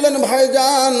জানিয়ে বললেন,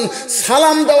 ভাইজান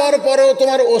সালাম দেওয়ার পরেও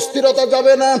তোমার অস্থিরতা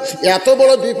যাবে না, এত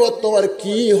বড় বিপদ তোমার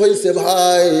কি হয়েছে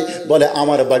ভাই? বলে,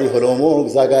 আমার বাড়ি হলো অমুক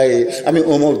জায়গায়, আমি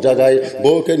অমুক জায়গায়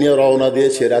বউকে নিয়ে রওনা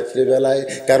দিয়েছি রাত্রিবেলায়,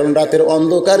 কারণ রাতের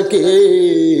অন্ধকারকে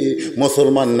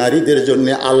মুসলমান নারীদের জন্য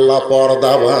আল্লাহ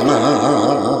পর্দা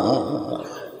বানায়।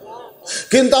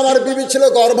 কিন্তু আমার বিবি ছিল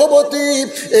গর্ভবতী,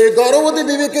 এই গর্ভবতী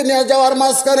বিবিকে নিয়ে যাওয়ার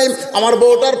মাঝখানে আমার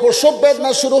বউটার প্রসব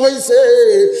বেদনা শুরু হয়েছে।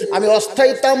 আমি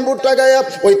অস্থায়ী তাঁবুটা গায়া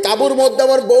ওই তাঁবুর মধ্যে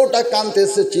আমার বউটা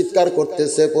কাঁদতেছে, চিৎকার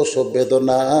করতেছে প্রসব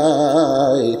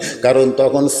বেদনায়, কারণ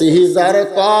তখন সিজার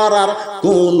করার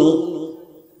কোন,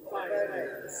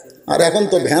 আর এখন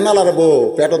তো ভ্যানালার বউ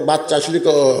পেটত বাচ্চা আসলি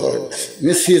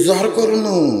সিজার করুন,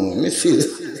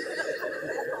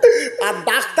 আর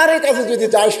ডাক্তারের কাছে যদি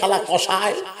যায় শালা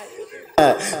কষায়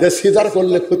সিজার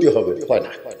করলে ক্ষতি হবে, হয়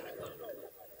না।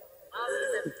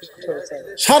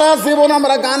 সারা জীবন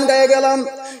আমরা গান গায়ে গেলাম,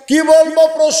 কি বলবো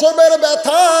প্রসবের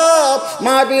ব্যথা,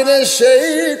 মাবিরে সেই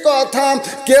কথা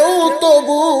কেউ তো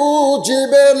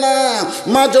বুঝিবে না,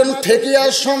 মাজন ঠেকিয়া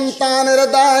সন্তানের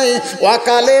দায়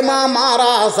ওয়াকালে মা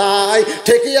মারা যায়,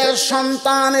 ঠেকিয়া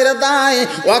সন্তানের দায়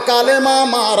ওয়াকালে মা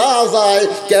মারা যায়,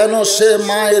 কেন সে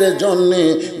মায়ের জন্যে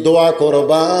দোয়া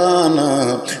করবা না,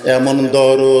 এমন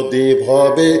দরদি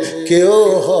ভবে কেউ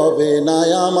হবে না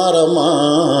আমার মা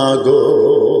গো।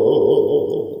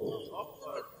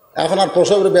 এখন আর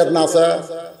প্রসবের বেদনা আছে,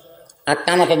 আর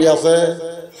টানাটানি আছে,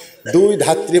 2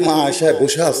 ধাত্রী মা এসে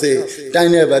বসে আছে,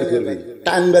 টাইনে বের করবি।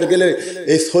 টাইমবার গেলে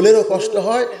এই ছোলেরও কষ্ট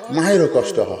হয়, মায়েরও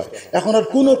কষ্ট হয়। এখন আর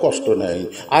কোনো কষ্ট নেই।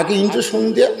 আগে ইঞ্জেকশন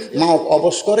দিয়ে মা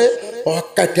অবশ করে,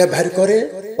 কাটিয়া বের করে,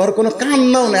 ওর কোনো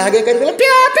কান্নাও নেই। আগেকার গুলো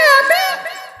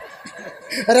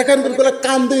আর এখানকার গুলো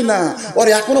কান্দই না। ওর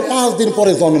এখনো 5 দিন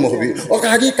পরে জন্ম হবি, ওকে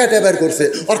আগেই কাটিয়া বের করছে,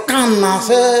 ওর কান্না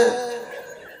আছে।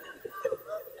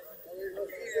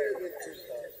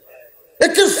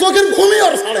 একটু চোখের ঘুমি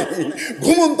আর ছাড়ে,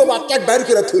 ঘুমন্ত বাচ্চা বের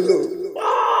করে তুললো,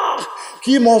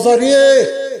 কি মজা রে।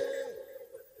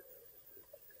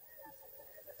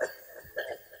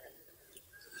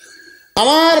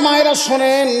 আমার মায়েরা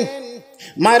শোনেন,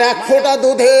 মায়ের 1 ফোঁটা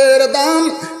দুধের দাম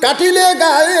কাটিলে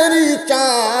গায়েরই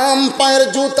চাম, পায়ের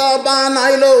জুতা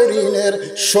বানাইলো ঋণের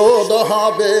শোধ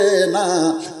হবে না,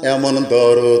 এমন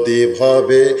দরদি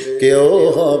ভাবে কেউ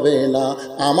হবে না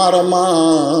আমার মা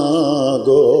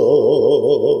গো।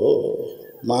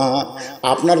 মা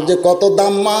আপনার যে কত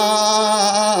দাম মা,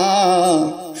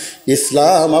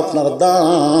 ইসলাম আপনার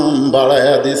দাম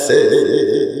বাড়ায়া দিছে।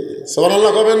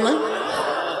 সুবহানাল্লাহ করবেন না?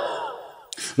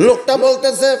 লোকটা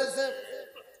বলতেছে,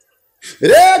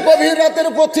 রে গভীর রাতের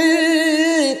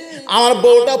পথিক, আমার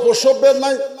বউটা প্রসবের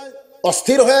নাই,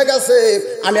 অস্থির হয়ে গেছে,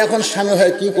 আমি এখন স্বামী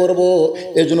হয়ে কি করব?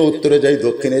 এই জন্য উত্তরে যাই,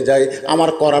 দক্ষিণে যাই, আমার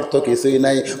করার তো কিছুই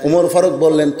নাই। উমর ফারুক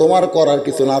বললেন, তোমার করার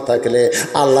কিছু না থাকলে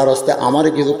আল্লাহর রাস্তায় আমার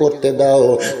কিছু করতে দাও,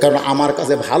 কারণ আমার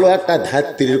কাছে ভালো একটা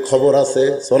ধাত্রীর খবর আছে।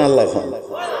 সুবহানাল্লাহ।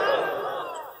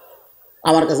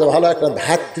 আমার কাছে ভালো একটা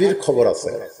ধাত্রীর খবর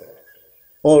আছে।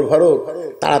 ওমর ফারুক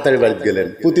তাড়াতাড়ি বাড়িতে গেলেন।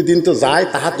 প্রতিদিন তো যায়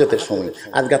তাহাজ্জুদের সময়,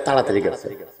 আজকে তাড়াতাড়ি গেছে।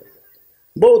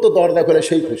 বউ তো দরজা খুলে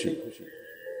সেই খুশি।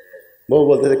 বউ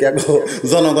বলতেছে, কে গো,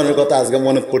 জনগণের কথা আজকে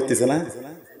মনে পড়তেছে না?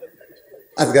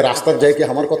 আজকে রাস্তার যাই কি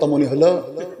আমার কথা মনে হলো?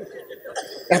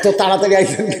 এত তাড়াতাড়ি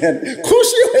আইছেন কেন?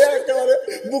 খুশি হয়ে একেবারে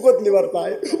বুকত নিবার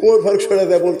পায়। ওমর ফারুক সরে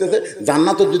যায়, বলতেছে,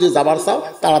 জান্নাতে যদি যাবার চাও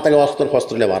তাড়াতাড়ি অস্ত্র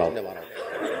ফস্ত্র নিয়ে বাড়াও।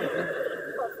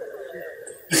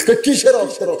 কিসের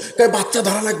অস্ত্র? বাচ্চা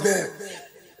ধরা লাগবে।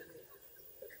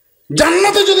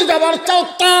 জান্নাতে যদি যাবার চাও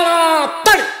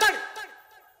তাড়াতাড়ি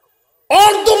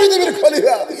অর্ধবিদেবের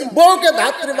খলিফা বউকে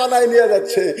ধাত্রী বানায় নিয়ে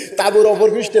যাচ্ছে, তাবুর অপর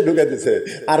পৃষ্ঠে ঢুকে দিছে,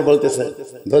 আর বলতেছে,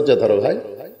 ধৈর্য ধরো ভাই,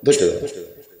 ধৈর্য ধরো।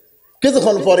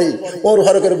 কিছুক্ষণ পরেই ওমর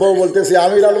ফারুকের বউ বলতেছে,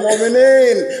 আমির আল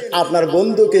মুমিনিন, আপনার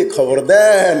বন্ধুকে খবর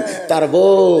দেন, তার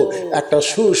বউ একটা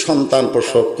সুসন্তান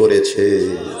প্রসব করেছে।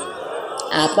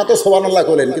 আপনার তো সুবহানাল্লাহ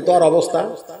করলেন, কিন্তু আর অবস্থা,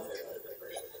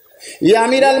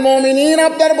 আমির আল মুমিনিন,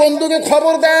 আপনার বন্ধুকে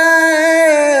খবর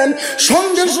দেন।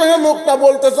 সঙ্গে সঙ্গে লোকটা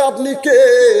বলতেছে, আপনি কে?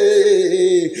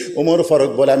 ওমর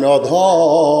ফারুক বলে, আমি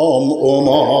অধম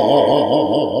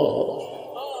ওমর।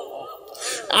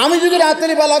 আমি যদি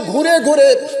রাতের বেলা ঘুরে ঘুরে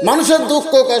মানুষের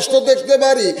দুঃখ কষ্ট দেখতে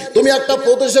পারি, তুমি একটা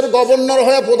প্রদেশের গভর্নর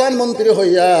হয়ে, প্রধানমন্ত্রী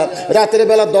হইয়া রাতের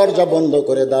বেলা দরজা বন্ধ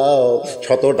করে দাও,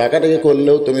 শত ডাকাডাকি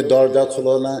করলেও তুমি দরজা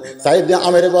খোলো না। সাইদ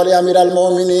আমের বলে, আমির আল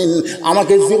মুমিনিন,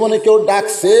 আমাকে জীবনে কেউ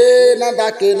ডাকছে না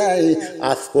ডাকে নাই,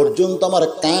 আজ পর্যন্ত আমার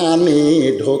কানে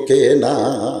ঢোকে না।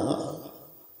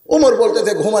 ওমর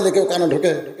বলতেছে, ঘুমালে কেউ কানে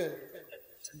ঢোকে?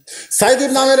 সাইদ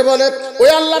ইবনে আমের বলে, ওই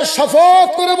আল্লাহর শপথ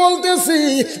করে বলতেছি,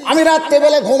 আমি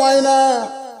রাত্রেবেলা ঘুমাই না।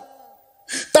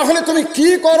 তাহলে তুমি কি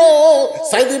করো?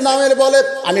 সাইদ ইবনে আমের বলে,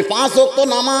 আমি 5 ওয়াক্ত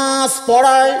নামাজ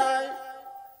পড়াই।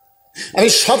 আমি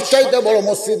সবচাইতে বড়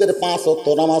মসজিদের 5 ওয়াক্ত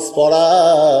নামাজ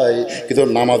পড়াই, কিন্তু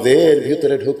নামাজের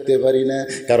ভিতরে ঢুকতে পারি না,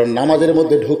 কারণ নামাজের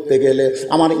মধ্যে ঢুকতে গেলে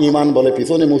আমার ঈমান বলে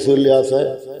পিছনে মুসল্লি আছে।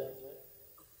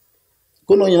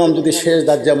 কোন ইমাম যদি শেষ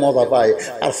দাজ্জা মজা পায়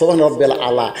আর সুবহান রাব্বিল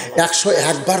আলা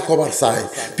 101 বার কবার চায়,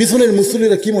 পিছনের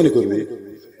মুসল্লিরা কি মনে করবে?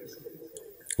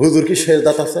 হুজুর কি শেষ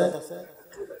দাঁত আছে?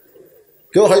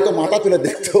 কেউ হয়তো মাথা তুলে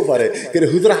দেখতেও পারে, কিন্তু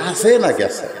হুজুর আছে না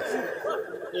গেছে।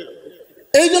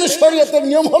 এই জন্য শরীয়তের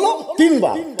নিয়ম হলো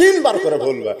 3 বার করে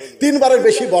বলবা, 3 বারের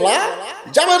বেশি বলা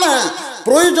যাবে না।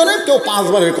 প্রয়োজনে কেউ 5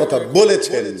 বারের কথা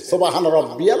বলেছেন, সুবহান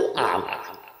রাব্বিল আলা।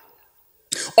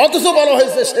 অথচ বলা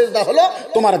হয়েছে সেজদা হলো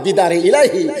তোমার দিদারে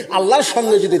ইলাহি, আল্লাহর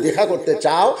সঙ্গে যদি দেখা করতে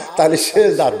চাও তাহলে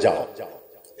সেজদার যাও।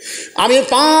 আমি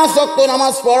 5 ওয়াক্ত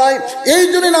নামাজ পড়াই, এই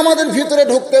জন্য নামাজের ভিতরে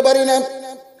ঢুকতে পারি না।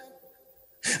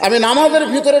 আমি নামাজের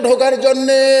ভিতরে ঢোকার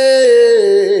জন্যে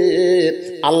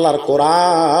আল্লাহর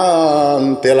কোরআন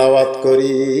তেলাওয়াত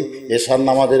করি। এশার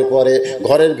নামাজের পরে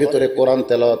ঘরের ভিতরে কোরআন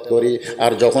তেলাওয়াত করি,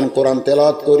 আর যখন কোরআন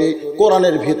তেলাওয়াত করি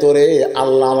কোরআনের ভিতরে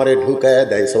আল্লাহ আমারে ঢুকায়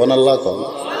দেয়। সুবহানাল্লাহ।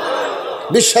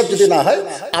 বিশ্বাস যদি না হয়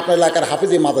আপনার এলাকার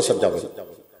হাফিজি মাদ্রাসা যাবেন,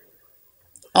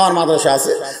 আমার মাদ্রাসা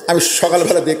আছে। আমি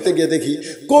সকালবেলা দেখতে গিয়ে দেখি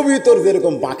কবিতর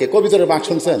যেরকম বাঁকে, কবিতরের বাঁক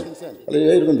শুনছেন,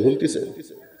 এইরকম ঝুলতিছে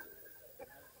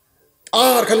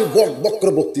আর খালি বক বক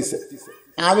করে বকতিছে।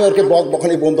 আমি ওরকে বক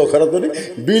বকানি বন্ধ করার জন্য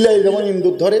বিলাই যেমন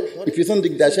ইন্দুর ধরে পিছন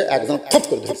দিক দিয়ে আসে একজন খপ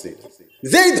করে ধরছি,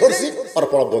 যেই ধরছি ওর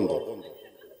পড়া বন্ধ।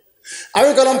 আমি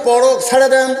বললাম পড়ো, ছেড়ে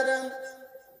দেন।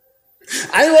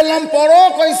 আমি বললাম পড়ো,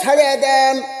 কই ছাড়িয়ে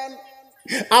দেন।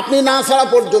 আপনি না ছাড়া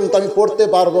পর্যন্ত আমি পড়তে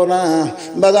পারবো না।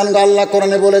 বাজান আল্লাহ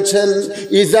কোরআনে বলেছেন,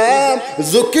 ইজা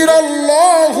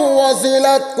যুকিরাল্লাহু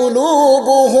ওয়াজিলাত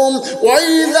কুলুবুহুম ওয়া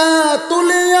ইযা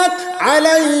তুলিয়াত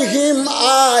আলাইহিম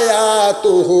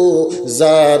আয়াতুহু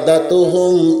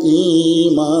যাদাতুহুম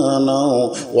ঈমানা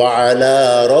ওয়া আলা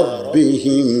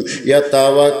রাব্বিহিম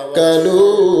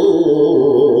ইয়াতাওয়াক্কালুন।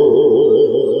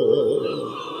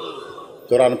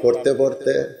 কোরআন পড়তে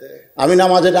পড়তে আমি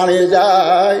নামাজে দাঁড়িয়ে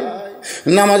যাই,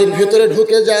 নামাজের ভিতরে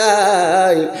ঢুকে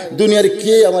যাই, দুনিয়ার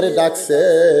কে আমারে ডাকছে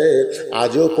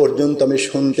আজও পর্যন্ত আমি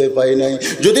শুনতে পাই নাই।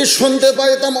 যদি শুনতে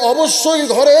পাইতাম অবশ্যই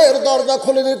ঘরের দরজা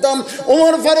খুলে দিতাম।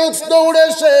 ওমর ফারুক দৌড়ে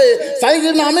এসে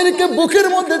সাইয়েদ আমিরকে বুকের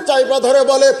মধ্যে চাইপা ধরে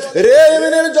বলে, রে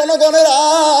ইয়েমেনের জনগণেরা,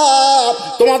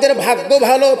 তোমাদের ভাগ্য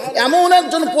ভালো, এমন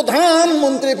একজন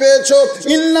প্রধানমন্ত্রী পেয়েছো।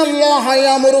 ইন্নাল্লাহা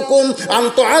ইয়ামুরুকুম আন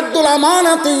তুআদ্দুল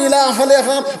আমানাতি ইলা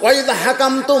আহলিহা ওয়া ইযা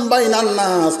হাকামতুম বাইনান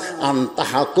নাস আন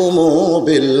তাহকুমু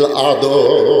বিল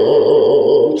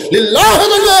আদল লিল্লাহি।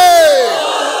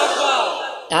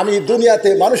 আমি দুনিয়াতে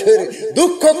মানুষের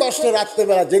দুঃখ কষ্ট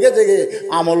রাত্রেবেলা জেগে জেগে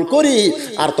আমল করি,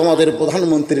 আর তোমাদের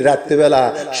প্রধানমন্ত্রী রাত্রেবেলা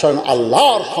স্বয়ং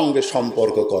আল্লাহর সঙ্গে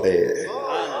সম্পর্ক করে।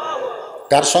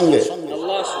 কার সঙ্গে?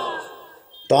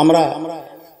 তো আমরা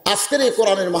আজকের এই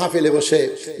কোরআনের মাহফিলে বসে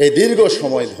এই দীর্ঘ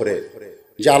সময় ধরে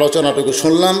যে আলোচনাটুকু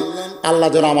শুনলাম, আল্লাহ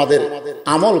যেন আমাদের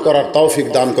আমল করার তৌফিক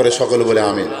দান করে, সকলে বলে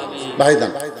আমিন।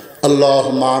 ভাইদান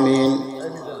আল্লাহুম্মা আমিন।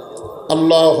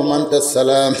 আল্লাহুম্মা আনতাস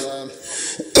সালাম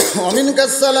ওয়া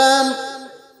মিনকাস সালাম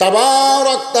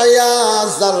তাবারাকতা ইয়া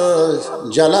যাল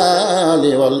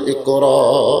জালালি ওয়াল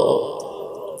ইকরাম।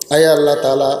 আয় আল্লাহ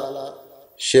তাআলা,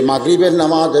 সে মাগরিবের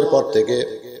নামাজের পর থেকে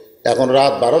এখন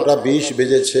রাত 12টা 20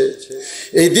 বেজেছে,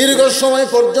 এই দীর্ঘ সময়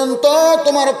পর্যন্ত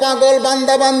তোমার পাগল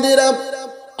বান্দা বান্দিরা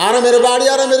আরামের বাড়ি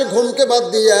আরামের ঘুমকে বাদ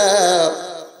দিয়া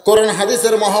কোরআন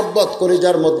হাদিসের মহব্বত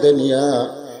কলিজার মধ্যে নিয়া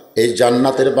এই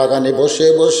জান্নাতের বাগানে বসে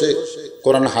বসে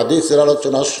কোরআন হাদিসের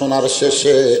আলোচনা শোনার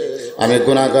শেষে আমি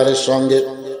গুনাহগারের সঙ্গে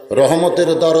রহমতের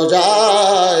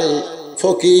দরজায়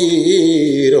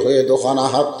ফকির হয়ে দোকানা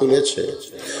হাত তুলেছে।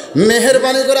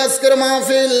 মেহেরবানি করে আজকের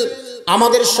মাহফিল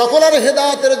আমাদের সকলের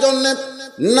হেদায়েতের জন্য,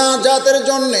 নাজাতের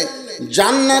জন্য,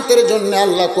 জান্নাতের জন্য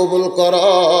আল্লাহ কবুল করো।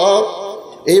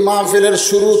 এই মাহফিলের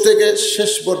শুরু থেকে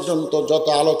শেষ পর্যন্ত যত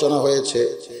আলোচনা হয়েছে,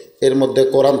 এর মধ্যে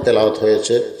কোরআন তেলাওয়াত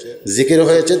হয়েছে, জিকির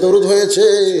হয়েছে, দরুদ হয়েছে।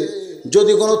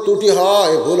 যদি কোনো ত্রুটি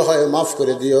হয়, ভুল হয়, মাফ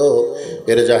করে দিও।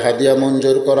 এর যা হাদিয়া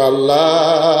মঞ্জুর করো আল্লাহ।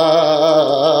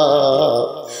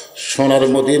 সোনার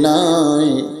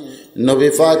মদিনায় নবী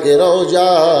পাকের রওজা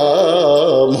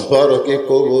মুবারকে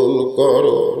কবুল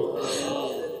করো।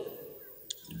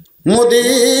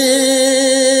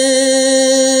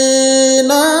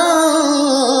 মদিনা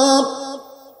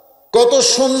কত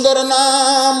সুন্দর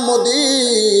নাম,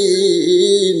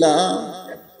 মদিনা।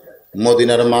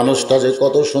 মদিনার মানুষটা যে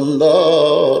কত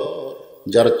সুন্দর,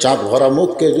 যার চাঁদ ভরা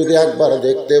মুখকে যদি একবার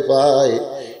দেখতে পায়,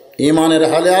 ইমানের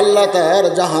হালে আল্লাহ তার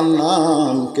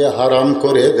জাহান্নামকে হারাম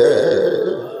করে দেয়।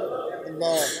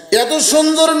 এত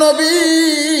সুন্দর নবী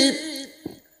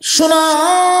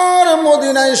সোনার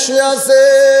মদিনায় শুয়ে আছে,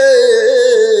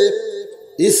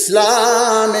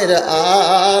 ইসলামের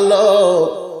আলো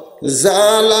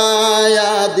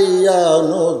জ্বালায়া দিয়া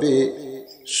নবী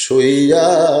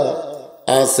শুইয়া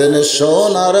আছেন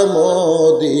সোনার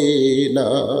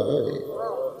মদিনায়।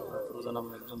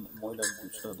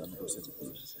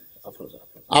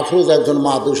 আফরোজ একজন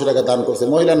মা 200 টাকা দান করছে।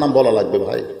 মহিলার নাম বলা লাগবে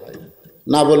ভাই,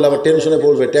 না বললে আবার টেনশনে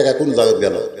পড়বে, টাকা কোন জায়গায়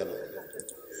গেল।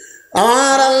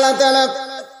 আমার আল্লাহ তাআলা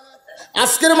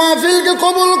আজকের মাহফিলকে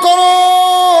কবুল করো।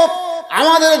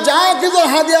 আমাদের যা কিছু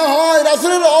হাদিয়া হয়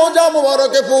রাসূলের রওজা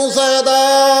মুবারকে পৌঁছায়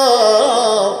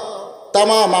দাও।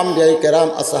 तमाम अंबिया केराम,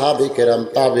 असहाबे केराम,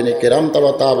 ताबिने केराम,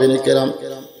 तबा ताबिने केराम,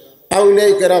 आउलिया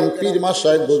केराम, पीर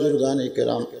माशाइख बुजुर्गाने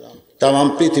केराम, तमाम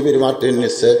पृथिवीर माटिर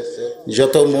निचे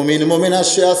যত মুমিন মুমিনা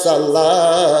আছে আল্লাহ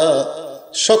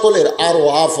সকলের আরো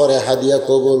আফরে হাদিয়া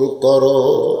কবুল করো।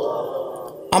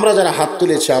 আমরা যারা হাত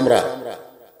তুলেছি, আমরা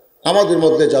আমাদের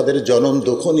মধ্যে যাদের জনম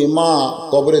দুঃখনী মা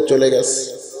কবরে চলে গেছে,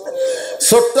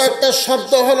 ছোট্ট একটা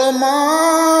শব্দ হলো মা।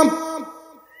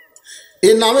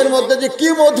 এই নামের মধ্যে যে কি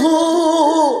মধু,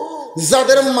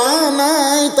 যাদের মা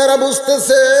নাই তারা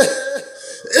বুঝতেছে।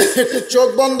 একটু চোখ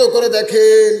বন্ধ করে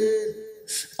দেখেন,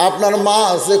 আপনার মা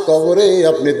আছে কবরে,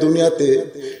 আপনি দুনিয়াতে,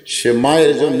 সে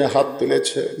মায়ের জন্য হাত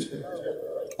তুলেছে।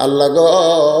 আল্লাহ গো,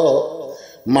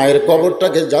 মায়ের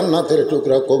কবরটাকে জান্নাতের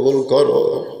টুকরা কবুল করো।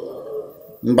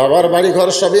 বাবার বাড়ি ঘর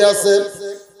সবই আছে,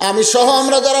 আমি সহ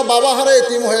আমরা যারা বাবা হারা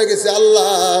এতিম হয়ে গেছি, আল্লাহ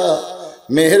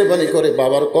মেহেরবানি করে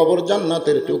বাবার কবর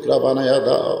জান্নাতের টুকরা বানায়া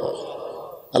দাও।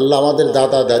 আল্লাহ আমাদের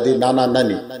দাদা দাদি নানা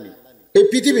নানি এই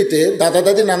পৃথিবীতে দাদা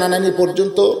দাদি নানা নানি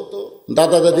পর্যন্ত,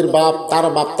 দাদা দাদির বাপ তার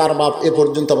বাপ তার বাপ এ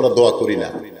পর্যন্ত আমরা দোয়া করি না।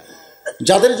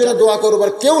 যাদের জন্য দোয়া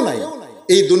করবার কেউ নাই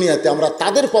এই দুনিয়াতে, আমরা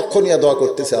তাদের পক্ষ নিয়ে দোয়া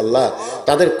করতেছি, আল্লাহ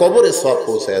তাদের কবরে সওয়াব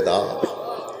পৌঁছায় দাও।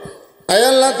 আয়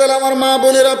আল্লাহ তাআলা, আমার মা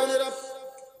বোনেরা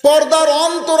পর্দার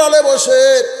অন্তরালে বসে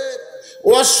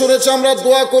ওয়াজ শুনেছে, আমরা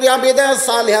দোয়া করি আবিদা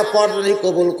সালিহা পর্দানি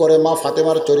কবুল করে, মা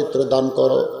ফাতেমার চরিত্র দান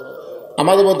করো।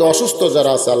 আমাদের মধ্যে অসুস্থ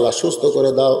যারা আছে আল্লাহ সুস্থ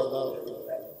করে দাও।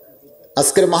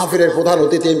 আজকের মাহফিলের প্রধান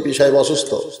অতিথি এমপি সাহেব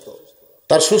অসুস্থ,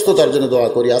 তার সুস্থতার জন্য দোয়া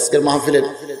করি। আজকের মাহফিলের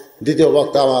দ্বিতীয়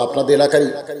বক্তা আপনাদের এলাকারই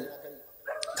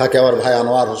থাকে আমার ভাই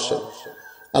আনোয়ার হোসেন,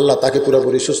 আল্লাহ তাকে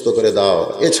পুরোপুরি সুস্থ করে দাও।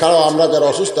 এছাড়াও আমরা যারা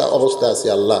অসুস্থ অবস্থায় আছি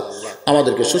আল্লাহ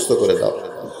আমাদেরকে সুস্থ করে দাও।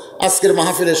 আজকের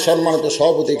মাহফিলের সম্মানিত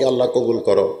সভাপতিকে আল্লাহ কবুল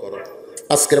করো।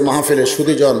 আজকের মাহফিলের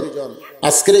সুধীজন,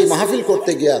 আজকের এই মাহফিল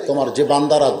করতে গিয়া তোমার যে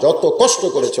বান্দারা যত কষ্ট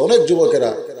করেছে, অনেক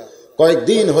যুবকেরা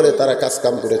কয়েকদিন হলে তারা কাজ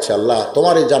কাম করেছে, আল্লাহ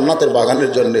তোমার এই জান্নাতের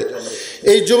বাগানের জন্য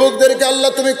এই যুবকদেরকে আল্লাহ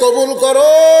তুমি কবুল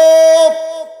করো।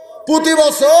 প্রতি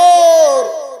বছর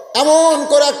এমন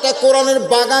করে একটা কোরআনের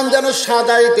বাগান যেন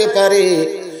সাজাইতে পারে,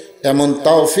 এমন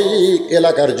তৌফিক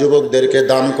এলাকার যুবকদেরকে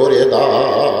দান করে দাও।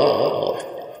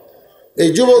 এই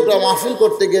যুবকরা মাহফিল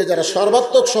করতে গিয়ে যারা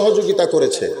সর্বাত্মক সহযোগিতা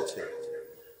করেছে,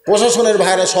 প্রশাসনের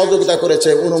ভাইরা সহযোগিতা করেছে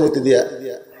অনুমতি দিয়া,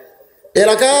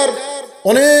 এলাকার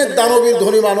অনেক দানবীর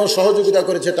ধনী মানুষ সহযোগিতা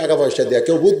করেছে টাকা পয়সা দিয়া,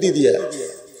 কেউ বুদ্ধি দিয়া।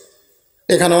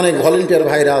 এখানে অনেক ভলেন্টিয়ার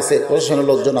ভাইরা আছে, প্রশাসনের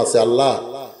লোকজন আছে, আল্লাহ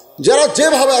যারা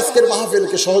যেভাবে আজকের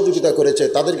মাহফিলকে সহযোগিতা করেছে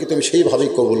তাদেরকে তুমি সেইভাবেই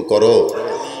কবুল করো।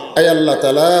 আয় আল্লাহ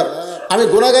তাআলা, আমি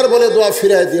গুনাহগার বলে দোয়া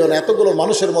ফিরাই দিও না। এতগুলো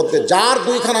মানুষের মধ্যে যার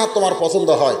দুইখানা হাত তোমার পছন্দ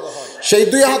হয়, সেই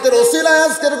দুই হাতের ওসিলায়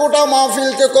আজকের গোটা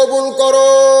মাহফিলকে কবুল করো।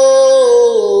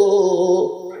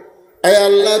 আয়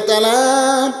আল্লাহ তাআলা,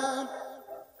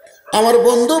 আমার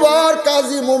বন্ধুবার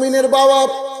কাজী মুমিনের বাবা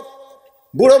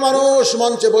বুড়ো মানুষ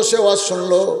মঞ্চে বসে ওয়াজ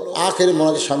শুনলো, আখের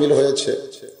মনে শামিল হয়েছে।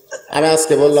 আমি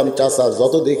আজকে বললাম, চাচা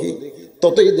যত দেখি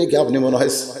ততই দেখি আপনি মনে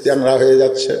হয় চ্যাংরা হয়ে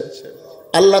যাচ্ছে।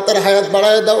 আল্লাহ তার হায়াত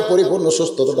বাড়ায় দাও, পরিপূর্ণ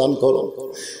সুস্থতা দান করো।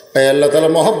 তাই আল্লাহ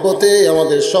তাআলা মহব্বতে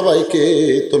আমাদের সবাইকে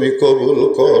তুমি কবুল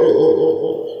করো।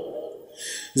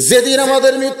 যেদিন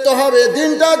আমাদের মৃত্যু হবে,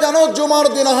 দিনটা যেন জুমার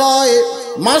দিন হয়,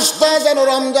 মাসটা যেন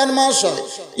রমজান মাস হয়,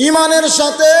 ইমানের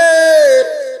সাথে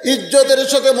ইজ্জতের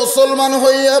সাথে মুসলমান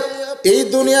হইয়া এই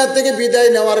দুনিয়া থেকে বিদায়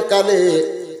নেওয়ার কালে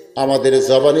আমাদের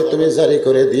জবানে তুমি জারি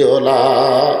করে দিও লা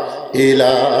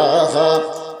ইলাহা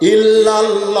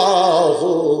ইল্লাল্লাহু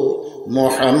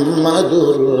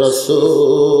মুহাম্মাদুর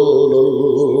রাসূলুল্লাহ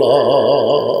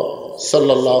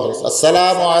সাল্লাল্লাহু আলাইহি ওয়া সাল্লাম।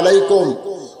 আসসালামু আলাইকুম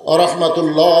ওয়া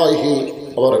রাহমাতুল্লাহি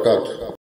ওয়া বারাকাতুহু।